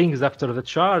setups or things after the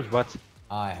charge, but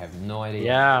I have no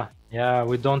idea. yeah,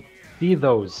 we don't see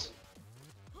those.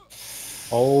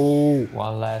 Oh,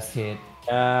 One last hit.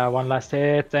 one last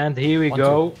hit, and here we 1-2.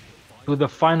 go. To the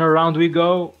final round we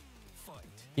go.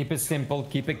 Keep it simple,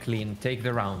 keep it clean, take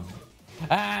the round.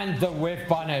 And the whip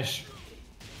punish.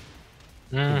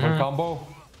 Super combo.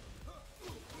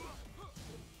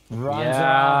 Runs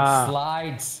around,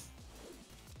 slides.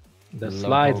 The Low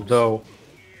slides pokes. though.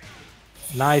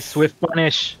 Nice swift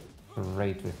punish.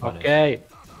 Great whip punish. Okay.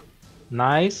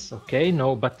 Nice. Okay,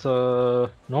 no, but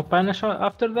no punish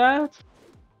after that.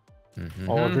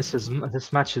 Oh,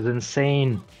 this match is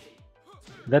insane.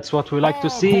 That's what we like to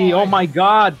see. Boy. Oh my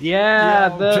God!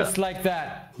 Yeah, Yo, just like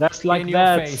that. that's like in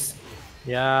that. Your face.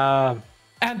 Yeah.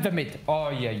 And the mid. Oh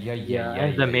yeah.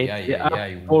 And the mid. Yeah.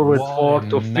 Up forward What four a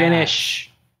to match.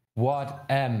 finish. What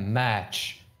a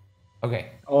match.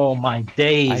 Okay. Oh my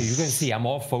days. You can see I'm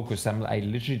all focused. I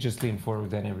literally just lean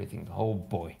forward and everything. Oh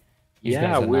boy. These Yeah,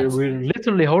 guys are nuts. we're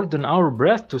literally holding our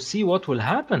breath to see what will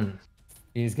happen.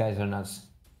 These guys are nuts.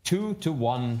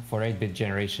 2-1 for 8-bit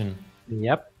generation.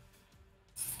 Yep.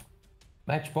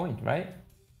 Match point, right?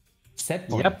 Set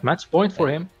point. Yep, match point for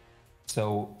him.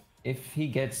 So if he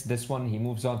gets this one, he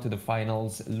moves on to the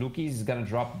finals. Luki's gonna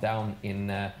drop down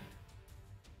in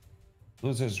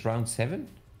losers round 7.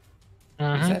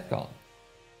 Is that called?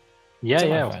 Yeah,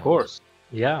 of Semifinals. course.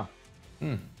 Yeah.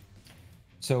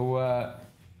 So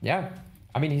yeah,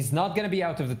 I mean he's not gonna be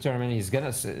out of the tournament. He's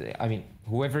gonna, I mean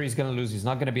whoever he's gonna lose, he's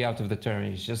not gonna be out of the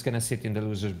tournament. He's just gonna sit in the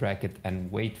losers bracket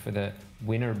and wait for the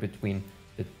winner between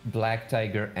the Black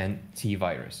Tiger and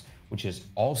T-Virus, which is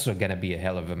also gonna be a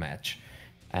hell of a match.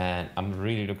 And I'm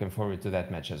really looking forward to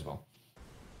that match as well.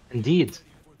 Indeed.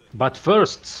 But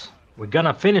first, we're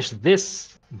gonna finish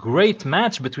this great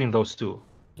match between those two.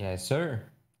 Yes, sir.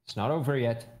 It's not over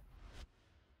yet.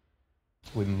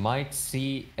 We might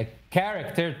see a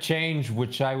character change,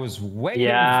 which I was waiting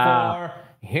for.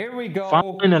 Here we go.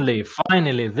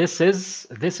 Finally, this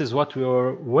is what we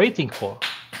were waiting for.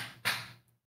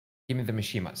 Give me the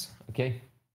Mishimas, okay?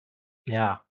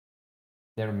 Yeah.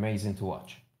 They're amazing to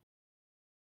watch.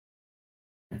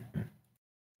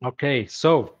 Okay,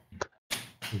 so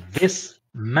this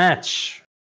match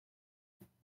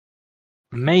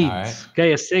made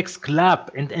KSX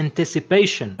clap in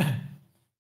anticipation.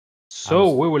 So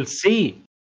we will see.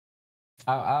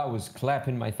 I was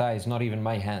clapping my thighs, not even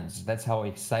my hands. That's how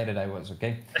excited I was,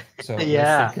 okay? So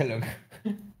Yeah. let's take a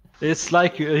look. It's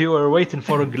like you were waiting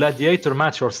for a gladiator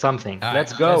match or something.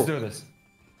 Let's go. Let's do this.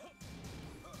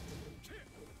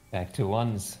 Back to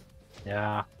ones.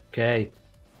 Yeah, okay.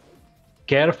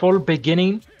 Careful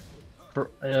beginning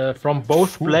from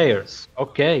both players.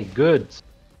 Okay, good.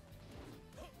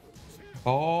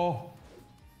 Oh.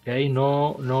 Okay,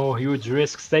 no huge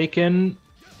risks taken.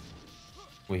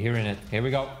 We're hearing it. Here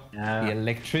we go. Yeah. The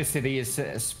electricity is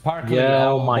sparkling. Yeah,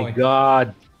 oh my boy.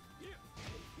 God.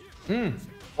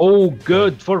 Oh,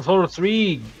 good.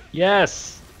 4-4-3.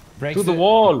 Yes. Breaks to the it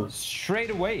wall. Straight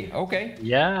away. Okay.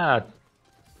 Yeah.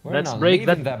 We're Let's not break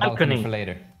leaving that balcony balcony for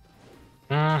later.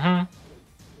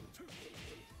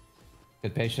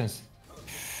 Good patience.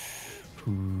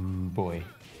 Ooh, boy.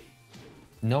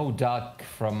 No duck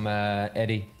from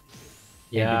Eddie.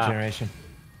 Yeah. Generation.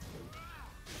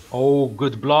 Oh,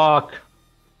 good block.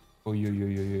 Oh,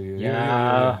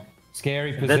 Yeah.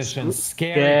 Scary position. That's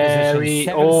Scary position.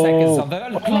 7 seconds on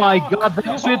the Oh my God,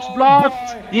 the switch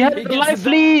blocked. He had the life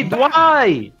lead.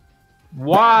 Why?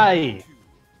 Why?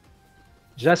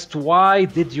 Just why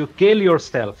did you kill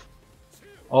yourself?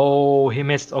 Oh, he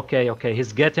missed. Okay.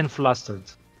 He's getting flustered.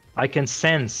 I can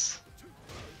sense.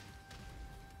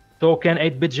 Token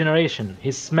 8-bit generation.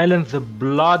 He's smelling the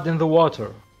blood in the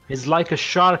water. He's like a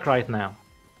shark right now.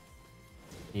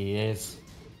 He is.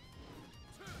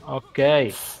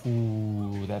 Okay.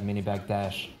 Ooh, that mini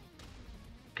backdash.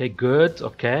 Okay, good.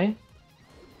 Okay.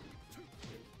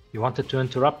 You wanted to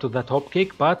interrupt with that hop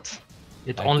kick, but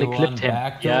it only clipped him.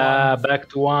 Back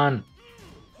to one.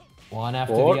 One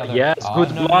after the other. Yes, good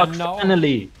block.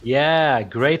 Finally. Yeah,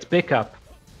 great pickup.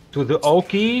 To the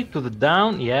Oki, to the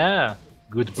down. Yeah.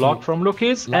 Good block from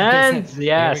Lucas. And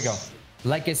yes. Here we go.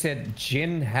 Like I said,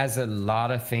 Jin has a lot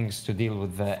of things to deal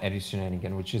with Eddie's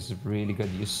shenanigan, which is really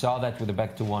good. You saw that with the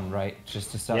back to one, right?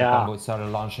 Just to start a combo, start a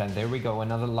launch, and there we go.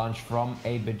 Another launch from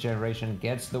 8-bit generation.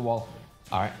 Gets the wall.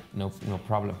 All right, no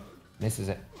problem. Misses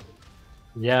it.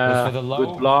 Yeah, for the low.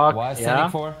 good block. Was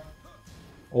standing for.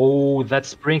 Oh, that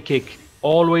spring kick.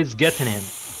 Always getting him.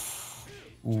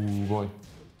 Ooh, boy.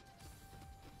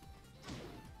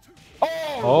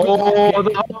 Oh,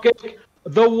 the hop kick.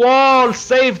 The wall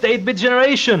saved 8-bit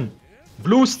generation.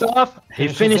 Blue stuff. He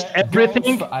finished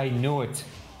everything. I knew it.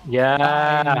 Yeah.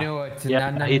 I knew it.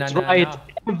 Yeah. No, He tried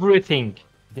everything.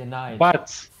 Denied.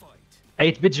 But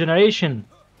 8-bit generation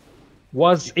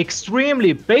was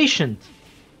extremely patient.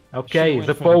 Okay,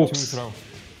 the pokes.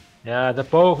 Yeah, the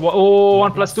poke. Oh,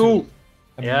 1+2.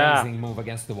 Amazing move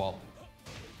against the wall.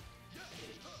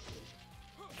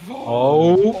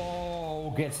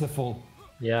 Oh, gets the full.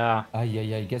 Yeah.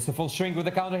 Yeah, gets the full shrink with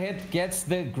the counter hit. Gets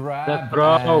the grab. That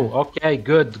throw. Okay,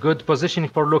 good positioning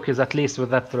for Lucas at least with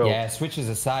that throw. Yeah, switches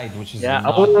aside, which is yeah.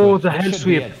 not Oh, good. the hell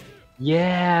sweep.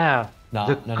 Yeah. No,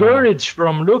 the no, courage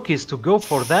from Lucas to go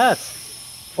for that.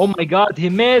 Oh my God, he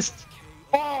missed.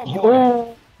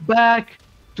 Oh, back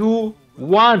to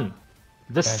 1.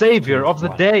 The savior of the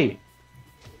day.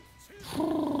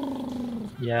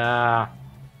 Yeah.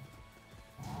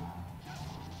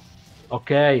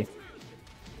 Okay.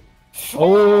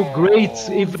 Oh, great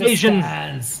evasion.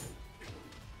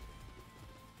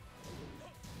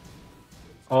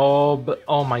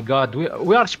 Oh my God,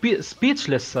 we are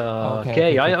speechless.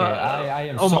 Okay. I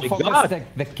am oh so my focused. God.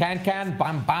 The can,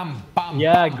 bam, bam, bam.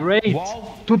 Yeah, bam. great.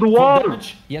 Wall, to the wall.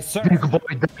 Damage. Yes, sir. Big boy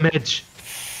damage.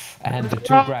 And the 2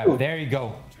 grab. There you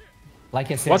go.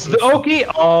 Like I said. What's the Oki?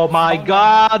 Oh my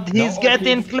God, he's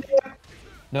getting clipped.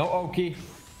 No Oki.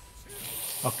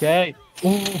 Okay.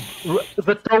 Ooh,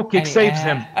 the toe kick saves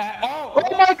him. Oh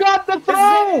my God, the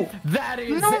throw! That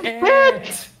is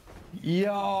it!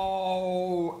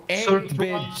 Yo!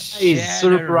 8-bit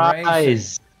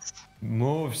Surprise!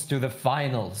 Moves to the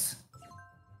finals.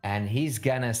 And he's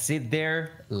gonna sit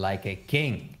there like a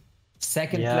king.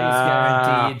 Second place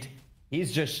guaranteed.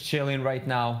 He's just chilling right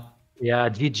now. Yeah,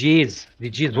 GG's.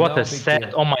 What a set.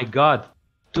 Deal. Oh my God.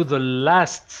 To the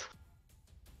last.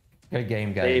 Good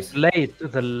game, guys. They played to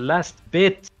the last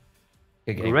bit.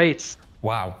 Good game. Great.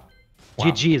 Wow.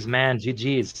 GG's, man.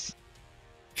 GG's.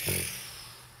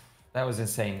 That was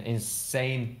insane.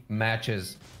 Insane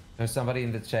matches. Somebody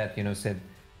in the chat, said,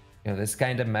 this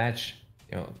kind of match,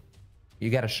 you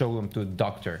gotta show them to a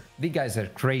doctor. These guys are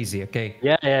crazy, okay?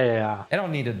 Yeah. They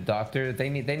don't need a doctor. They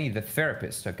need a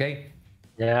therapist, okay?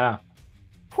 Yeah.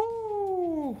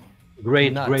 Woo!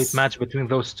 Great match between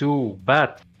those two.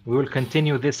 But we will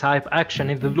continue this hype action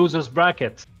in the losers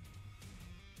bracket.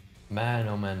 Man,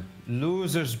 oh man.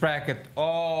 Losers bracket.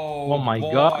 Oh my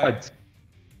boy. God.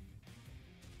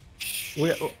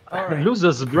 The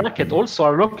losers bracket also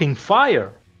are looking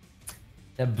fire.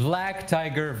 The Black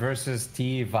Tiger versus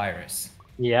T-Virus.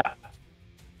 Yeah.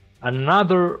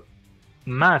 Another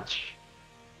match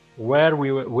where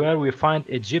we find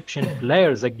Egyptian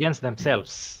players against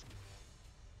themselves.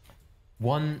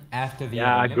 One after the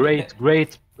other. Yeah,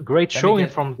 great showing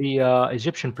from the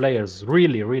Egyptian players.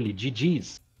 Really,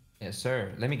 GG's. Yes,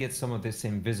 sir. Let me get some of this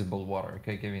invisible water.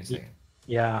 Okay, give me a second.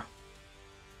 Yeah.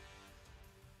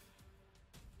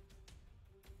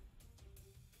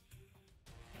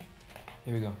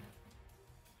 Here we go.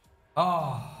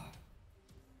 Oh.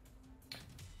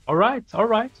 All right.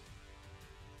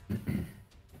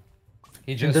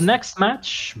 In the next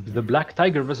match, the Black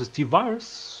Tiger versus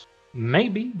T-Virus.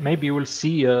 Maybe we'll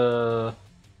see a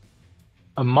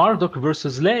Marduk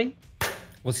versus Lei.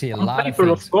 We'll see a On lot paper,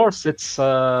 of things. Of course, it's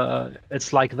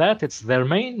like that. It's their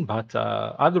main, but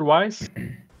otherwise,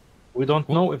 we don't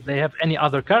know if they have any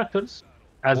other characters.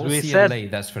 As we said, Lei,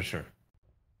 that's for sure.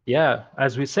 Yeah,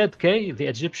 as we said, Kay, the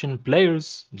Egyptian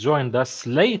players joined us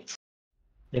late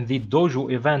in the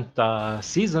dojo event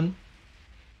season.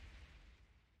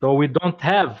 So we don't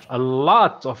have a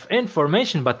lot of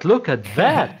information, but look at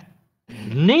that.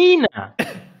 Nina!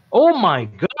 Oh my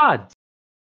God!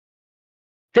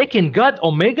 Taking God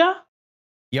Omega?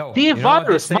 Yo,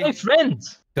 T-Virus, my friend!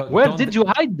 Where did you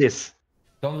hide this?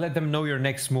 Don't let them know your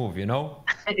next move,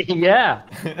 Yeah.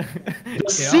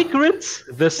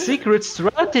 The secret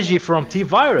strategy from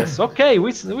T-Virus. Okay,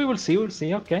 we will see,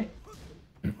 okay.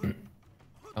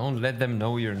 Don't let them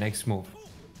know your next move.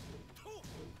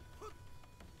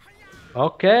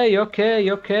 Okay.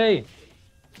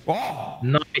 Oh!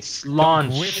 Nice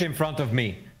launch. Don't whiff in front of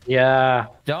me. Yeah.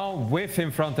 Don't whiff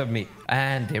in front of me.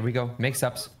 And there we go.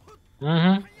 Mix-ups.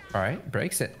 All right,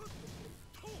 breaks it.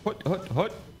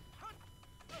 Hood.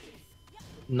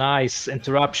 Nice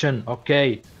interruption.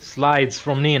 Okay, slides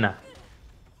from Nina.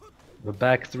 The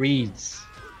back threes.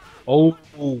 Oh,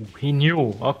 he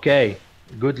knew. Okay,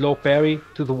 good low parry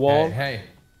to the wall. Hey.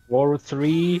 War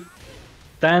 3.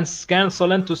 Dance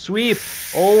cancel into sweep.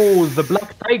 Oh, the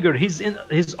Black Tiger. He's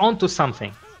onto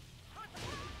something.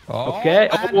 Oh, okay.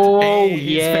 Oh,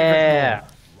 yeah.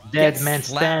 Dead Get man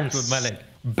slapped stance. with melee.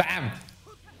 Bam!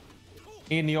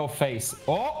 In your face.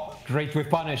 Oh, great with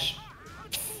punish.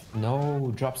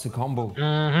 No, drops the combo.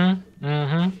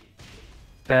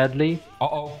 Badly.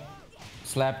 Uh-oh.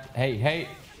 Slap. Hey, hey.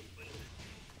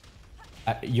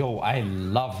 Yo, I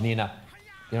love Nina.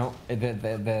 You know,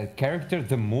 the character,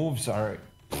 the moves are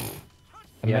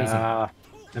amazing. Yeah,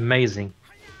 amazing.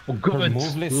 Oh, Her good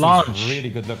move list launch. is really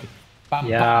good looking. Bam,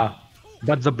 Yeah, bam.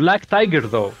 but the Black Tiger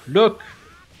though, look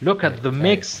Hey, at the hey,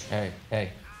 mix. Hey,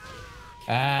 hey.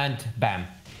 And bam.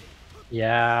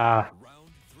 Yeah. Round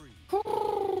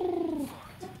 3.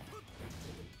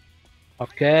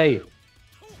 Okay.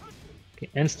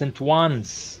 Instant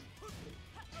ones.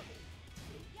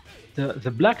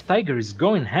 The Black Tiger is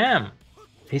going ham.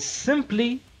 He's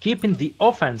simply keeping the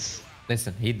offense.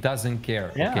 Listen, he doesn't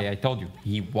care. Yeah. Okay, I told you.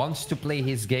 He wants to play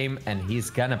his game and he's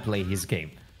gonna play his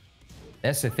game.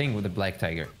 That's the thing with the Black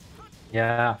Tiger.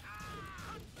 Yeah.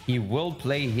 He will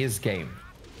play his game.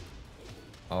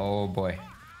 Oh boy.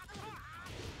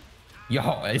 Yo,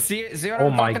 see what Oh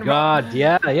I'm my talking god. about?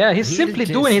 Yeah. He's He simply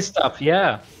just- doing his stuff.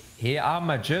 Yeah.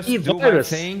 I'ma just He do my virus.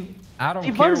 thing. I don't He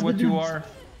care virus what you didn't- are.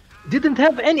 Didn't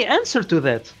have any answer to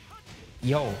that.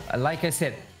 Yo, like I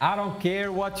said, I don't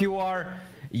care what you are.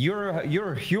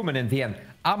 You're a human in the end.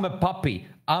 I'm a puppy.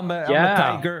 I'm a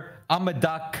tiger. I'm a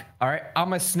duck. All right.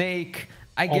 I'm a snake.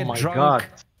 I Oh get my drunk. God.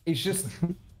 It's just,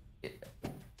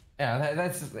 yeah.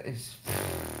 It's,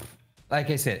 like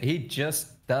I said, he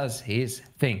just does his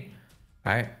thing.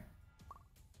 All right.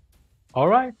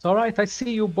 All right. I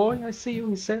see you, boy. I see you.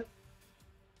 He said.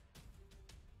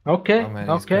 Okay. Oh man,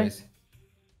 he's okay. crazy.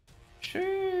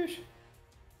 Sheesh.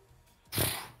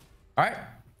 All right.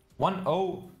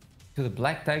 1-0 to the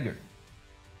Black Tiger.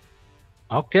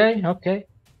 Okay.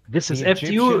 This is The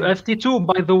FT2,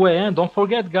 by the way, and don't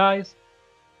forget, guys.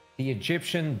 The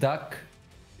Egyptian duck,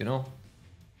 you know,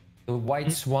 the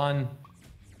white swan.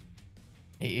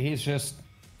 He's just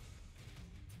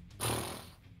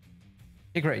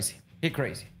he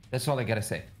crazy. That's all I gotta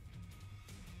say.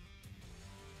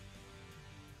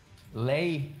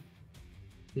 Lei.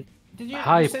 Did you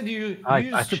Hype. said you Hype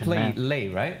used to action, play man. Lei,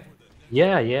 right?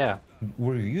 Yeah.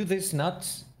 Were you this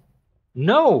nuts?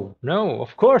 No,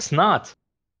 of course not.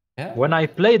 Yeah. When I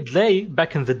played Lei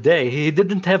back in the day, he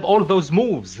didn't have all those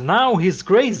moves. Now he's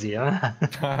crazy. All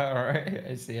right.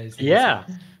 I see. Yeah.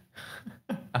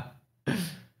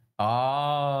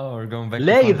 Oh, we're going back to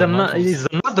Lei fundamentals. is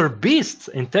another beast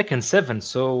in Tekken 7,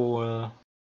 so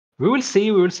we will see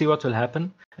what will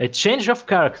happen. A change of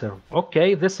character.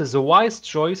 Okay, this is a wise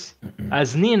choice.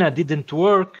 As Nina didn't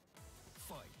work,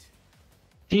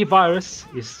 T-Virus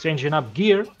is changing up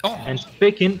gear and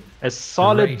picking a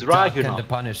solid Great duck and the Dragunov.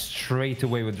 punish straight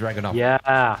away with Dragunov.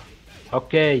 Yeah.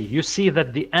 Okay, you see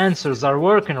that the answers are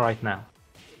working right now.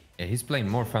 Yeah, he's playing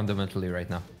more fundamentally right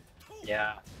now.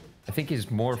 Yeah. I think he's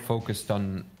more focused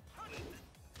on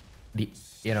the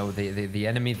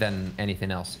enemy than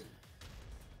anything else.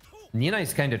 Nina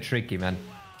is kind of tricky, man.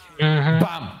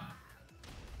 Bam!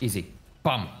 Easy.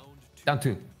 Bam! Down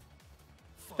two.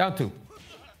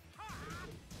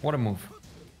 What a move.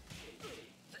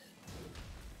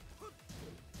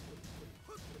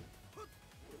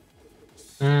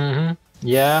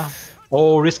 Yeah.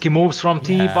 Oh, risky moves from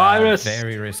T-Virus.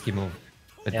 Very risky move.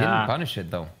 But Yeah. didn't punish it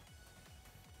though.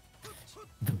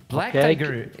 The Black Okay.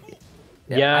 Tiger.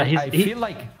 Yeah, I feel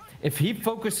like if he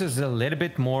focuses a little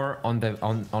bit more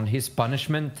on his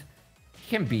punishment, he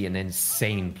can be an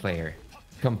insane player.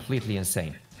 Completely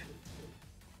insane.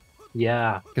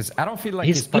 Yeah. Because I don't feel like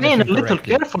He's playing a punishing little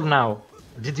correctly. careful now.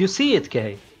 Did you see it,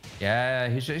 Kay? Yeah,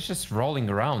 he's just rolling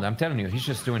around. I'm telling you, he's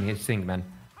just doing his thing, man.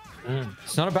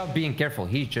 It's not about being careful.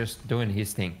 He's just doing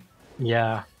his thing.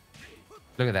 Yeah.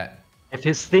 Look at that. If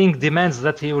his thing demands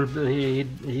that he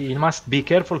must be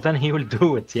careful, then he will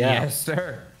do it. Yeah. Yes,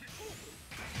 sir.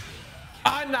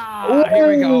 Ah, nah, here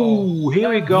we go. Ooh, here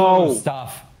we That go. blue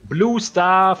stuff. Blue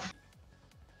stuff.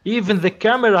 Even the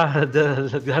camera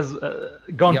has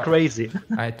gone Yeah. crazy.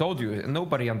 I told you,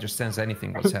 nobody understands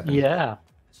anything what's happening. Yeah.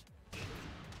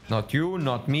 Not you,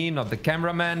 not me, not the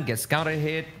cameraman. Gets counter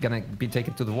hit, gonna be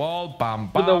taken to the wall. Bam,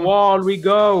 To bam. the wall we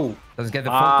go. Doesn't get the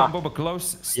full combo, but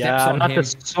close. Steps Yeah, on not him. a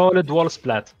solid wall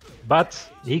splat, but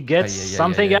he gets Yeah.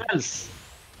 something else.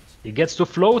 He gets to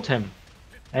float him,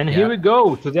 and here Yeah. we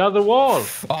go to the other wall.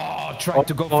 Oh, tried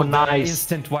to go Oh, for the nice.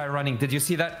 instant while running. Did you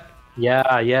see that?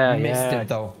 Yeah. Missed it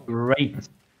though.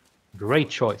 Great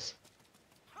choice.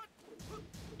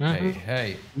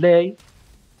 Hey. Lei,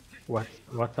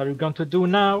 what are you going to do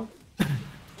now?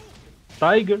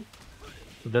 Tiger.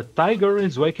 The tiger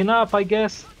is waking up, I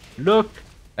guess. Look.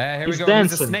 Here He's we go.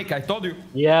 dancing. He's a snake. I told you.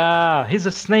 Yeah, he's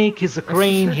a snake, he's a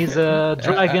crane, he's a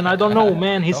dragon. I don't know,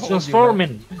 man. He's Told you, man.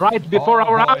 transforming right before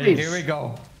our boy, eyes. Here we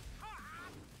go.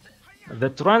 The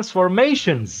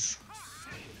transformations.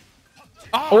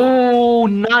 Oh,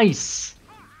 nice.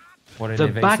 What an The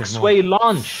evasive back move. sway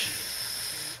launch.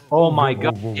 Oh my whoa,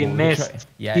 god, whoa, he whoa. missed.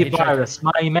 Yeah, he tried to- T-Virus,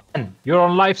 my man. You're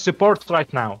on life support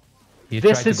right now. He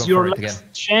This tried to is go your for it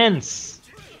last chance.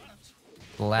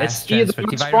 Last It's chance either for match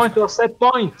T-Virus. point or set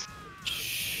point.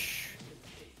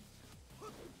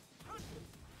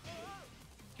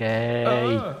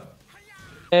 Okay.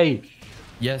 Hey,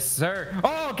 Yes, sir.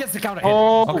 Oh, gets the counter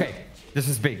Oh. hit. Okay, this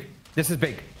is big. This is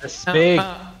big. that's big.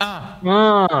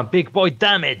 Big boy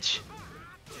damage.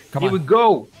 Come Here on. we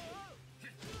go.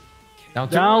 Down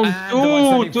Down and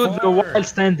two to the 174. while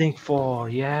standing 4.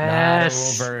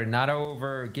 Yes. Not over. Not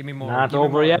over. Give me more. Not give me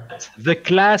over more. yet. The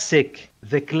classic.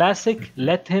 The classic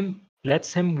lets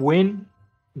him win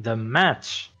the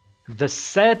match. The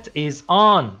set is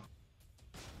on.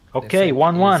 This Okay, is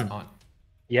 1-1. on.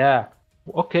 Yeah.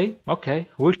 Okay.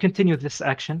 We'll continue this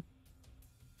action.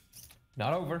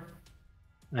 Not over.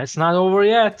 It's not over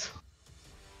yet.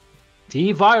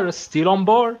 T-Virus still on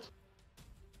board.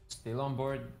 Still on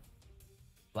board.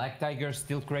 Black Tiger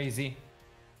still crazy.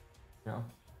 No.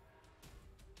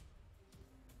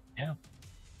 Yeah.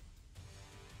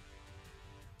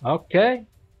 Okay.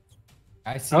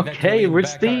 I see that Okay, you're leaning we'll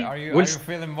back. see. Are you We'll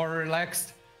feeling more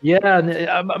relaxed?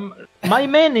 Yeah, my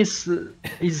man is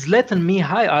letting me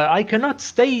high. I cannot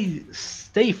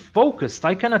stay focused.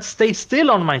 I cannot stay still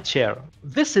on my chair.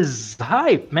 This is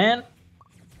hype, man.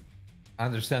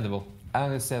 Understandable.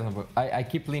 Understandable. I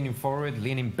keep leaning forward,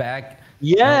 leaning back.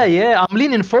 Yeah. I'm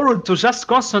leaning forward to just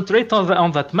concentrate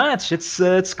on that match.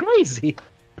 It's crazy.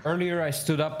 Earlier I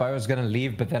stood up, I was gonna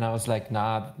leave, but then I was like,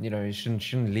 nah, you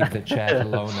shouldn't leave the chat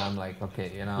alone. I'm like,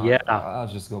 okay, Yeah. I'll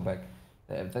just go back.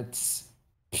 That's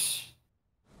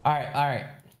all right.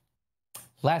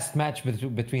 Last match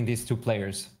between these two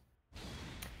players.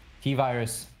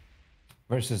 T-Virus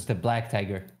versus the Black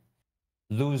Tiger.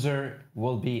 Loser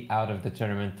will be out of the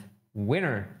tournament.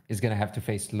 Winner is gonna have to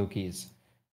face Lukies.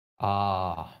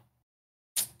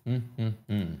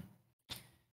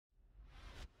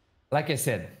 Like I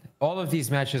said, all of these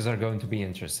matches are going to be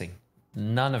interesting.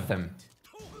 None of them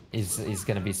is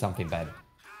gonna be something bad.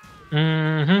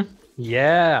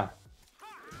 Yeah.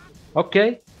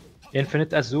 Okay.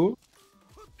 Infinite Azure.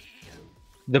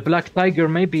 The Black Tiger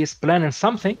maybe is planning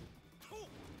something.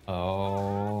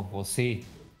 Oh, we'll see.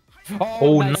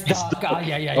 Oh, nice nice dunk. dunk.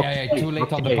 Yeah. Too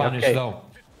late on the punish though.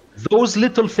 Those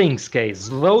little things, guys,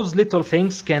 those little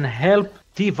things can help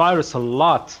T-Virus a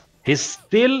lot. He's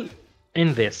still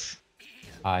in this.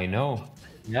 I know.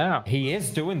 Yeah. He is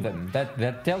doing them.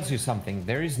 That tells you something.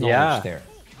 There is knowledge there.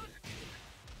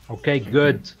 Okay,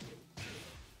 good.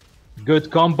 Good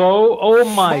combo. Oh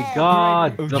my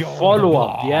god. great. The Yo,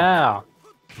 follow-up. block. Yeah.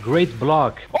 Great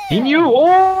block. He knew.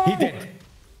 Oh! He did.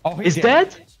 Oh, he Is did.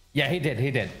 dead? Yeah, he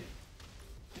did.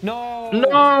 No.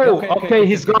 No. Okay,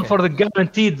 he's gone okay. for the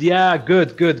guaranteed. Yeah,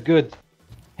 good.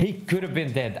 He could have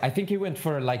been dead. I think he went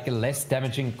for like a less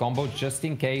damaging combo just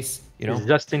in case,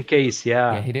 Just in case,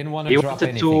 yeah. Yeah, he didn't want He to drop wanted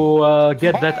anything. to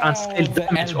get that unskilled the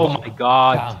damage. elbow. Oh my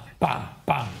god.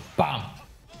 Bam.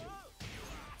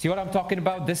 See what I'm talking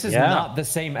about? This is Yeah. not the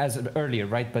same as earlier,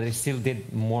 right? But he still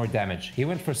did more damage. He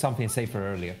went for something safer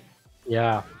earlier.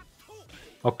 Yeah.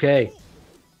 Okay.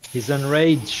 He's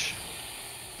enraged.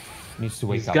 Needs to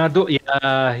wake He's up. gonna do.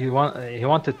 Yeah. He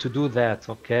wanted to do that.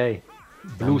 Okay.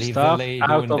 Blue leave stuff LA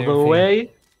out doing of their the thing.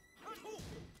 way.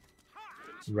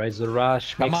 Razor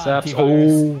Rush Come mix on, ups.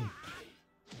 T-Virus. Oh,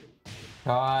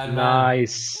 Come on, man.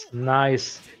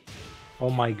 nice.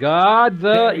 Oh my god.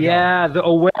 The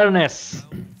awareness.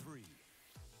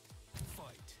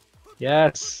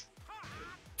 Yes.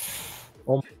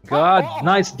 Oh my god.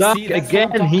 Nice duck See, that's what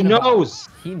I'm again. He talking about. knows.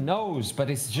 He knows, but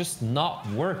it's just not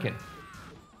working.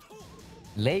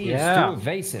 Lei is Yeah. too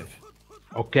evasive.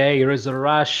 Okay, Razor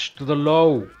Rush to the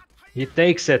low. He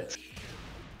takes it.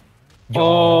 Yo,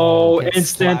 Oh, gets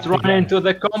instant slapped run again. into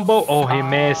the combo. Oh, he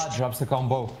missed. Drops the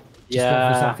combo. Just go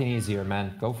Yeah. for something easier,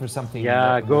 man. Go for something.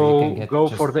 Yeah, where you can get go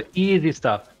just for the easy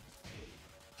stuff.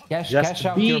 cash Just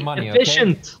out be your money.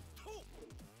 efficient. Okay?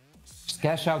 Just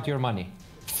cash out your money.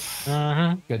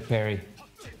 Mhm. Good parry.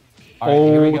 All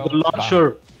right, here we Oh, go. the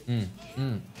launcher.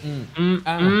 Bam.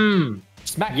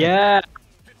 Smack. him. Yeah.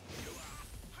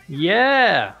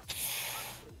 Yeah.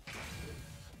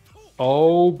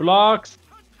 Oh, blocks.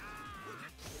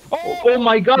 Oh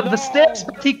my god, the steps,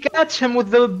 but he catch him with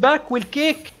the back wheel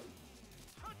kick.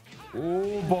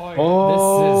 Oh boy, Oh.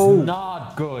 this is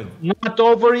not good. Not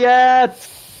over yet.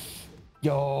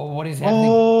 Yo, what is happening?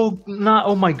 Oh, no,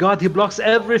 oh my god, he blocks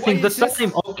everything What the is this?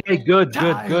 time. Okay, good,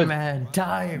 Time, good. man,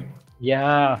 time.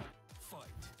 Yeah.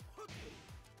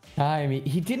 Time.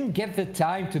 He didn't get the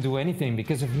time to do anything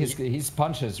because of his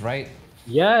punches, right?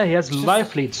 Yeah, he has It's just-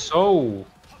 life lead, so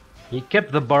he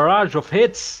kept the barrage of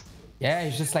hits. Yeah,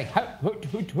 he's just like hoot,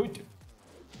 hoot, hoot.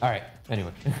 All right.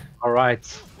 Anyway. All right.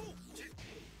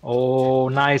 Oh,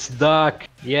 nice duck.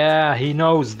 Yeah, he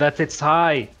knows that it's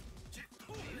high.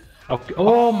 Okay.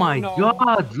 Oh my no.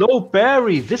 god, low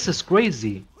parry. This is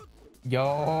crazy.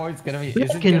 Yo, it's gonna be. Is it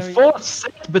Back and gonna be? forth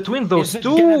set between those Is it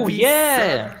gonna two. be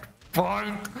Yeah.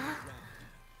 Point.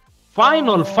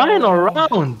 Final Oh.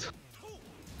 round.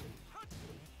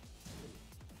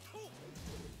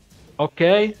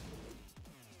 Okay.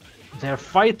 They're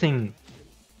fighting.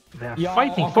 They're Yo,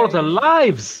 fighting for okay. their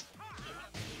lives.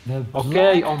 The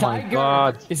Okay, Black oh my Tiger.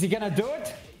 god. Is he gonna do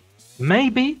it?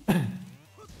 Maybe.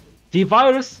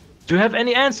 T-Virus, do you have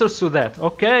any answers to that?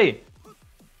 Okay.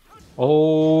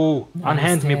 Oh,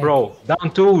 unhand me, Mistake. bro.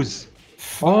 Down twos.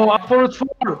 Oh, up forward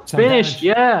four. Some Finish, damage.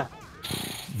 yeah.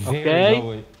 Very Okay.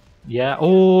 low. Yeah.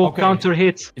 Oh, Okay. counter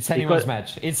hit. It's anyone's Because-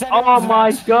 match. It's Oh anyone's my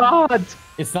match. god.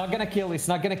 It's not gonna kill. It's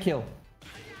not gonna kill.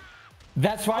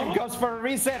 That's why it goes for a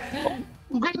reset.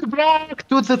 Good block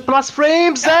to the plus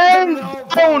frames and no,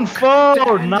 down four.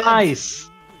 damn it. Nice.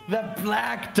 The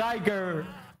Black Tiger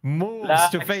moves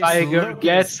Black to face Tiger Lucas.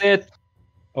 gets it.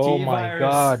 Oh my T-Virus.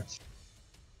 god.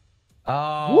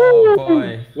 Oh Woo!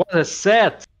 boy. What a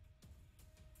set.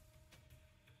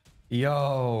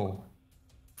 Yo.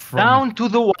 From, Down to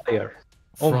the wire.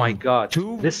 Oh my from god.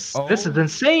 2-0 This is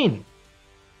insane.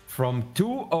 From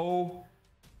 2-0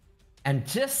 and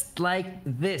just like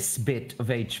this bit of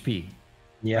HP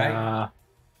Yeah.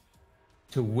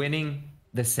 to winning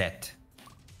the set.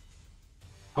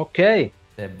 Okay.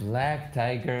 The Black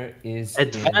Tiger is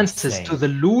Advances insane. to the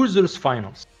losers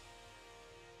finals.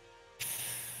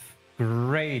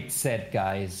 Great set,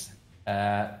 guys.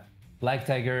 Black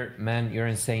Tiger, man, you're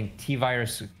insane.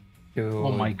 T-Virus.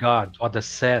 Oh my god, what a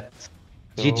set.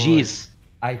 Good. GG's.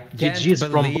 I can't GG's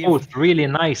from believe, both. Really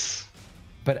nice.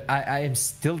 but I am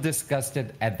still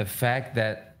disgusted at the fact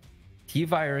that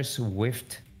T-Virus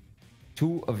whiffed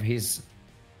two of his.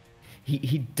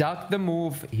 He ducked the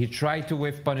move. He tried to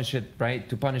whiff punish it, right?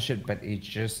 To punish it, but it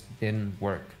just didn't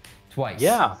work. Twice.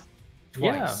 Yeah.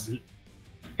 Twice. Yeah.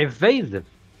 Evasive.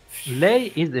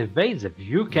 Lei is evasive.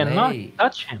 You cannot Lei.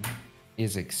 touch him.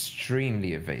 Is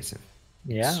extremely evasive.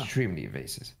 Yeah. Extremely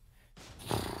evasive.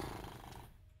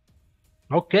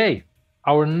 Okay.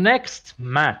 Our next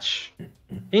match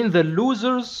in the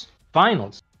losers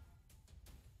finals.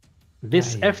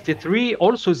 This Aye. FT3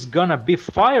 also is gonna be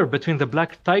fire between the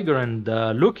Black Tiger and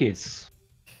Lucas.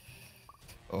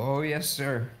 Oh yes,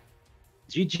 sir.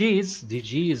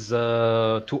 GG's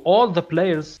to all the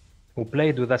players who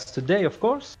played with us today, of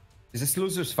course. Is this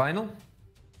losers final?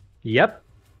 Yep.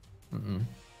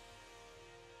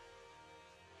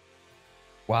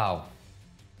 Wow.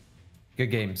 Good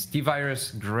games.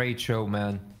 T-Virus, great show,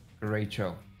 man. Great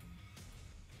show.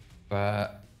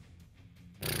 But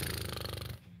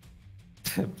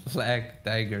Black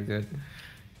Tiger, dude.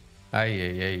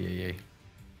 Ay.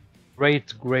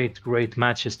 Great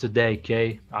matches today,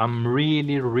 Kay. I'm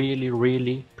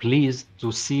really pleased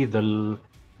to see the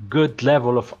good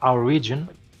level of our region.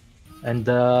 And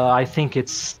I think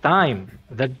it's time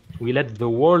that we let the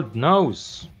world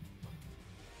knows.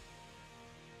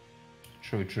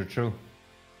 True.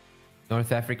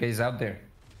 North Africa is out there.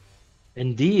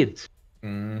 Indeed.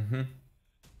 I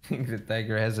think the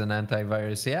Tiger has an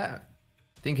antivirus. Yeah.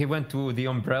 I think he went to the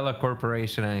Umbrella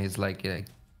Corporation and he's like,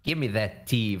 give me that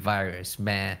T-Virus,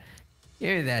 man.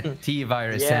 Give me that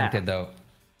T-Virus Yeah. antidote.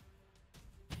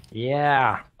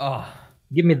 Yeah. Oh,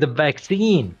 Give me the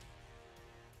vaccine.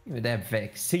 give me that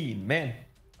vaccine, man.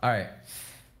 All right.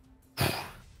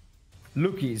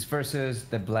 Lukis versus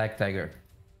the Black Tiger.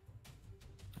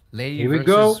 Lei Here we versus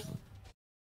go.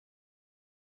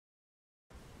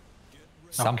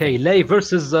 something. Okay, Lei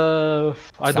versus I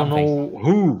don't Something. know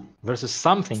who versus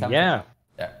something. Something. Yeah.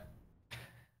 Yeah.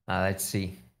 Let's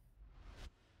see.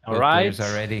 All Both right. players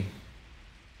are ready.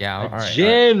 Yeah. All right.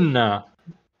 Jin.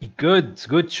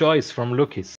 Good choice from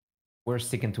Lucas. We're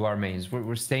sticking to our mains.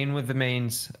 We're staying with the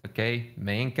mains, okay?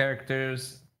 Main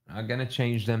characters, not gonna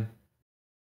change them.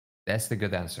 That's the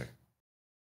good answer.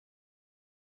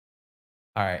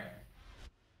 All right.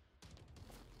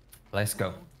 Let's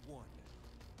go.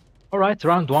 All right,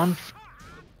 round one.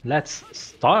 Let's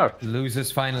start.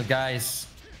 Losers final, guys.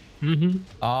 Mm-hmm.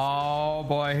 Oh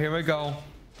boy, here we go.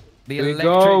 The Here we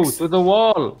go electrics. to the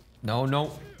wall.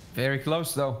 No. Very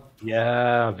close though.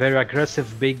 Yeah, very aggressive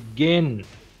begin.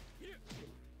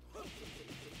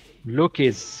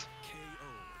 Lucas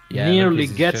Yeah, nearly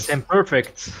Lucas is gets just- him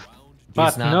perfect,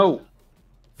 but not- no.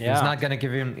 Yeah. He's not gonna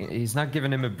give him. He's not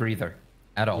giving him a breather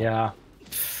at all. Yeah.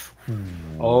 Ooh,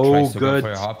 Oh, tries to good. go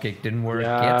for a hop kick, didn't work.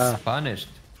 Yeah. Gets punished.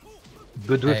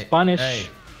 Good with Hey, punish. hey.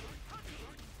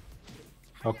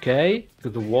 Okay, to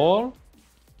the wall.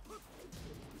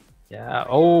 Yeah.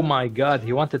 Oh my God,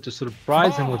 he wanted to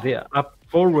surprise him with the up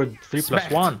forward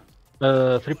 3+1,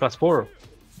 3+4.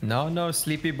 No,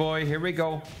 sleepy boy. Here we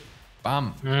go.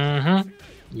 Bam.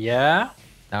 Yeah.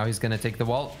 Now he's gonna take the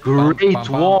wall. Bam, Great bam,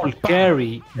 bam, wall bam.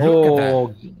 carry. Look at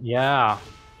Oh, yeah.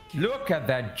 Look at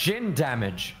that Jin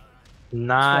damage.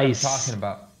 Nice. That's what I'm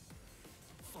talking about.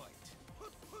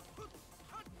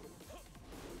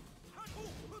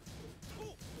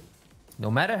 No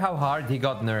matter how hard he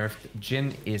got nerfed,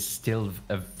 Jin is still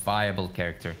a viable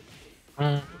character.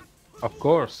 Of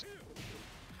course.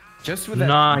 Just with that.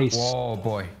 Nice. Whoa,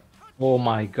 boy. Oh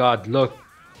my God, look.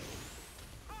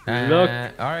 All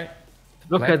right.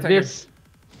 Look Black at Tiger. this.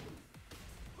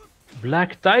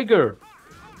 Black Tiger.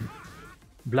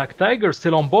 Black Tiger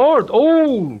still on board.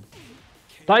 Oh!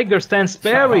 Tiger stands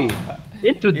parry.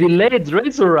 Into delayed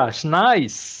Razor Rush.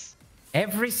 Nice.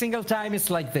 Every single time it's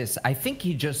like this. I think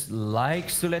he just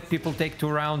likes to let people take 2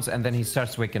 rounds and then he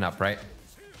starts waking up, right?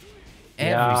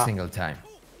 Every Yeah. single time.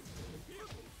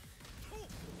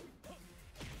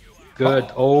 Good.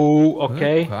 Oh,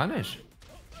 okay. Good punish.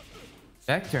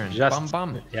 Back turn. Just, Bum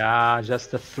bum. yeah,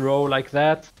 just a throw like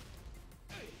that.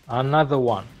 Another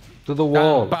one. To the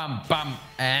wall. Bum bum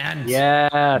and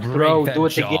Yeah, throw. that Do it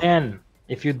jaw. again.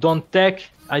 If you don't tech,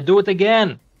 I do it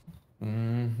again.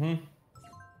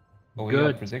 Oh, we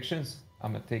Good. got predictions?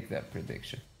 I'm gonna take that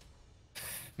prediction.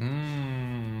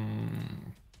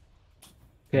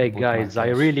 Okay, Put my guys, I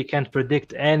cash. really can't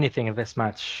predict anything in this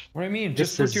match. What do you mean?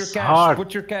 This Just put your is cash. hard.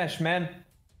 Put your cash, man.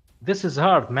 This is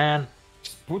hard, man.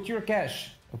 Just put your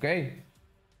cash, okay?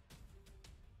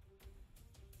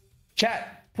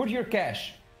 Chat, put your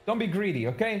cash. Don't be greedy,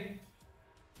 okay?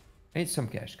 Need some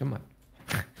cash, come on.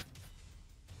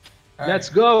 Let's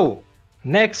go.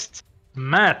 Next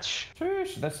match.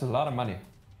 Sheesh, that's a lot of money.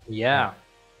 Yeah.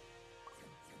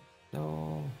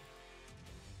 No.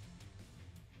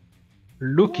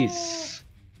 Lucas.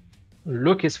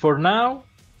 Lucas for now.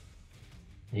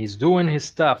 He's doing his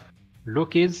stuff.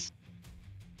 Lucas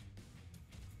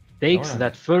takes Alright.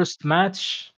 that first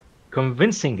match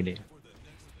convincingly.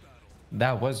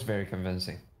 That was very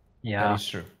convincing. Yeah. That is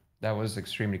true. That was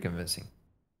extremely convincing.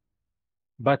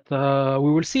 But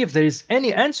we will see if there is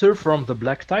any answer from the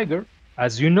Black Tiger.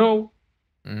 As you know,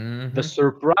 the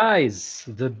surprise,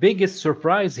 the biggest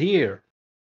surprise here.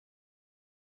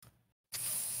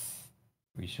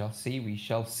 We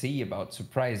shall see about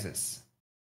surprises.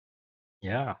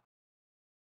 Yeah.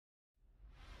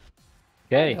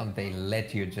 Why Okay. don't they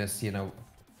let you just, you know...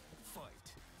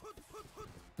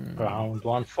 Round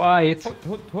 1 fight.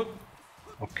 Hoot.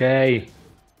 Okay.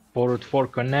 Forward 4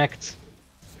 connect.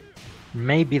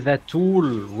 Maybe that tool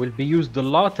will be used a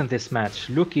lot in this match.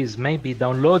 Luke is maybe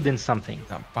downloading something.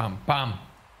 Bam, bam.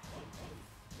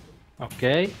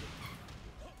 Okay.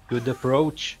 Good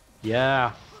approach.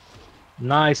 Yeah.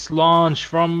 Nice launch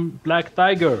from Black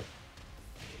Tiger.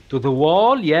 To the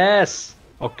wall. Yes.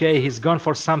 Okay, he's gone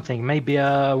for something. Maybe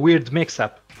a weird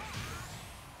mix-up.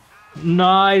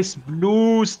 Nice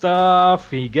blue stuff.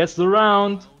 He gets the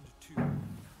round.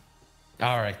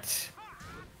 All right.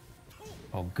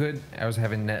 Oh, good. I was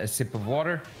having a sip of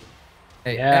water.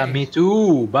 Hey, Yeah, hey. me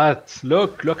too. But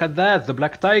look at that. The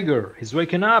Black Tiger. He's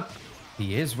waking up.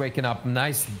 He is waking up.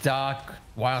 Nice duck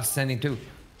while standing too.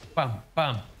 Bam,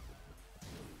 bam.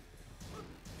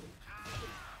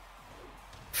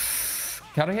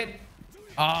 Counter hit.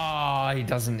 Ah, he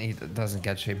doesn't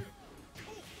catch him.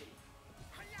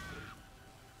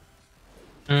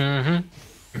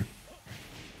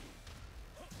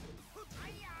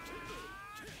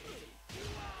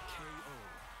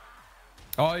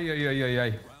 Oh,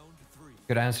 yeah.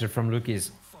 Good answer from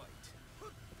Lucas.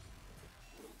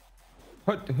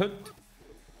 Hoot.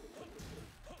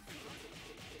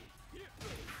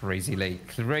 Crazy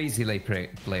late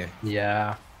player.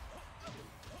 Yeah.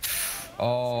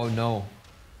 Oh no,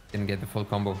 didn't get the full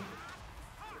combo.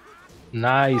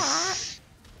 Nice.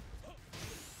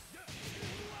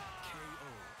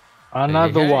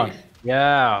 Another Hey. one.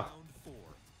 Yeah.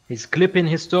 He's clipping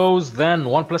his toes, then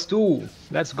 1+2.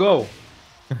 Let's go.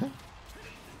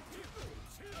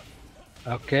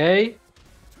 Okay.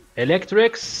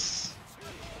 Electrics.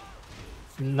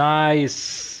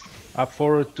 Nice. Up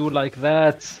forward 2 like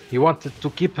that. He wanted to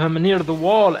keep him near the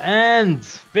wall and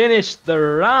finish the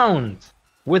round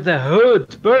with a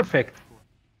hood. Perfect.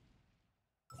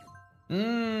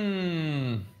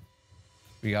 We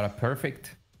got a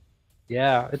perfect.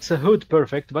 Yeah, it's a hood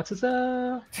perfect, but it's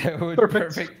a Hood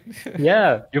perfect.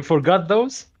 Yeah, you forgot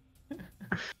those?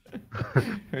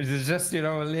 It's just, you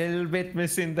know, a little bit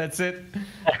missing, that's it.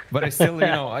 But I still, you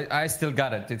know, I still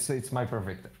got it. It's my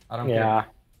perfect. I don't Yeah.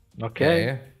 care.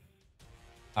 Okay.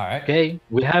 All right. Okay,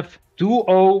 we have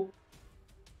 2-0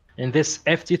 in this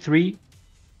FT3.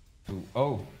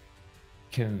 2-0.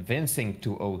 Convincing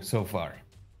 2-0 so far.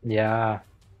 Yeah.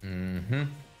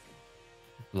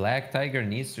 Black Tiger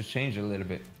needs to change a little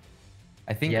bit.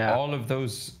 I think Yeah. all of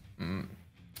those...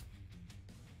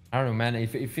 I don't know, man.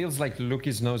 It feels like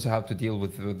Lucas knows how to deal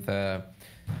with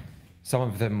some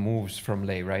of the moves from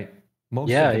Lei, right?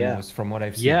 Most of the moves from what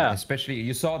I've seen. Yeah. Especially,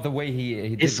 you saw the way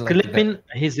he He's did like clipping.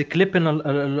 He's clipping a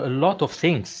lot of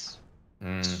things.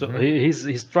 So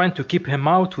he's trying to keep him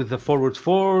out with the forward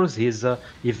fours. He's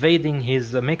evading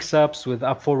his mix-ups with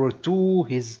up forward two.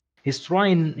 He's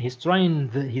trying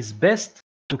his best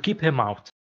to keep him out.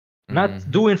 Not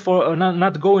doing for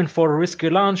not going for risky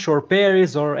launch or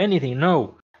parries or anything.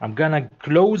 No, I'm gonna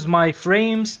close my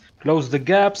frames, close the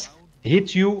gaps,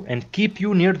 hit you, and keep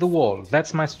you near the wall.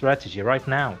 That's my strategy right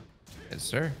now. Yes,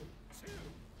 sir.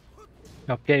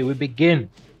 Okay, we begin.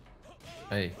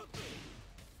 Hey.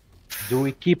 Do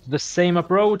we keep the same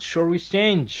approach or we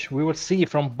change? We will see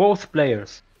from both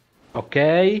players.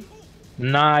 Okay.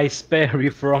 Nice parry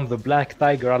from the Black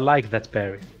Tiger. I like that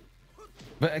parry.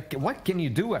 But what can you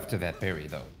do after that parry,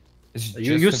 though? It's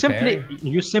You just a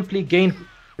parry? simply gain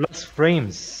plus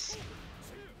frames.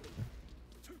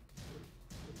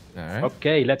 All right.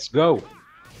 Okay, let's go.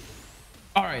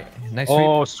 All right. Nice sweep.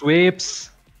 Oh, sweeps.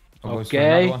 Goes for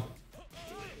Okay. another one.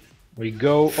 We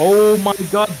go. Oh my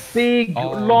god, big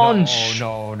launch.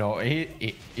 No. You know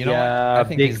Yeah, what? I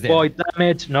think big he's boy dead.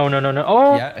 damage. No.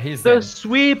 Oh, Yeah, he's the dead.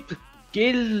 sweep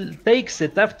kill takes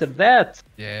it after that.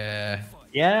 Yeah.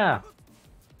 Yeah.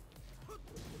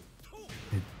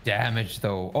 Damage,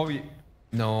 though. Oh,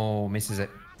 no, misses it.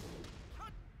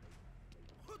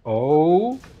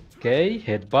 Oh, okay.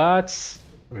 Headbutts.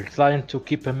 We're trying to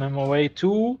keep him away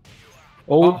too.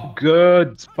 Oh,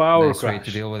 good power Nice way crash.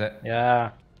 to deal with it.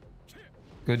 Yeah.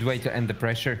 Good way to end the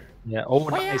pressure. Yeah. Oh,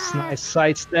 nice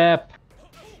sidestep.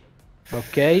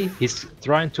 Okay, he's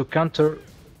trying to counter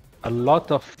a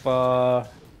lot of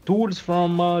tools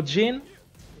from Jin.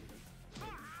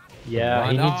 Yeah,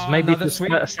 he needs maybe to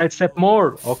sidestep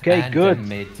more. Okay, and good.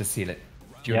 Made to seal it.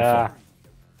 Beautiful. Yeah.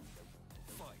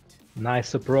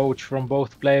 Nice approach from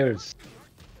both players.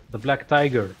 The Black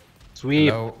Tiger.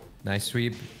 Sweep. Hello. Nice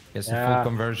sweep. Yes, a Yeah. full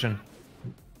conversion.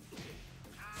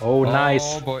 Oh,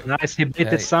 nice. Boy. Nice, he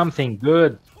baited something.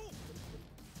 Good.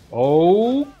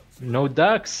 Oh, no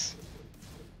ducks.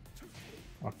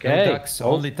 Okay. No ducks,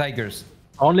 only tigers.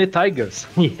 Only tigers.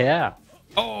 Yeah.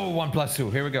 Oh, 1+2.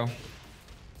 Here we go.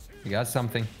 We got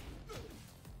something.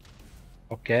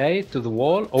 Okay, to the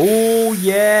wall. Oh,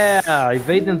 yeah.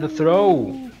 Evading the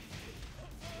throw.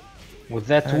 With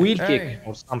that wheel kick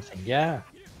or something. Yeah.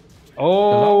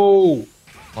 Oh.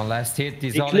 One last hit.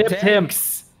 He's He all it clipped him.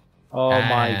 takes. Oh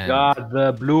my god,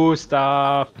 the blue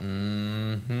stuff.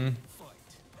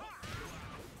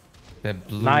 The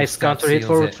blue Nice stuff counter hit seals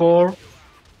forward it. 4.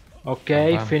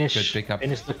 Okay, Good finish pick up.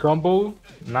 the combo.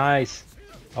 Nice.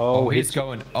 Oh, he's hits-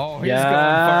 going. Oh, he's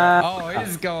Yeah. going for it. Oh,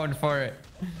 he's going for it.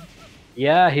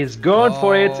 Yeah, he's going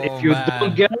for it. Oh, If you man.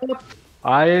 don't get up,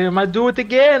 I might do it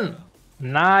again.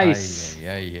 Nice.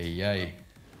 Ay.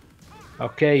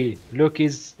 Okay, look,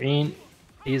 he's in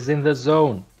the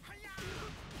zone.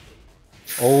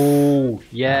 Oh,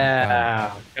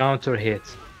 yeah. Counter hit.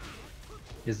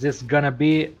 Is this gonna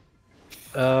be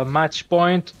a match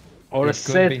point or It a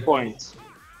could set be. point?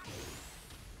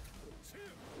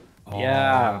 Oh,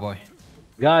 Yeah. boy.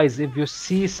 Guys, if you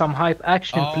see some hype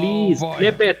action, Oh, please boy.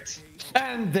 clip it.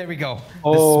 And there we go.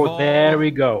 Oh, there we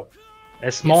go.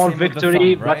 A small him with the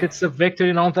victory, thumb, right? but it's a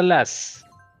victory nonetheless.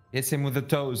 Hits him with the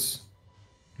toes.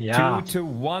 Yeah.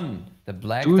 2-1. The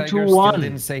Black 2-1. Tiger still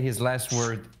didn't say his last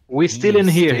word. We're still in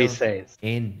He's here, he still says.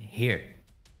 In here.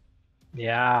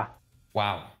 Yeah.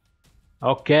 Wow.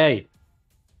 Okay.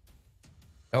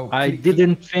 Oh, I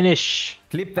didn't finish.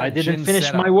 Clip that I didn't Jin finish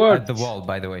setup my words. at the wall,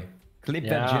 by the way. Clip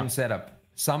that Yeah. Jin setup.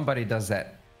 Somebody does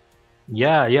that.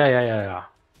 Yeah.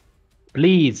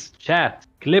 Please, chat,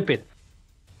 clip it.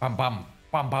 Pam pam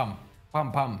pam pam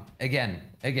pam pam. Again.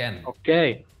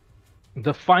 Okay.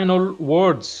 The final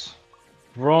words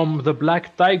from the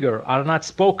Black Tiger are not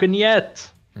spoken yet.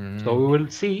 So we will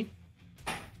see.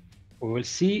 We will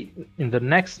see in the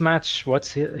next match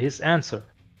what's his answer.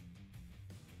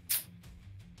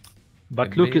 But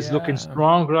Could Luke be, is looking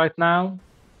strong right now.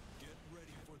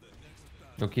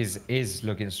 Lucky's is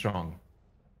looking strong.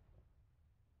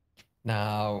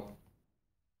 Now,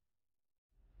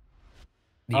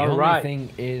 the only thing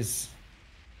is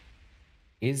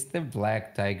the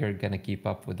Black Tiger gonna keep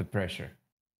up with the pressure?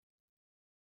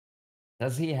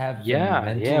 Does he have the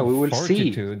mental we will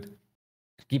fortitude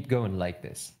to keep going like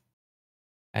this?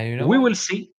 And you know we what? will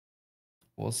see.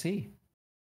 We'll see.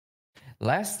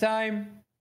 Last time,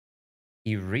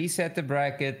 he reset the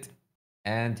bracket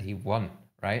and he won,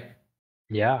 right?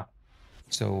 Yeah.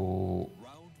 So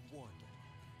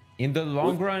in the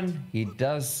long run, he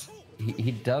does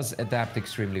adapt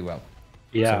extremely well.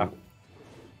 Yeah. So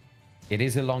it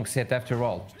is a long set after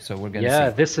all. So we're gonna Yeah,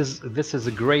 see. this is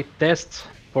a great test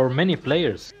for many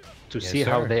players to Yes, see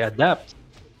how sir. they adapt.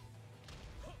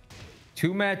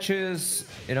 2 matches,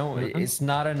 you know, it's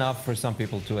not enough for some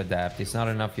people to adapt. It's not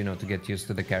enough, you know, to get used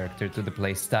to the character, to the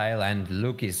play style, and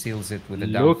Luki seals it with a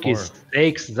down 4. Luki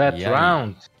takes that Yay.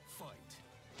 round.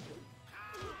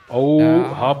 Oh,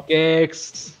 hop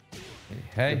kicks.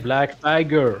 Hey. The Black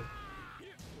Tiger.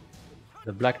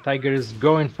 The Black Tiger is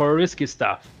going for risky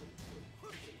stuff.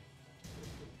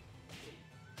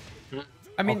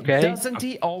 I mean, doesn't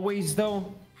he always,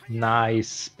 though?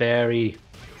 Nice parry.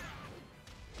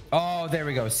 Oh, there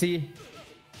we go. See?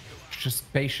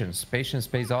 Just patience. Patience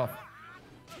pays off.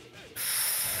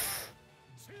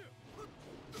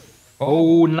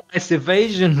 Oh, nice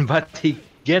evasion, but he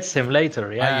gets him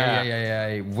later.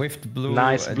 Yeah. He whiffed blue.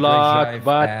 Nice block,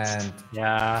 but and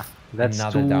yeah, that's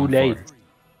another too down late.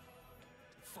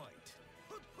 4.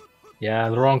 Yeah,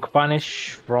 the wrong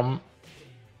punish from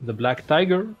the Black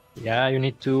Tiger. Yeah, you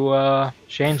need to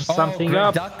change something great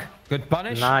up. Duck. Good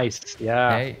punish. Nice,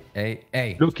 yeah.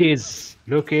 Hey. Luke is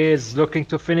looking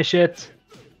to finish it.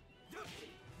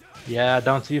 Yeah,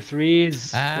 down to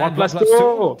 3s. And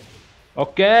 1+2.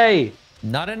 Okay.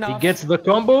 Not enough. He gets the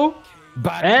combo.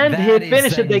 But and he that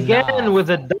finished is it again enough. with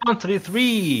a down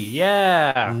 3-3.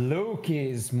 Yeah.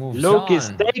 Lucas moves Lucas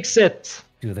on takes it.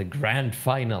 to the grand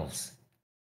finals.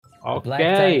 The Okay.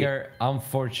 Black Tiger,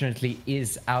 unfortunately,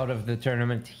 is out of the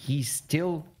tournament. He's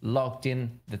still locked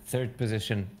in the 3rd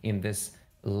position in this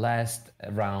last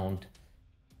round.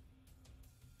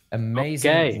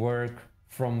 Amazing work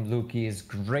from Lucas.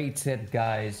 Great set,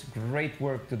 guys. Great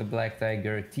work to the Black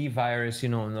Tiger, T-Virus, you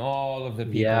know, and all of the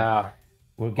people. Yeah.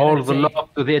 We're All the love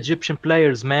to the Egyptian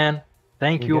players, man.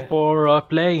 Thank you for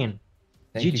playing.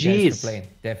 Thank you guys for playing.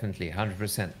 Definitely,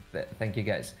 100%. Thank you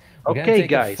guys. We're gonna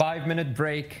take a 5-minute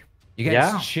break. You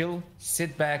guys chill,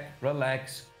 sit back,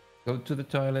 relax, go to the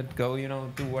toilet, go, you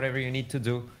know, do whatever you need to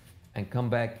do, and come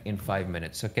back in 5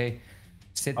 minutes, okay?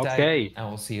 Sit tight, and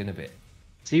we'll see you in a bit.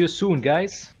 See you soon,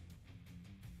 guys.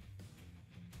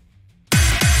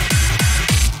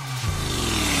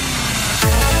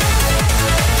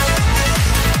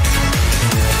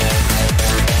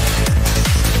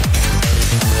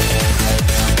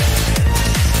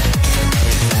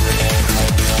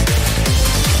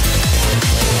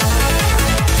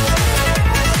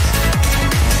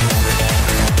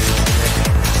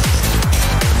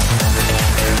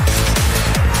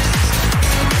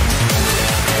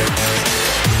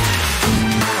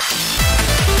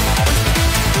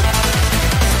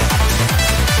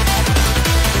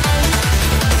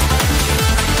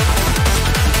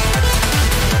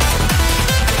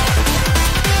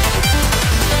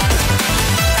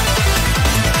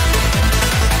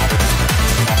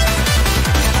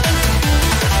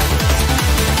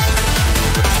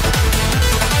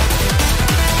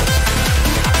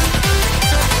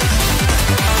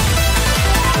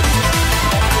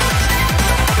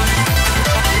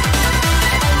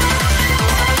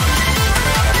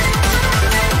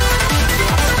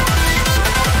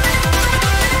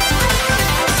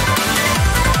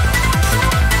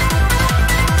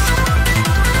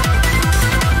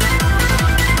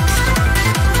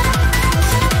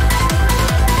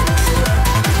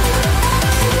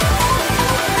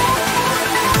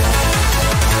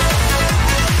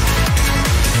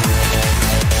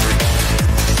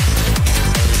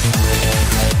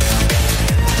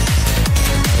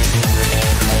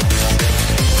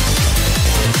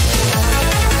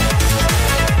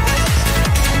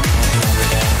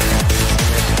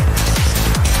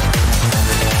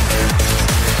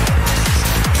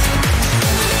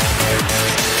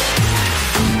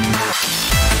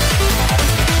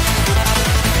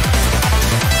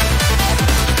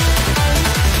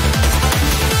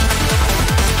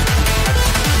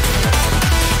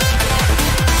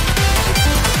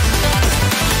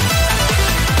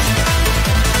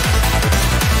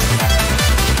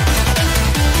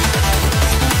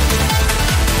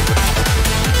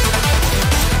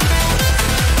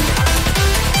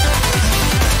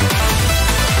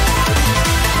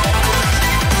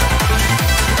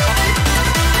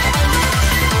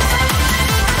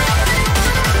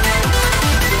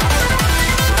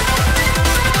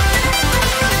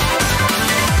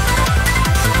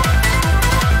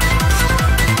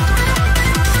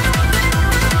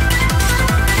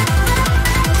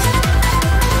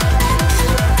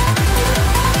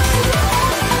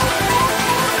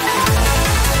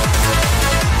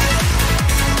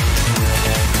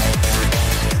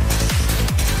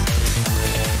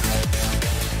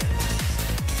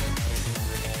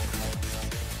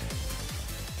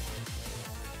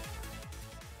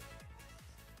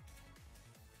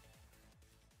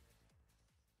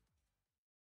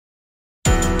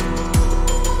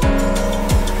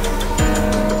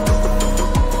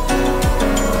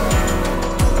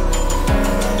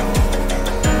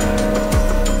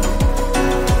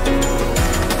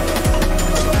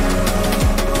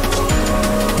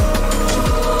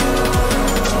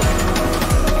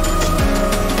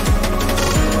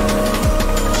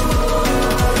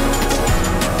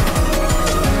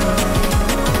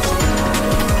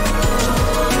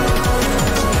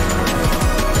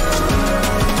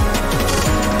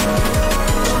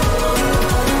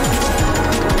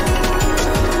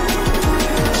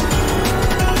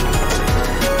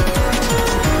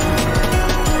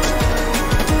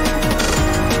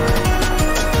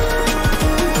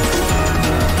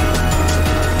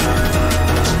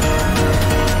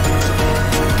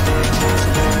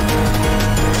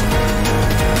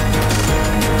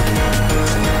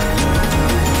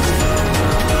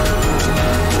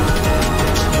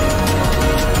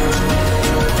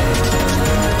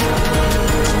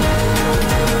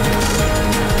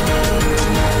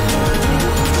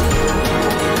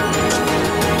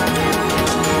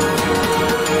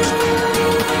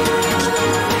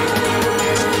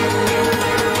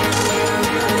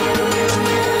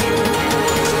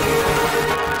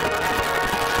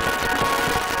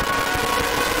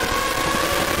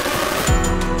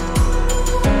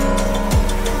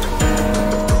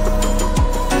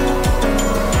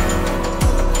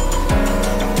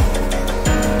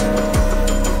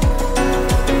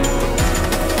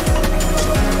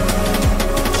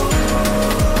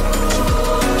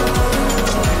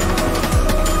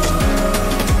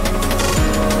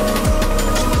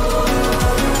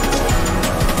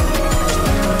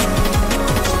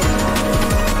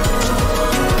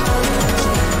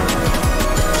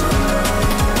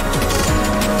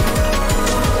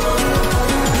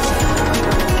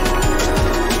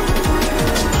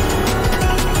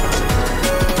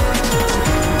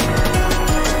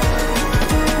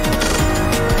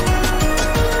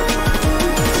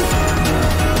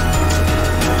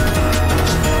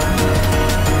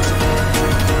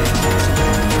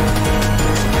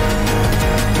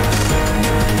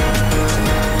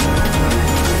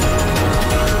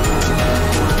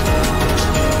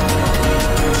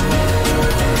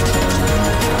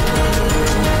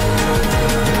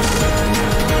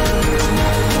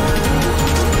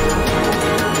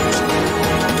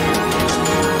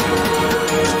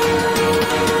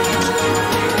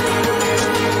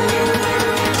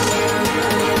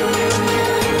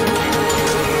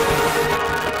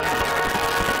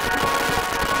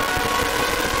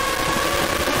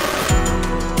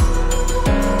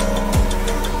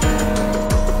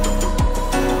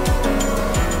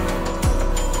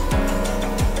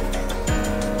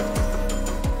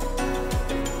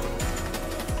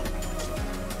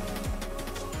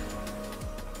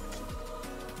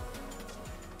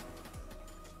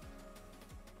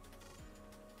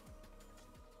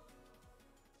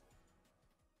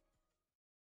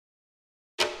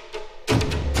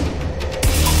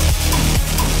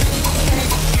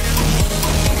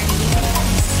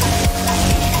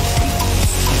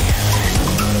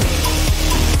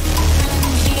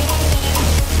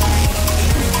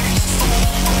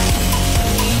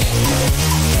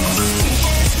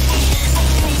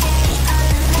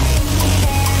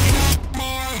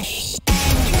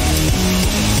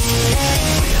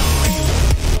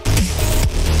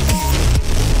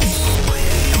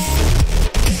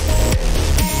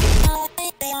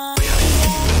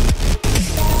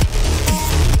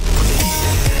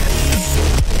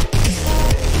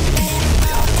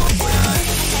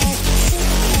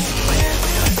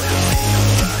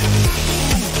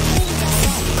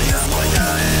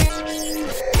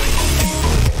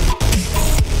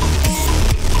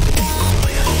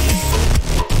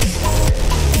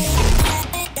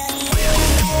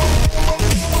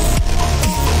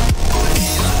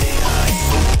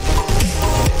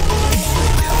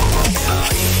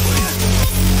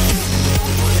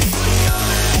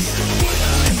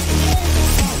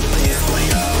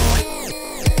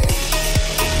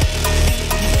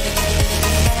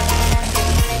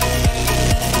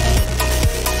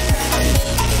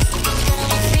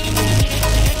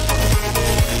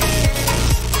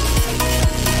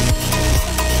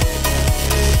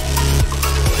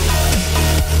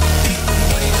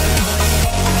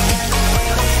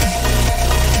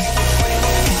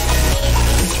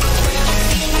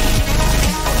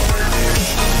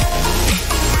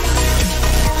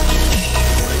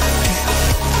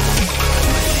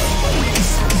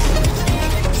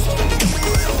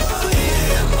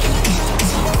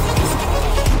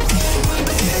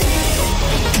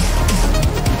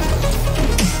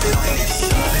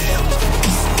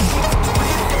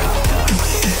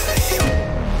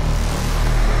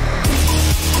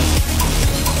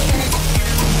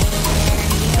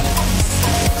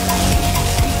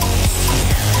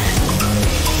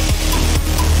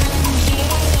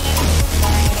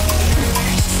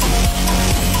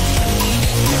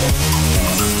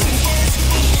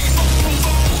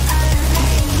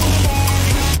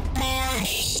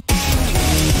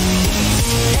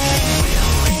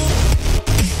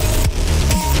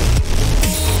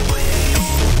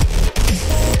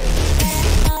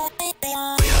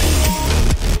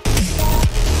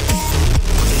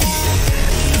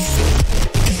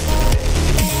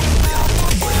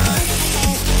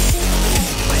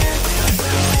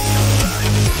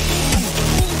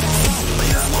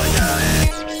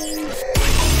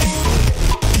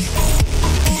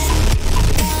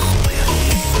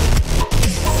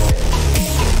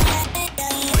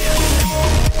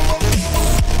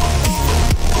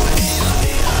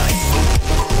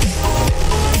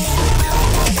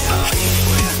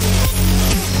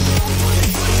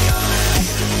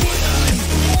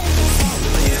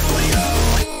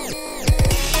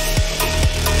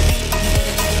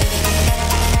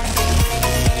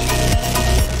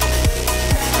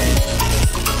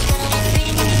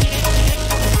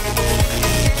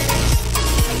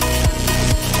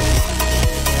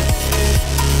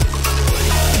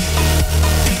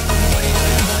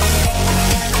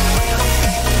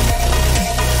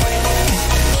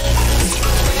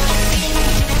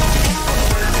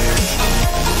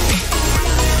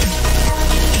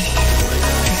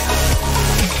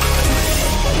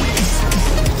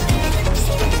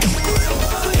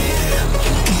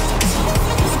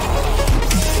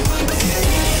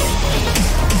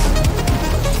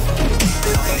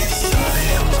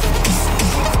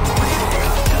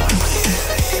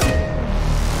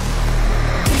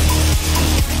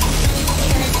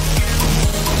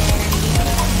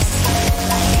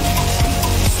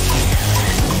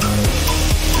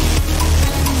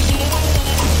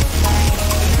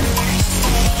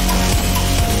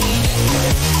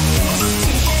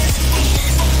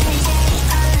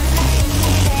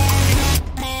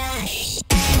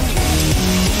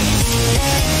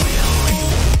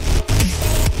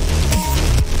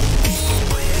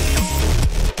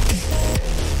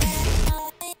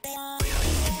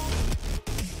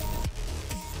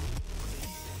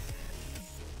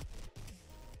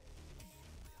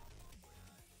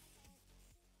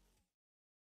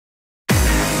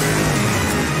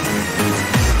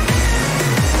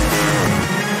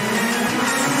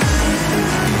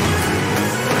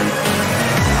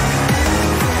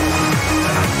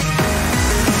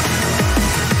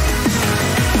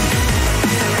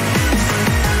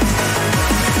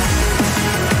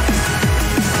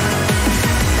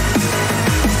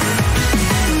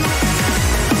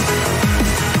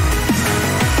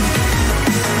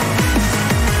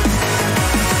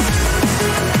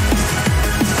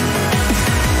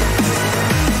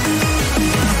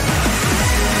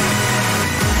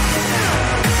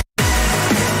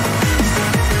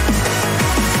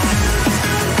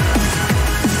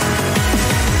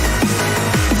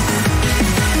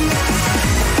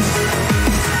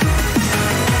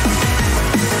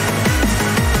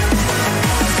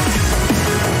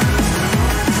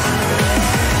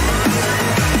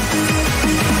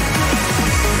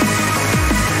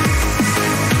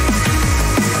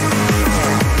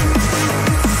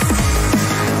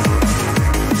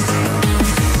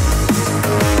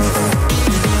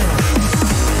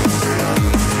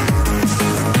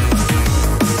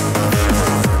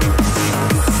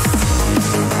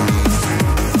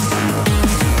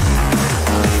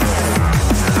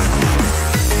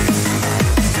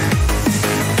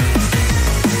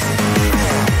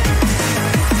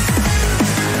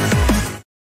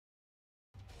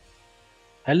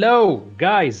 Hello,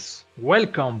 guys.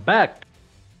 Welcome back.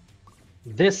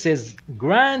 This is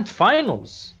grand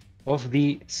finals of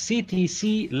the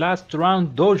CTC last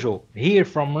round dojo here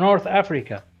from North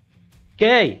Africa.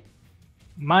 Kay,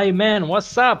 my man,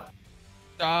 what's up?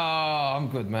 Oh, I'm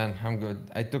good, man. I'm good.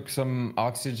 I took some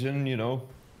oxygen, you know.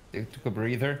 I took a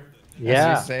breather, as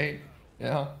Yeah. you say.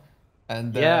 Yeah.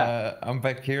 And Yeah. I'm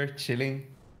back here chilling.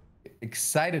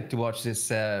 Excited to watch this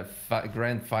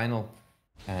grand final.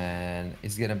 And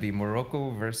it's going to be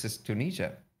Morocco versus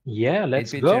Tunisia. Yeah,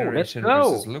 let's 8-bit go. Let's generation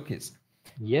versus go. Lucas.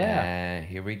 Yeah.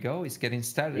 Here we go. It's getting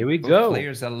started. Here we Both go.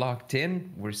 players are locked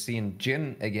in. We're seeing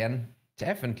Jin again.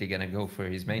 Definitely going to go for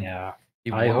his main. Yeah.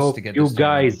 He I wants hope to get you this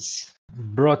tournament. guys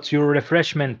brought your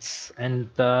refreshments and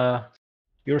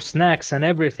your snacks and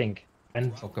everything.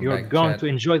 And Welcome you're back, going chat. to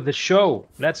enjoy the show.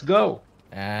 Let's go.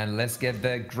 And let's get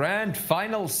the grand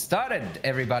final started,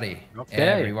 everybody. Okay.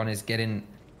 Everyone is getting...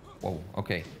 Whoa,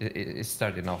 okay. It's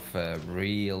starting off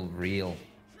real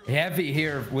heavy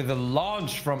here with a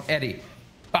launch from Eddie.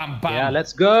 Bam, bam. Yeah,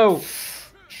 let's go.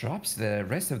 Drops the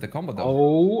rest of the combo, though.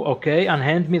 Oh, okay.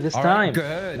 Unhand me this All time. right,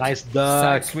 good. Nice Side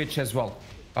duck. switch as well.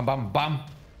 Bam, bam, bam.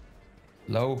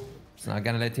 Low. It's not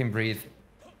gonna let him breathe.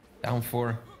 Down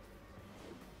 4.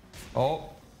 Oh.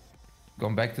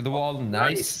 Going back to the wall.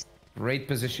 Nice. Great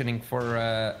positioning for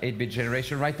 8-bit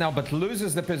generation right now, but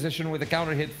loses the position with a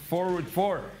counter hit. Forward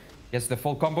 4. Gets the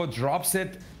full combo. Drops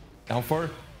it. Down 4.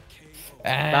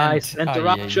 And Nice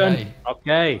interruption. Ay, ay, ay.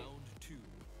 Okay.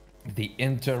 The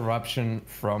interruption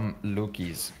from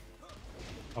Lukis.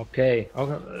 Okay.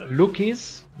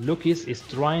 Lukis is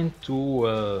trying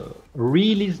to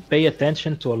really pay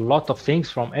attention to a lot of things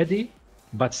from Eddie,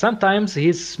 but sometimes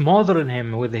he's smothering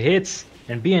him with hits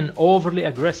and being overly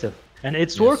aggressive. And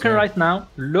it's working sir. right now.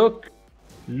 Look,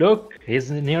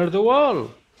 he's near the wall.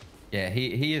 Yeah,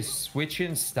 he is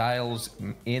switching styles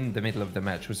in the middle of the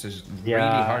match, which is really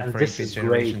Yeah, hard and for this 8-bit is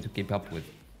generation great. to keep up with.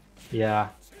 Yeah.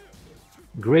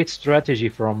 Great strategy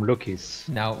from Lukis.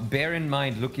 Now, bear in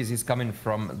mind, Lukis is coming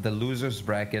from the loser's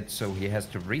bracket, so he has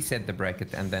to reset the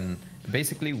bracket and then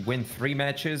basically win 3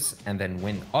 matches and then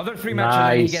win other 3 matches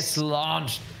and he Nice. gets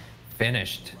launched.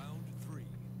 Finished.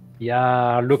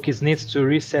 Yeah, Lukis needs to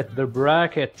reset the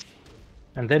bracket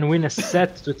and then win a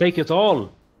set to take it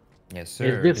all. Yes,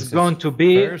 sir. Is this going to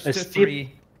be first a to steep,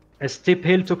 3. a steep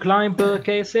hill to climb,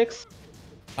 K6?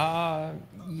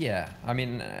 Yeah. I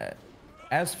mean,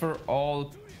 as for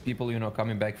all people, you know,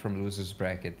 coming back from loser's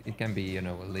bracket, it can be, you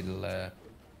know, a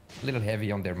little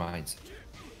heavy on their minds.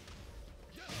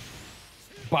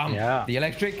 Bam! Yeah. The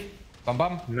electric. Bam,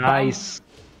 bam. Nice.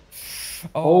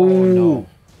 Bam. Oh, no.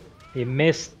 He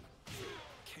missed.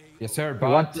 Yes, sir, He but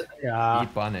want- yeah. he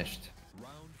punished.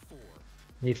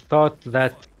 He thought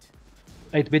that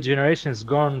 8-bit generation is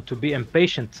going to be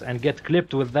impatient and get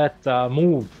clipped with that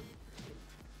move.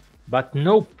 But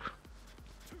nope.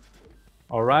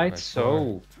 All right, Right,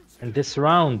 so in this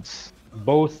round,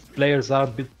 both players are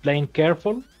playing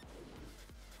careful.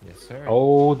 Yes, sir.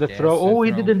 Oh, the Yes, throw. the Oh,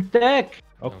 he throw. didn't tech.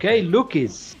 Okay, Okay.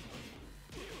 Lukis.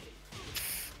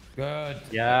 Good.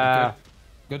 Yeah.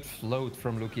 Good float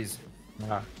from Lukis.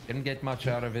 Ah. Didn't get much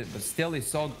out of it, but still he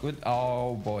saw good.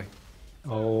 Oh, boy.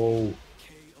 Oh,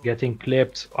 getting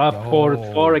clipped. Up Oh,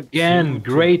 forward 4 again. 2-2-2.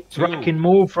 Great tracking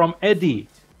move from Eddie.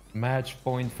 Match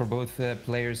point for both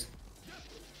players.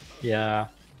 Yeah.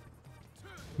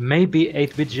 Maybe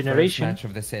 8-bit First generation match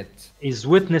of the set. is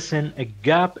witnessing a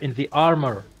gap in the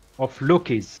armor of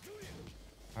Lukis.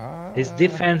 His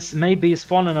defense maybe is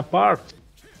falling apart.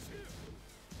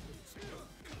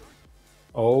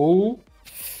 Oh,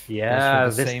 yeah,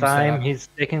 Goes for the this same time setup. he's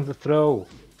taking the throw.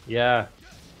 Yeah.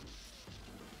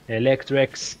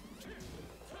 Electrics.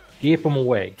 Keep him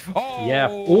away. Oh, Yeah.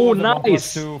 Oh, the 1+2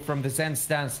 nice. from the Zen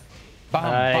stance. Bam,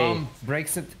 Aye. bam.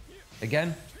 Breaks it.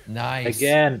 Again. Nice.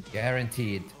 Again.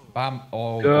 Guaranteed. Bam.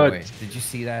 Oh, Good. boy. Did you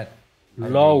see that? Ay, ay, ay,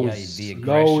 Lows. the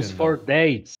Lows aggression, for though.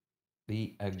 days.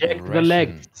 The aggression. Check the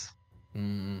legs.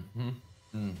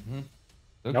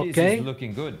 Lukis Okay. is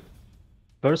looking good.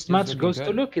 First He's match looking goes to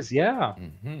good. Lucas, yeah.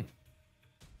 Even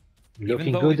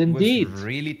Looking though good it indeed. was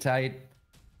really tight.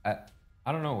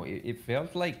 I don't know. It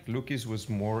felt like Lucas was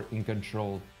more in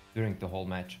control during the whole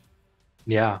match.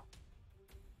 Yeah.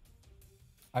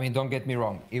 I mean, don't get me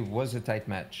wrong. It was a tight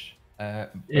match.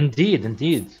 Indeed.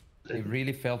 It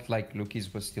really felt like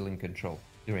Lucas was still in control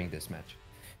during this match.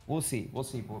 We'll see.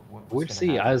 What's We'll gonna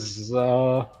see.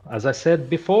 happen. As I said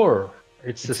before,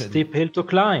 it's a It's a- steep hill to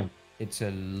climb. It's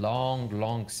a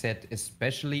long set,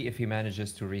 especially if he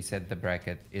manages to reset the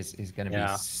bracket. It's going to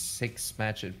Yeah. be 6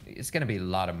 matches. It's going to be a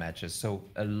lot of matches. So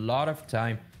a lot of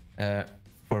time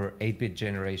for 8-bit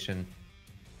generation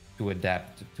to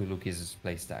adapt to Lucas's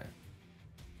playstyle.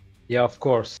 Yeah, of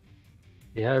course.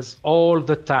 He has all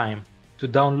the time to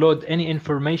download any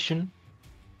information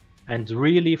and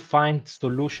really find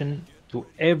solution to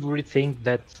everything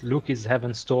that Lucas have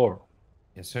in store.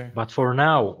 Yes, sir. But for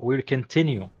now, we'll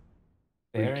continue.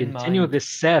 Bear We'll in continue mind, this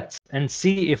set and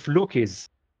see if Lucas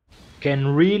can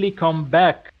really come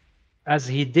back as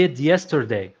he did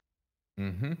yesterday.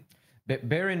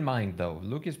 Bear in mind, though,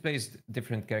 Lucas plays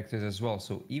different characters as well.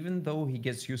 So even though he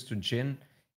gets used to Jin,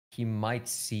 he might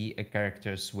see a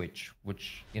character switch,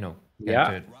 which, you know, Yeah.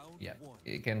 character, yeah,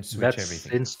 it can switch That's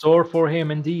everything. in store for him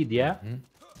indeed, yeah.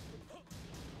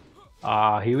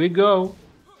 Here we go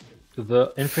to the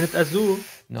Infinite Azure.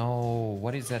 No,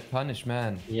 what is that punish,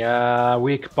 man? Yeah,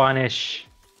 weak punish.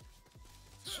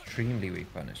 Extremely weak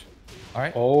punish. All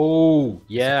right. Oh,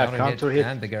 yeah, It's a counter hit.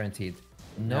 and the guaranteed.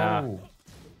 No. Yeah.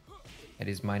 It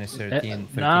is minus 13. 13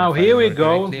 now if I here we remember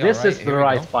go. correctly. This All right, is here the we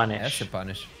right go. punish. That's the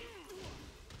punish.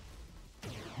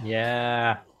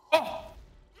 Yeah. Oh,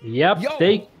 Yep, yo!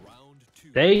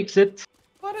 takes it.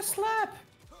 What a slap!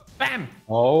 Bam!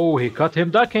 Oh, he caught him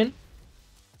ducking.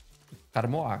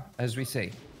 Armoire, as we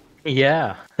say.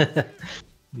 Yeah.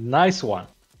 Nice one.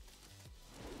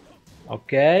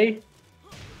 Okay.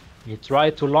 He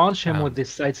tried to launch him with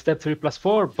this sidestep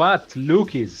 3+4, but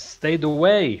Lucas stayed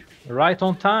away right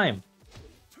on time.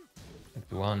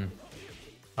 One.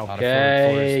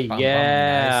 Okay, Bam, bam,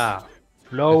 yeah. nice.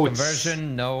 Floats.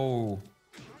 Conversion, no.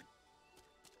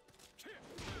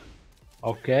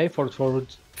 Okay, forward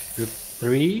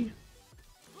 3.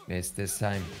 Missed this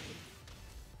time.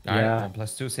 All right, Yeah.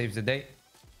 1+2 saves the day.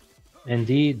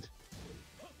 Indeed.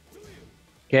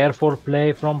 Careful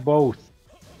play from both.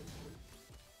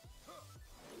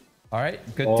 All right,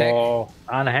 good tech. Oh,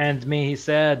 unhand me, he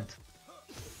said.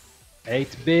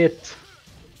 8-bit.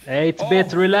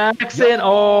 8-bit relaxing.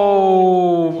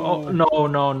 Oh,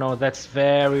 no. That's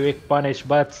very weak punish,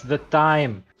 but the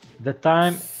time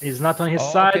is not on his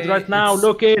side Okay, right now. it's-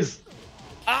 Lucas.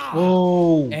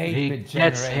 Oh, he 8-bit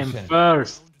gets him generation.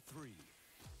 first.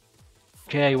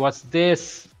 Okay, what's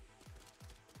this?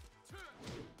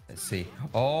 Let's see.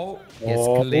 Oh, gets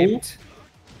Oh. clipped.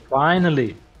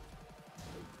 Finally.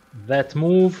 That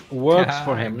move works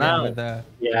for him Again now. with the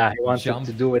Yeah, he wanted jump.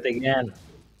 to do it again.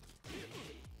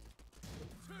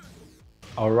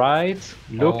 All right,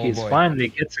 Lucas boy. finally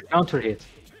gets a counter hit.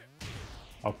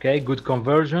 Okay, good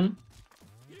conversion.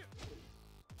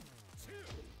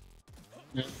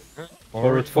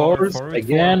 Forward,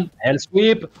 again. Hell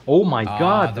sweep. Oh my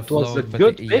god, the that was a float, but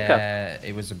good pickup. Yeah,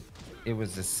 it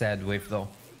was a sad whiff though.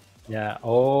 Yeah.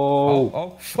 Oh.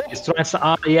 Oh. He's trying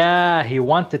to, yeah, he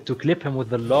wanted to clip him with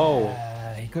the low.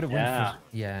 He could have Yeah.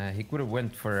 went for he could have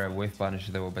went for a whiff punish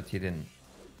though, but he didn't.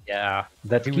 Yeah,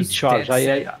 that He key was charge.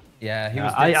 dead set. Yeah, he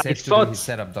was I dead set to do thought- his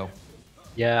setup though.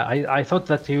 I thought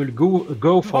that he will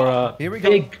go for a here we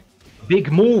go.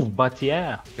 big move, but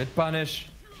yeah. Good punish.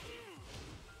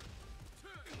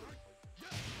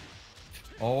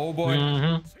 Oh boy.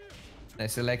 Mhm.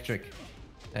 Nice electric.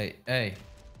 Hey.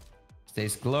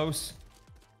 Stays close.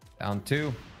 Down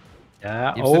 2.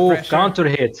 Yeah. Keeps the Oh, pressure. counter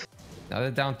hit.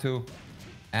 Another down 2.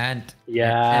 And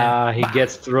Yeah, and he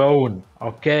gets thrown.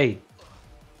 Okay.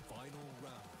 Final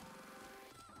round.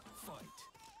 Fight.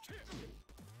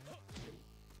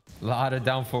 lot of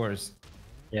down 4s.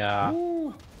 Yeah.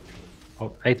 Ooh.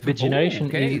 Oh, 8-bit generation.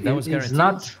 okay, that was is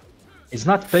guaranteed.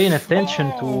 not paying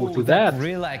attention to that.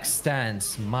 Relax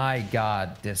stance. My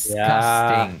god,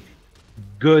 disgusting.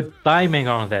 Good timing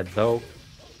on that though.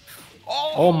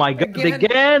 Oh my god,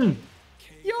 again!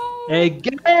 Yo!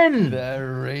 Again! The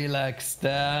relax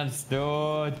stance,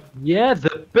 dude. Yeah,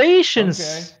 the patience.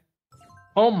 Okay.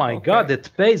 Oh my Okay. god, it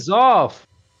pays off.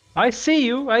 I see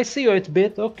you,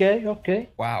 8-bit. Okay.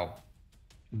 Wow.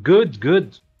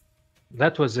 Good.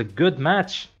 That was a good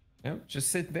match. You know, just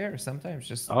sit there sometimes.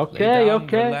 Just Okay, lay down,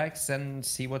 okay. relax, and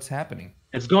see what's happening.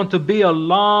 It's going to be a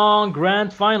long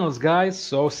grand finals, guys.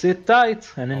 So sit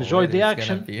tight and enjoy the It's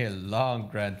action. gonna be a long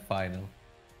grand final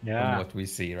from Yeah. what we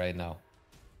see right now.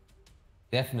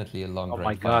 Definitely a long Oh grand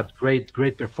my final. god,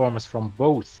 great performance from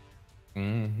both.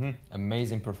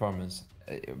 Amazing performance,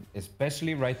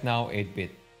 especially right now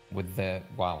 8-bit with the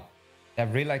wow.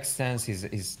 That relax stance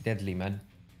is deadly, man.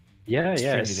 Yeah,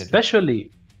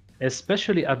 Extremely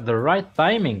especially at the right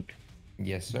timing,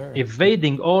 Yes, sir.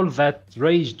 evading all that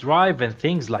rage drive and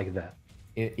things like that.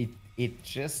 It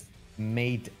just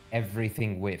made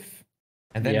everything whiff,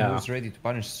 and then Yeah. he was ready to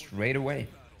punish straight away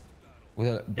with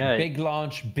a Yeah. big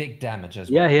launch, big damage as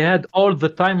Yeah, he had all the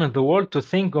time in the world to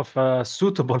think of a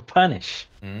suitable punish.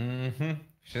 well.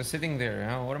 Just sitting there.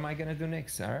 What am I gonna do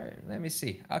next? All right, let me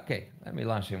see. Okay, let me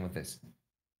launch him with this.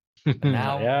 But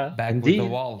now Yeah, back with the indeed.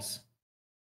 walls,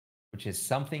 which is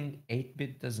something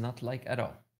 8-bit does not like at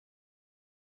all.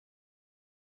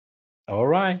 All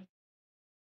right.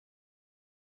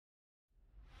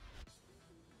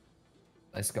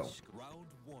 Let's go. Round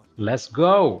one. Let's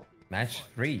go. Match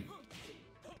 3.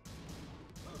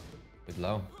 With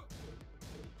low.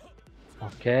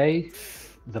 Okay.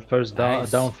 The first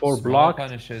Nice. down 4 Small block.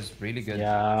 punishes, really good.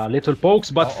 Yeah, little pokes,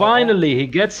 but Oh, oh, oh. finally he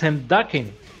gets him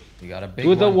ducking You got a big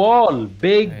to the one. wall.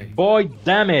 Big Hey. boy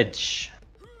damage.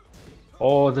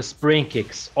 Oh, the spring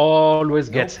kicks always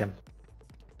gets Nope. him.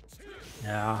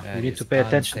 Yeah, That you need is to pay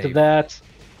attention to unsafe. that.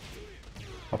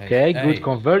 Okay, Hey, good hey.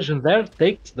 conversion there.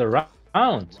 Takes the round.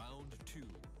 Round two.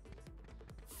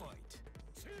 Fight.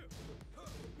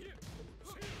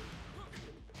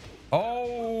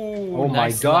 Oh, my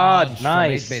nice God, launch from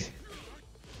nice. 8-bit.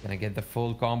 Can I get the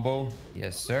full combo?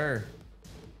 Yes, sir.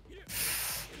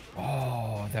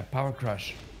 Oh, that power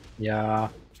crush. Yeah,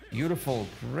 Beautiful.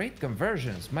 Great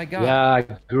conversions. My God.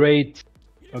 yeah, great.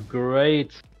 A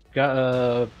great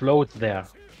float there.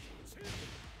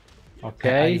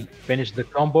 Okay, finish the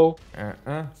combo.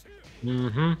 Uh-uh.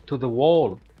 To the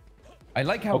wall. I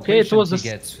like how Okay, it patient was he a s-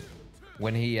 gets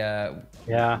when he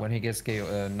Yeah. when he gets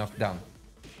knocked down.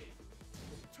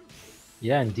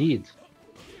 Yeah, indeed.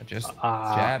 Just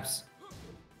Ah. jabs,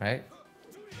 right?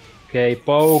 Okay,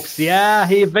 pokes. Yeah,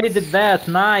 he evaded that.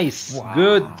 Nice. Wow.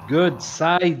 Good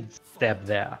side step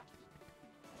there.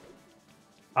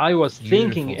 I was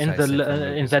thinking Beautiful in side step from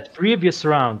in Lucas. that previous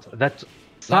round that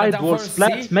side down wall forward,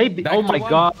 splat see? maybe. Back Oh to my one.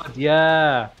 god,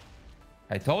 yeah.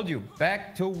 I told you,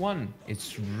 back to 1.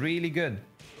 It's really good.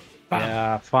 Bam.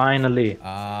 Yeah, finally.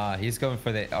 He's going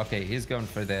for the he's going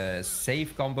for the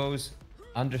safe combos.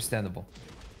 Understandable.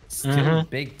 Still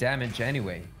big damage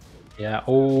anyway. Yeah.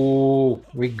 Oh,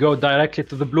 we go directly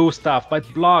to the blue stuff, but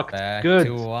blocked. Back Good.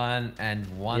 to 1 and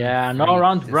 1. Yeah, no free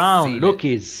round to brown. seal it.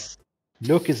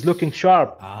 Look is looking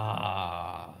sharp.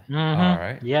 All Mhm.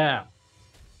 right. Yeah.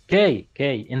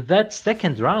 Okay. In that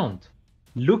second round,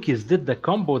 Lucas did the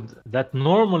combo that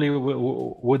normally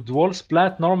would wall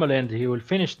splat normally, and he will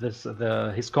finish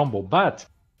his combo. But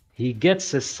he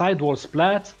gets a side wall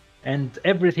splat, and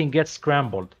everything gets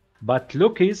scrambled. But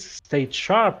Lucas stayed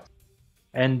sharp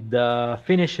and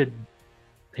finished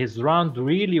his round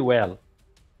really well.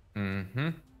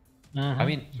 I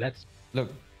mean, That's look,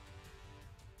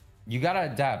 you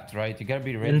gotta adapt, right? You gotta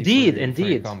be ready Indeed, for your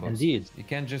indeed, combos. indeed. You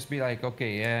can't just be like,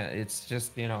 okay, yeah, it's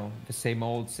just, you know, the same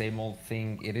old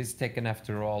thing. It is Tekken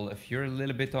after all. If you're a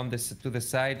little bit on this to the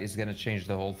side, it's gonna change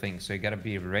the whole thing. So you gotta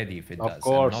be ready if it Of does, and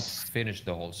course. not finish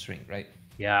the whole string, right?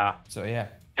 yeah. So yeah,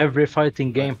 Every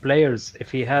fighting game players, if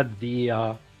he had the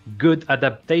good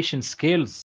adaptation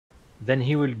skills, then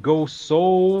he will go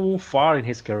so far in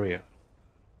his career.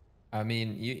 I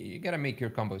mean, you gotta make your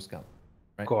combos count,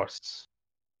 right? Of course.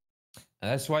 And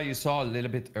that's why you saw a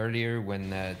little bit earlier when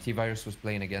T-Virus was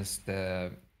playing against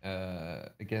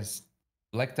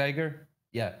Black Tiger.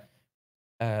 Yeah,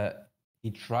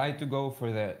 he tried to go for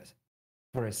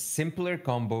a simpler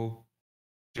combo,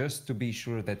 just to be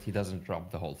sure that he doesn't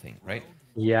drop the whole thing, right?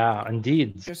 Yeah,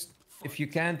 indeed. Just if you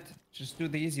can't, just do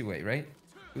the easy way, right?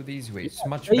 Do the easy way. It's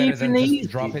much better than Safe and just easy.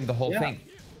 dropping the whole Yeah. thing.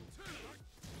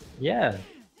 Yeah.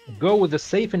 Go with the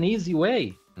safe and easy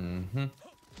way.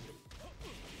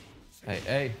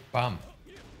 Hey, bam.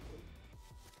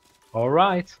 All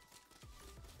right.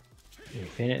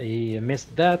 He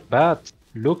missed that, but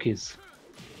Lucas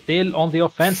still on the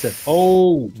offensive.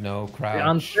 Oh, No the crouch.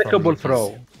 uncheckable from Lucas.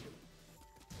 throw.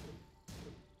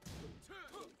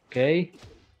 Okay.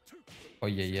 Oh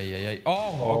yeah.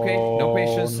 Oh, okay. No Oh,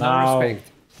 patience, no now.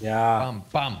 respect. Yeah.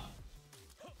 Bam.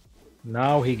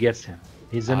 Now he gets him.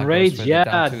 He's Goes enraged. for the Yeah,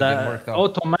 down two, didn't work out.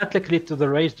 automatically to the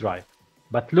rage drive.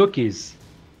 But Lucas,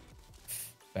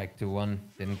 Back to 1.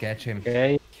 Didn't catch him.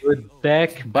 okay, good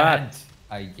deck, but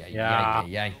Yeah.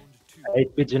 Ay.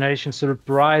 8-bit generation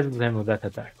surprised him with that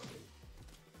attack.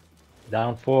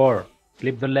 Down 4.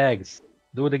 Flip the legs.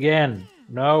 Do it again.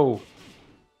 No.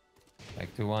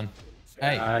 Back to 1.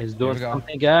 Hey, He's here doing we go.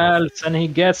 something else, and he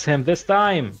gets him this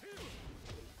time.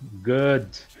 Good.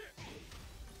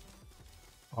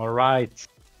 All right.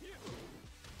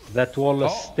 That wall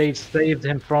stage saved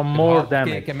him from more Hard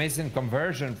damage. kick, amazing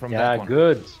conversion from Yeah, that one.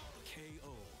 good.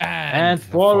 And the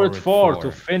forward 4 to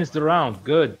four. finish the round.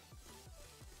 Good.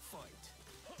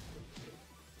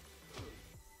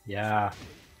 Yeah.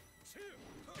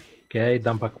 Okay,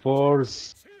 dump back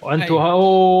 4s. Onto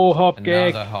hop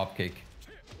kick. Another hop kick.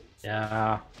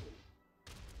 Yeah.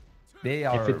 They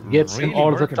are If it gets really him all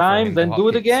the working for time, him, then the do hop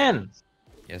it kicks. again.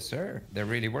 Yes, sir. They're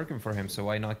really working for him, so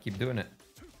why not keep doing it?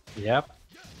 Yep.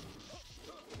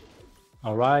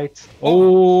 All right.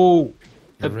 Oh,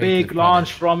 the Greatly big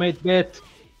launch punished. from 8-bit.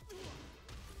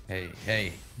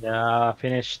 Hey. Yeah,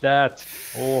 finish that.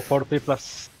 Oh,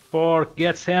 4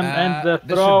 gets him and the This should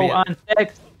be throw it.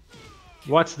 unchecked.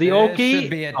 What's the This should Oki?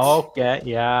 be it. Okay,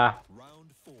 yeah. Round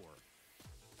 4.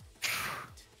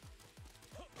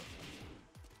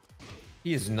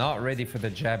 He is not ready for the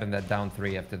jab and that down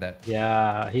 3 after that.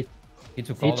 Yeah, He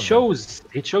took he all of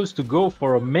them. chose to go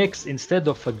for a mix instead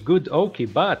of a good Oki,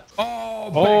 but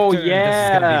Oh, oh back turn. This is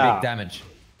gonna be big yeah, damage.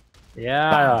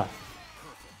 yeah,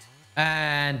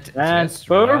 And just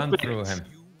run perfect. through him.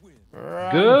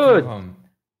 Run Good. through him.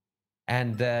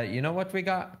 And you know what we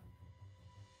got?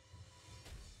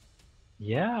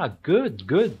 Yeah, good.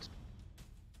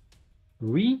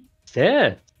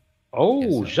 Reset. Oh,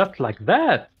 Yes, sir. just like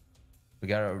that. We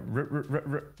got a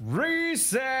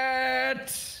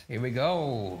reset. Here we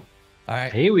go. All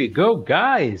right. Here we go,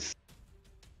 guys.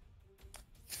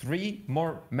 3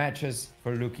 more matches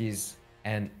for Lukis,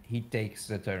 and he takes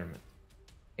the tournament.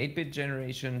 8-bit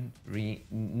generation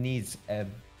needs a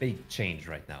big change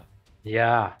right now.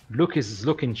 Yeah, Lucas is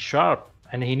looking sharp,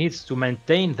 and he needs to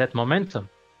maintain that momentum.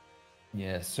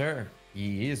 Yes, sir.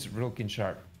 He is looking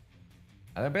sharp.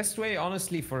 And the best way,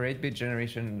 honestly, for 8-bit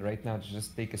generation right now, to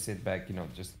just take a sit back,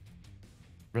 just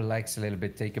relax a little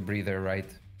bit, take a breather, right?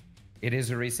 It is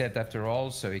a reset after all,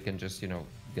 so you can just,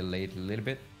 delay it a little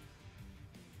bit.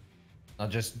 Not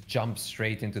just jump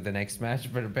straight into the next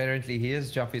match, but apparently he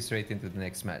is jumping straight into the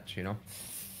next match,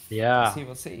 Yeah.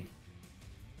 We'll see.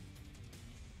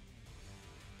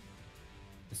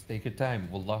 Just take your time,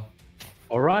 wallah.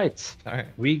 All right. All right.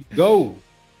 We go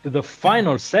to the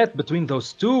final set between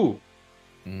those two.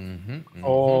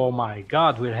 Oh my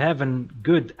God, we're having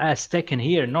good Aztec in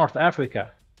here, North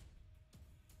Africa.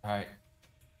 All right.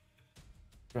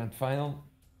 Grand final.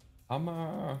 I'm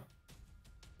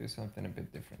do something a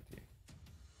bit different here.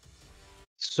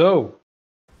 So,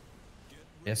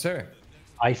 Yes, sir.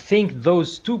 I think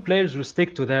those two players will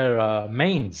stick to their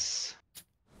mains.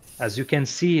 As you can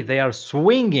see, they are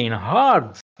swinging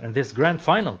hard in this grand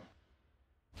final.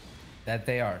 That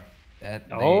they are.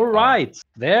 All right,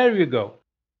 there you go.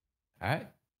 All right.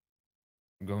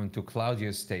 We're going to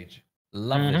Claudio's stage.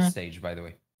 Love this stage, by the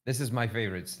way. This is my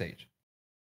favorite stage.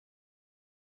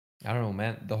 I don't know,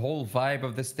 man. The whole vibe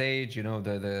of the stage,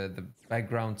 the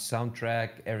background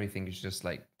soundtrack, everything is just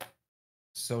like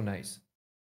so nice.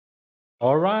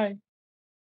 All right.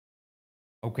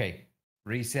 Okay.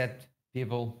 Reset,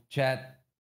 people, chat.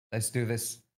 Let's do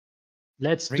this.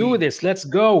 Let's do this. Let's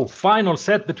go. Final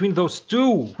set between those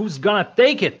two. Who's gonna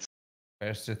take it?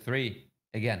 First to 3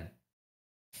 again.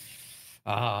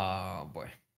 Oh boy.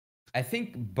 I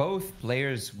think both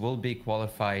players will be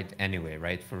qualified anyway,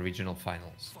 right? For regional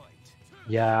finals.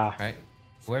 Yeah. Right?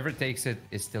 Whoever takes it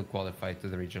is still qualified to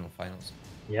the regional finals.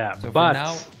 Yeah, So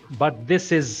but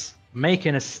this is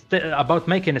making about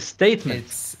making a statement.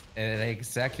 It's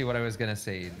exactly what I was gonna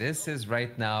say. This is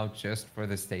right now just for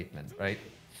the statement, right?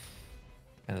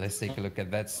 And let's take a look at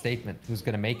that statement. Who's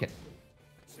gonna make it?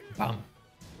 Bam.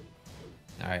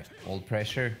 All right, hold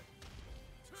pressure.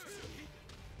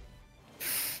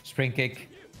 Spring kick.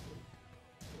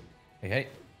 Okay.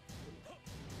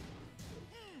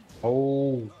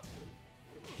 Oh,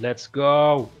 let's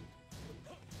go.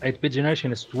 8-bit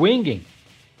generation is swinging.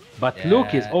 But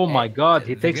Lucas, oh my God,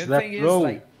 he takes that throw.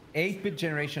 Like, 8-bit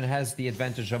generation has the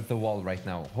advantage of the wall right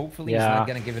now. Hopefully he's not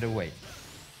gonna give it away.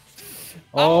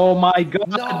 Oh my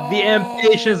God, the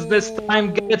impatience this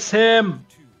time gets him.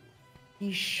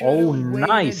 He should have waited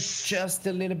nice. just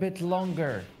a little bit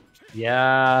longer.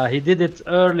 Yeah, he did it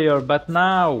earlier, but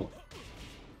now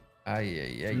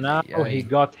he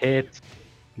got hit.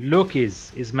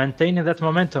 Lucas is maintaining that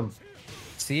momentum.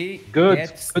 See,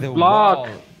 good block. Wall.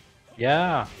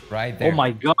 Yeah, right there. Oh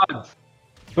my God,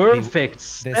 perfect.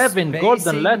 The 7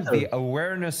 golden letters. The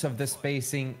awareness of the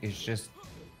spacing is just.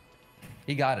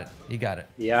 He got it. He got it.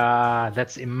 Yeah,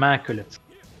 that's immaculate.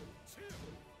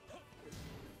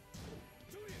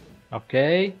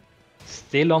 Okay,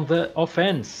 still on the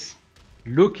offense.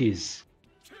 Lucas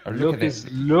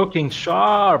looking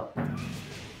sharp.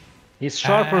 He's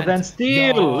sharper than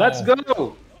steel. Let's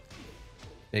go.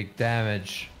 Big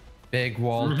damage. Big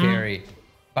wall carry.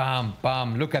 Bam,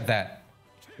 bam. Look at that.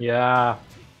 Yeah.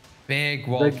 Big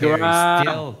wall carry.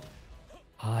 Still.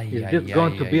 Is this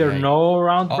going to be a no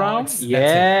round round?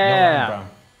 Yeah.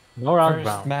 No round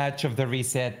First match of the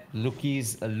reset.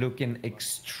 Lucky's looking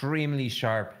extremely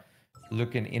sharp.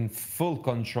 Looking in full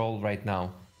control right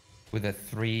now with the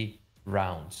 3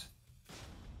 rounds.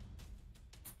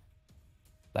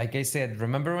 Like I said,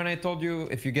 remember when I told you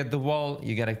if you get the wall,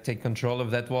 you gotta take control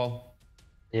of that wall?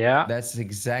 Yeah. That's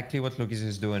exactly what Lucas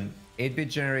is doing. 8-bit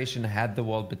generation had the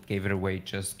wall, but gave it away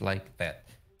just like that,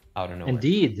 out of nowhere.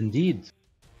 Indeed, indeed.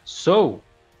 So,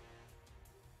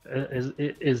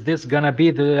 is this gonna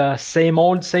be the same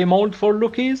old for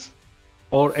Lucas?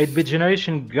 Or 8-bit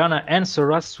generation gonna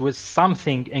answer us with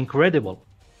something incredible?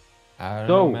 I don't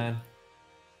know, man.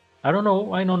 I don't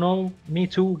know. Me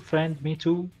too, friend, me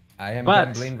too. I am But-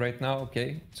 gambling right now,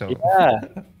 okay? So Yeah.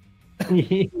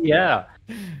 Yeah.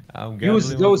 I'm gambling Use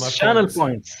with those my channel points.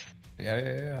 points.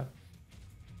 Yeah.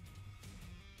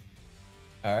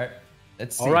 All right,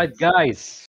 let's see. All right,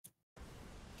 guys.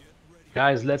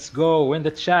 Guys, let's go in the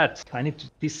chat. I need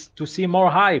to see more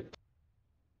hype.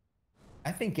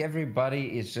 I think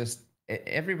everybody is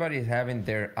having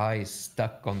their eyes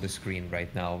stuck on the screen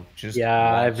right now. Just Yeah,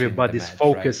 watching the everybody's match,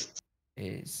 focused. Right?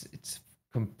 It's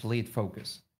complete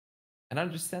focus, and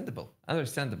understandable.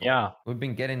 Yeah. We've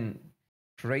been getting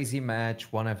crazy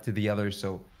match one after the other,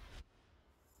 so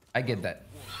I get that.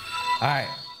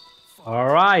 All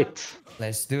right.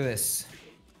 Let's do this.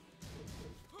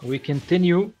 We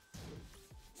continue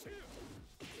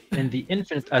in the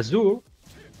Infinite Azure.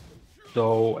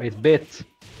 So 8-bit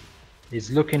is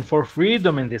looking for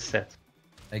freedom in this set.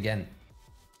 Again.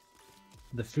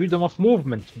 The freedom of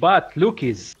movement. But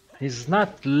Lucas is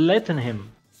not letting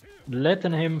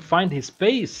him find his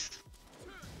space.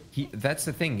 That's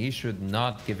the thing. He should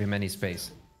not give him any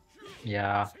space.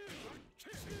 Yeah.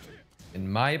 In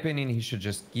my opinion, he should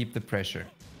just keep the pressure.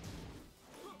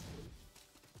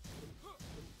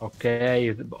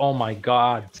 Okay. Oh my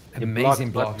God. He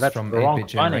Amazing blocked, but blocks that's from the wrong 8-bit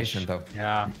generation, punish. though.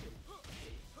 Yeah.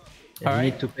 You All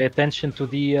need right. to pay attention to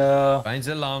the. Finds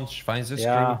a launch, finds a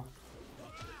Yeah. screw.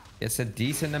 It's a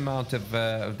decent amount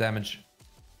of damage.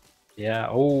 Yeah.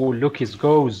 Oh, Lucas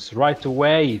goes right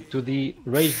away to the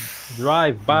rage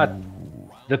drive, but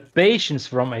the patience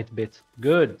from 8-bit.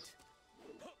 Good.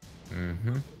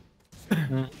 Mm-hmm.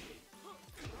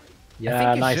 Yeah, I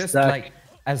think it's nice just stack. like,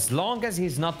 as long as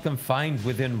he's not confined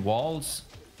within walls,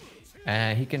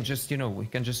 he can just,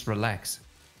 relax.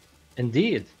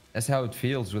 Indeed. That's how it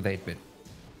feels with 8-bit.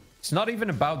 It's not even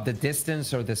about the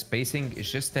distance or the spacing. It's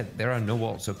just that there are no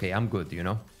walls. Okay, I'm good,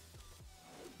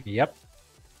 Yep.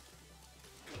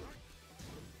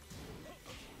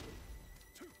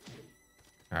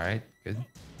 All right, good.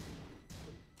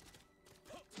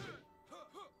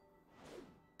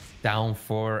 Down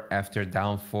 4 after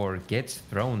down 4 gets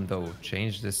thrown though.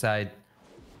 Change the side.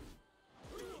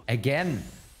 Again.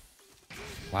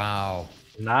 Wow.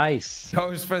 Nice.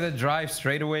 Goes for the drive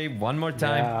straight away one more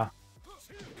time. Yeah.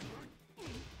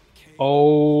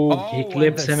 Oh, he and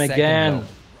clips the him second again.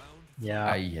 though.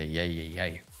 Yeah.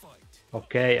 Ay.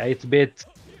 Okay, 8-bit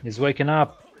is waking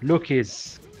up.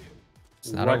 Lucas,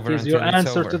 It's not what over is your until it's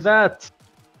answer over. to that?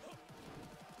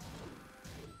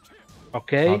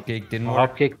 Okay. Hop kick didn't work.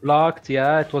 Hop kick blocked.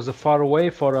 Yeah, it was a far away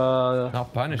for a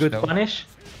Not punished good though. punish.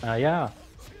 Yeah.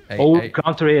 Hey.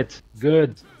 Counter hit.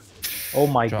 Good. Oh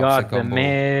my Drops God, the the combo.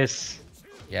 miss.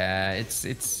 Yeah,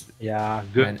 it's Yeah,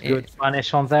 good, Man, good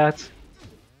punish on that.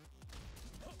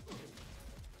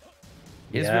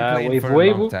 he's Yeah, been playing wave, for a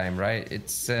wave. long time, right?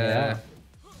 It's Yeah.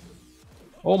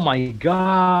 Oh my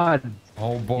God.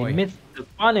 oh He boy. missed the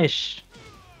punish.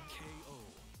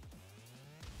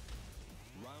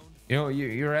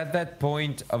 You're at that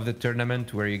point of the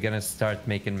tournament where you're gonna start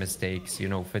making mistakes.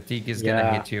 Fatigue is gonna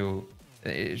Yeah. hit you.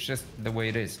 It's just the way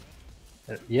it is.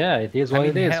 Yeah, it is I what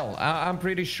mean, it is. hell, I'm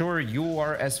pretty sure you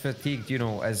are as fatigued,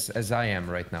 as I am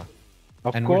right now.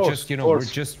 Of And course, we're just, of we're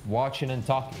course. just watching and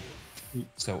talking.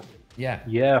 So, yeah.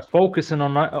 Yeah, focusing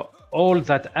on all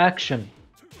that action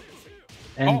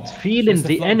and Oh, feeling there's the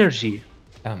the flow. energy.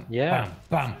 Bam, Yeah.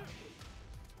 bam.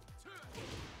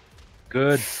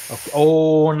 Good. Okay.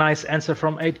 Oh, nice answer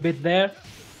from 8-bit there.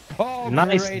 Oh,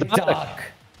 Nice great duck. duck.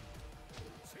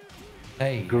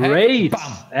 Hey, Great.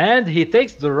 bam. And he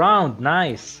takes the round.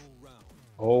 Nice.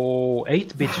 Oh,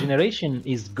 8-bit generation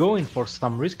is going for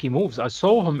some risky moves. I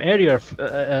saw him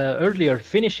earlier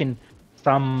finishing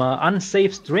some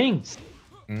unsafe strings.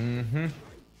 Mm-hmm.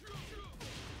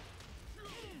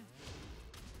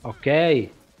 Okay,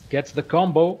 gets the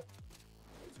combo,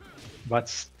 but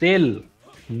still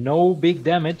no big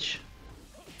damage.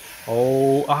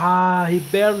 Oh, he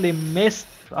barely missed.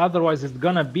 Otherwise, it's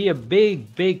gonna be a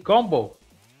big combo.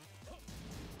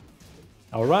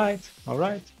 All right.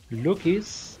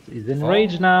 Lucas is in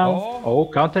rage now. Oh,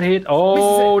 counter hit.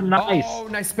 Oh, nice. Oh,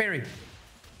 nice parry.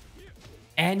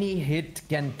 Any hit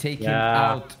can take him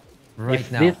Yeah. out right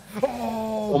If now. this-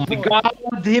 Oh, Oh my boy.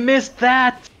 God, he missed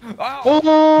that. Oh,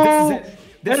 Oh, this is it.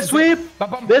 that This is sweep. it.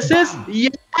 Ba-bum, This is bam.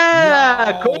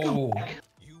 yeah. Wow.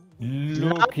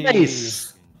 Lucas.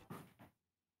 Nice.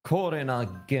 Korena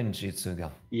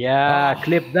Genjitsuga. Yeah,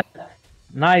 clip that.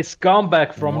 Nice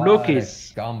comeback from What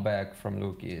Lucas. a comeback from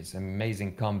Lucas.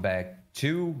 Amazing comeback.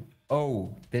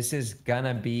 2-0. This is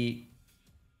gonna be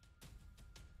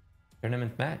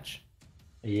tournament match.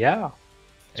 Yeah.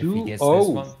 If he gets this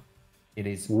one, it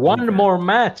is One over. more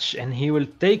match and he will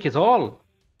take it all.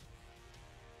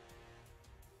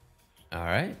 All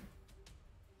right.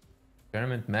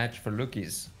 Tournament match for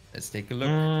Lucas. Let's take a look.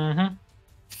 Mhm.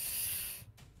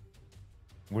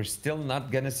 We're still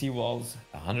not gonna see walls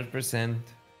 100%.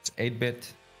 It's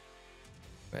 8-bit.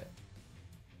 But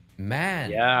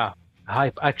man, Yeah.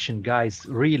 Hype action, guys.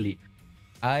 Really.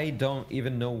 I don't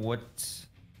even know what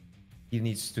he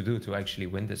needs to do to actually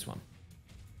win this one.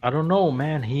 I don't know,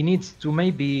 man. He needs to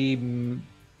maybe,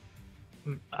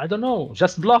 I don't know,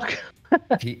 just block.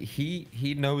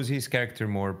 he knows his character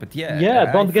more, but yeah. Yeah,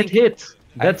 I don't get think- hit.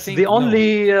 I That's think the no. only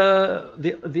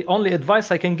the only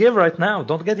advice I can give right now.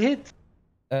 Don't get hit.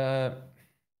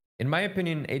 In my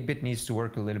opinion, 8-bit needs to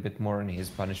work a little bit more on his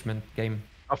punishment game.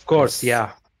 Of course, It's-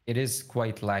 yeah. It is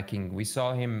quite lacking. We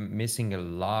saw him missing a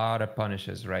lot of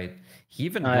punishes, right? He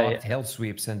even I- blocked hell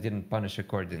sweeps and didn't punish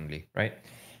accordingly, right?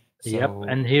 Yep, So,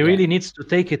 and he yeah. really needs to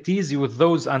take it easy with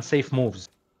those unsafe moves.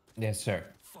 Yes, sir.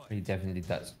 He definitely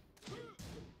does.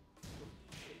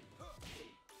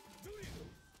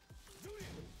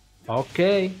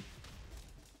 Okay.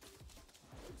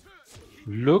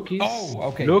 Lucas. Oh,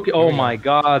 okay. Look, Here oh we go. my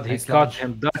god, he Nice caught launch.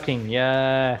 him ducking.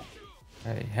 Yeah.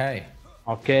 Hey, hey.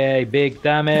 Okay, big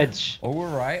damage. All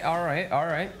right, all right, all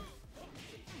right.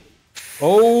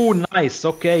 Oh, nice.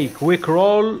 Okay, quick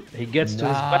roll. He gets to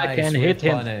his back and whip hit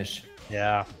him. punish.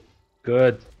 Yeah.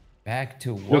 Good. Back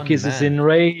to one Lucas man. is in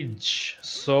rage.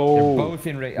 So They're both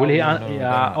in rage. will he? Oh, no, no, Yeah. they're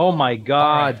not. Oh my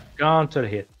god. Alright. Counter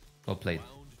hit. Well played.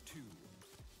 Round 2.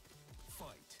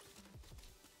 Fight.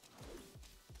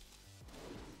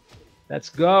 Let's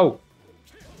go.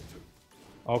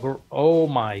 Oh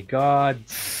my god.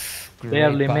 Great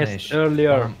Barely punish. missed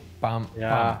earlier. Bam, bam,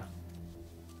 Yeah. bam.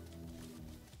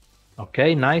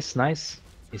 Okay, nice, nice.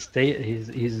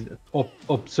 He's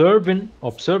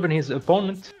observing his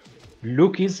opponent.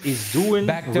 Lucas is doing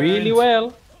Back really turns.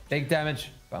 well. Big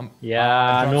damage. Bam.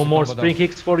 Yeah, Drops no the more combo spring though.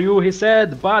 kicks for you, he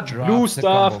said, but Drops blue the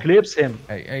stuff combo. clips him.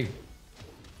 Hey,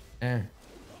 hey.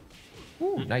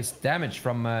 Ooh, nice damage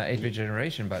from 8-bit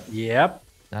generation, but Yep.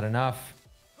 not enough.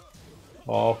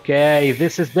 Okay,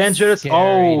 this is dangerous. Scary.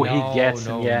 Oh, No, he gets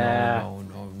no, him. Yeah. No,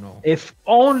 no, no, no. If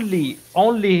only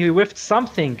he whiffed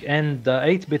something and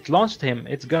 8-bit launched him,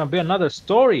 it's gonna be another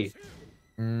story.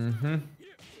 Mm-hmm.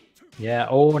 Yeah.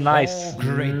 Oh, nice. Oh,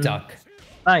 great Mm, duck.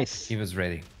 Nice. He was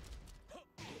ready.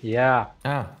 Yeah.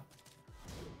 Ah.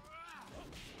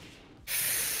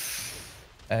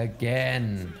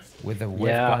 Again with a whip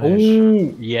Yeah. punish.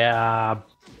 Ooh. Yeah.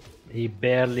 He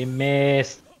barely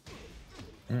missed.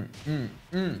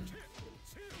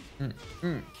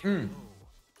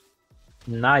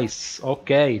 Nice.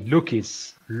 Okay.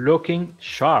 Lucas looking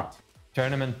sharp.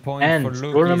 Tournament point And for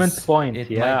Lucas. tournament point. It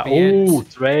Yeah. might be Oh,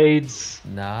 it. trades.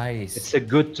 Nice. It's a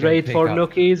good trade for pickup.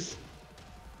 Lucas.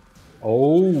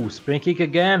 Oh, spring kick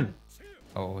again.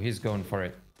 Oh, he's going for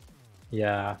it.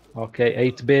 Yeah. Okay.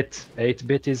 8-bit.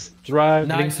 8-bit is traveling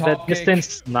Nice that hop kick.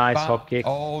 distance. Nice Bam. hop kick.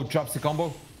 Oh, drops the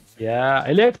combo. Yeah.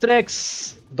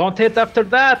 Electrics. Don't hit after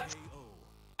that.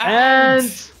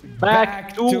 And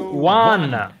back to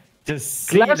one. To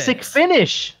seal Classic it.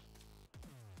 finish.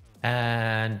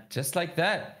 And just like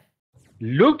that.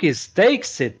 Lucas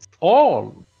takes it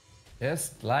all.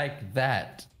 Just like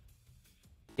that.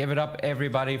 Give it up,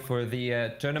 everybody, for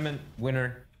the tournament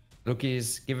winner.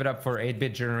 Lucas, give it up for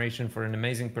 8-bit generation for an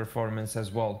amazing performance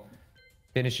as well.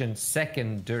 Finishing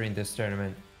second during this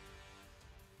tournament.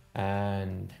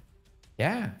 And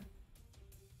yeah,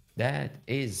 that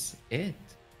is it.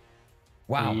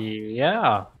 Wow.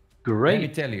 Yeah. Let me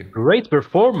Great. tell you, Great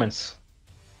performance.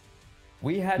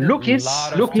 we had Lucas- a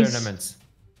lot of Lucas- tournaments.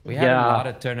 We had Yeah. a lot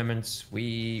of tournaments.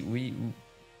 We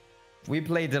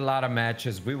played a lot of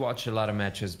matches. We watched a lot of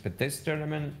matches, but this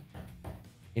tournament,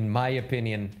 in my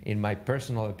opinion, in my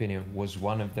personal opinion, was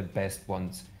one of the best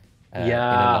ones in a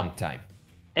Yeah. long time.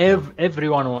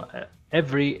 Everyone,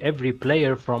 every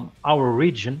player from our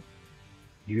region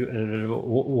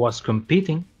was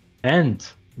competing, and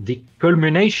the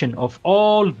culmination of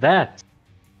all that,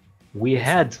 we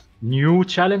had new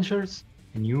challengers,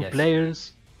 new Yes.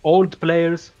 players, old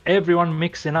players, everyone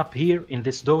mixing up here in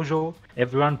this dojo,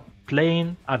 everyone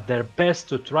playing at their best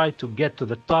to try to get to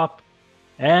the top,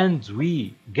 and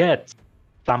we get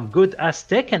some good ass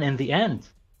taken in the end.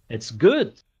 It's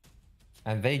good.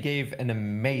 And they gave an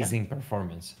amazing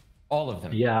performance. All of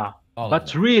them. Yeah, All of but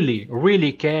them.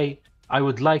 really, Kay, I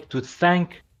would like to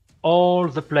thank all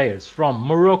the players from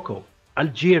Morocco,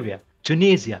 Algeria,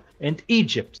 Tunisia, and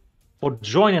Egypt for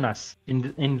joining us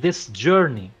in this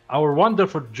journey, our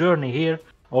wonderful journey here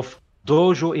of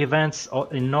dojo events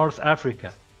in North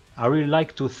Africa. I really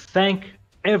like to thank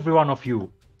every one of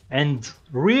you, and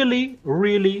really,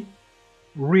 really,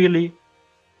 really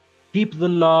keep the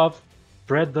love,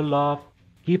 spread the love,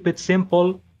 keep it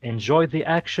simple, enjoy the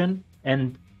action,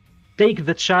 and take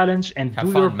the challenge and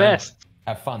do your best.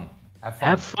 Have fun.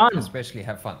 Have fun. Especially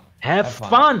have fun. Have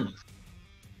fun.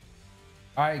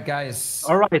 All right, guys.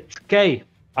 All right, Kay,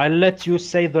 I'll let you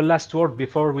say the last word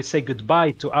before we say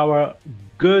goodbye to our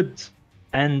good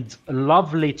and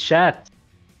lovely chat.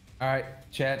 All right,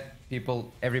 chat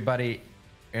people, everybody.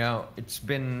 You know, it's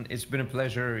been a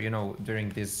pleasure. You know, during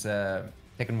this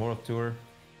Tekken World Tour,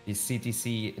 these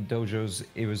CTC dojos.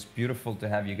 It was beautiful to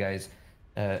have you guys.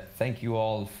 Thank you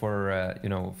all for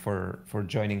for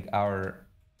joining our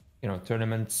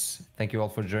tournaments. Thank you all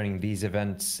for joining these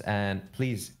events, and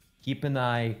please keep an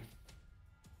eye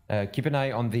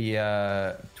on the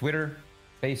Twitter,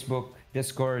 Facebook,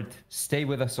 Discord. Stay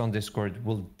with us on Discord.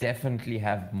 We'll definitely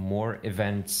have more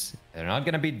events. They're not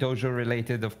going to be dojo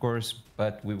related, of course,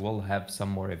 but we will have some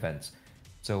more events.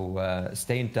 So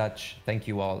stay in touch. Thank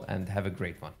you all, and have a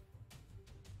great one.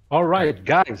 All right,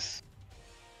 guys.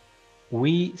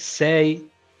 We say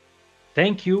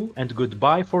thank you and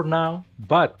goodbye for now,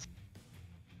 but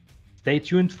stay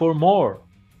tuned for more,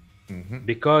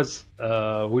 because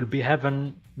we'll be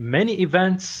having many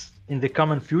events in the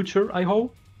coming future, I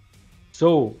hope.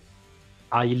 So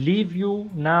I leave you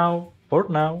now for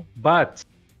now, but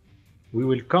we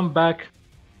will come back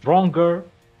stronger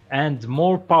and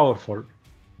more powerful.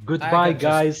 Goodbye,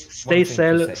 guys. Stay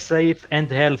safe and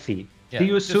healthy. Yeah, see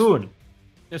you soon.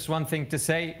 Just one thing to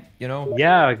say,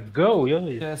 Yeah, go.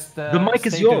 Yeah. Just the mic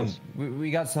is yours.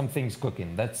 We got some things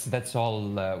cooking. That's all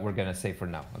we're gonna say for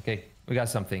now. Okay, we got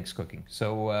some things cooking.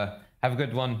 So have a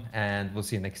good one, and we'll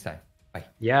see you next time. Bye.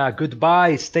 Yeah,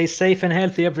 goodbye. Stay safe and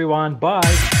healthy, everyone.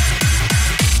 Bye.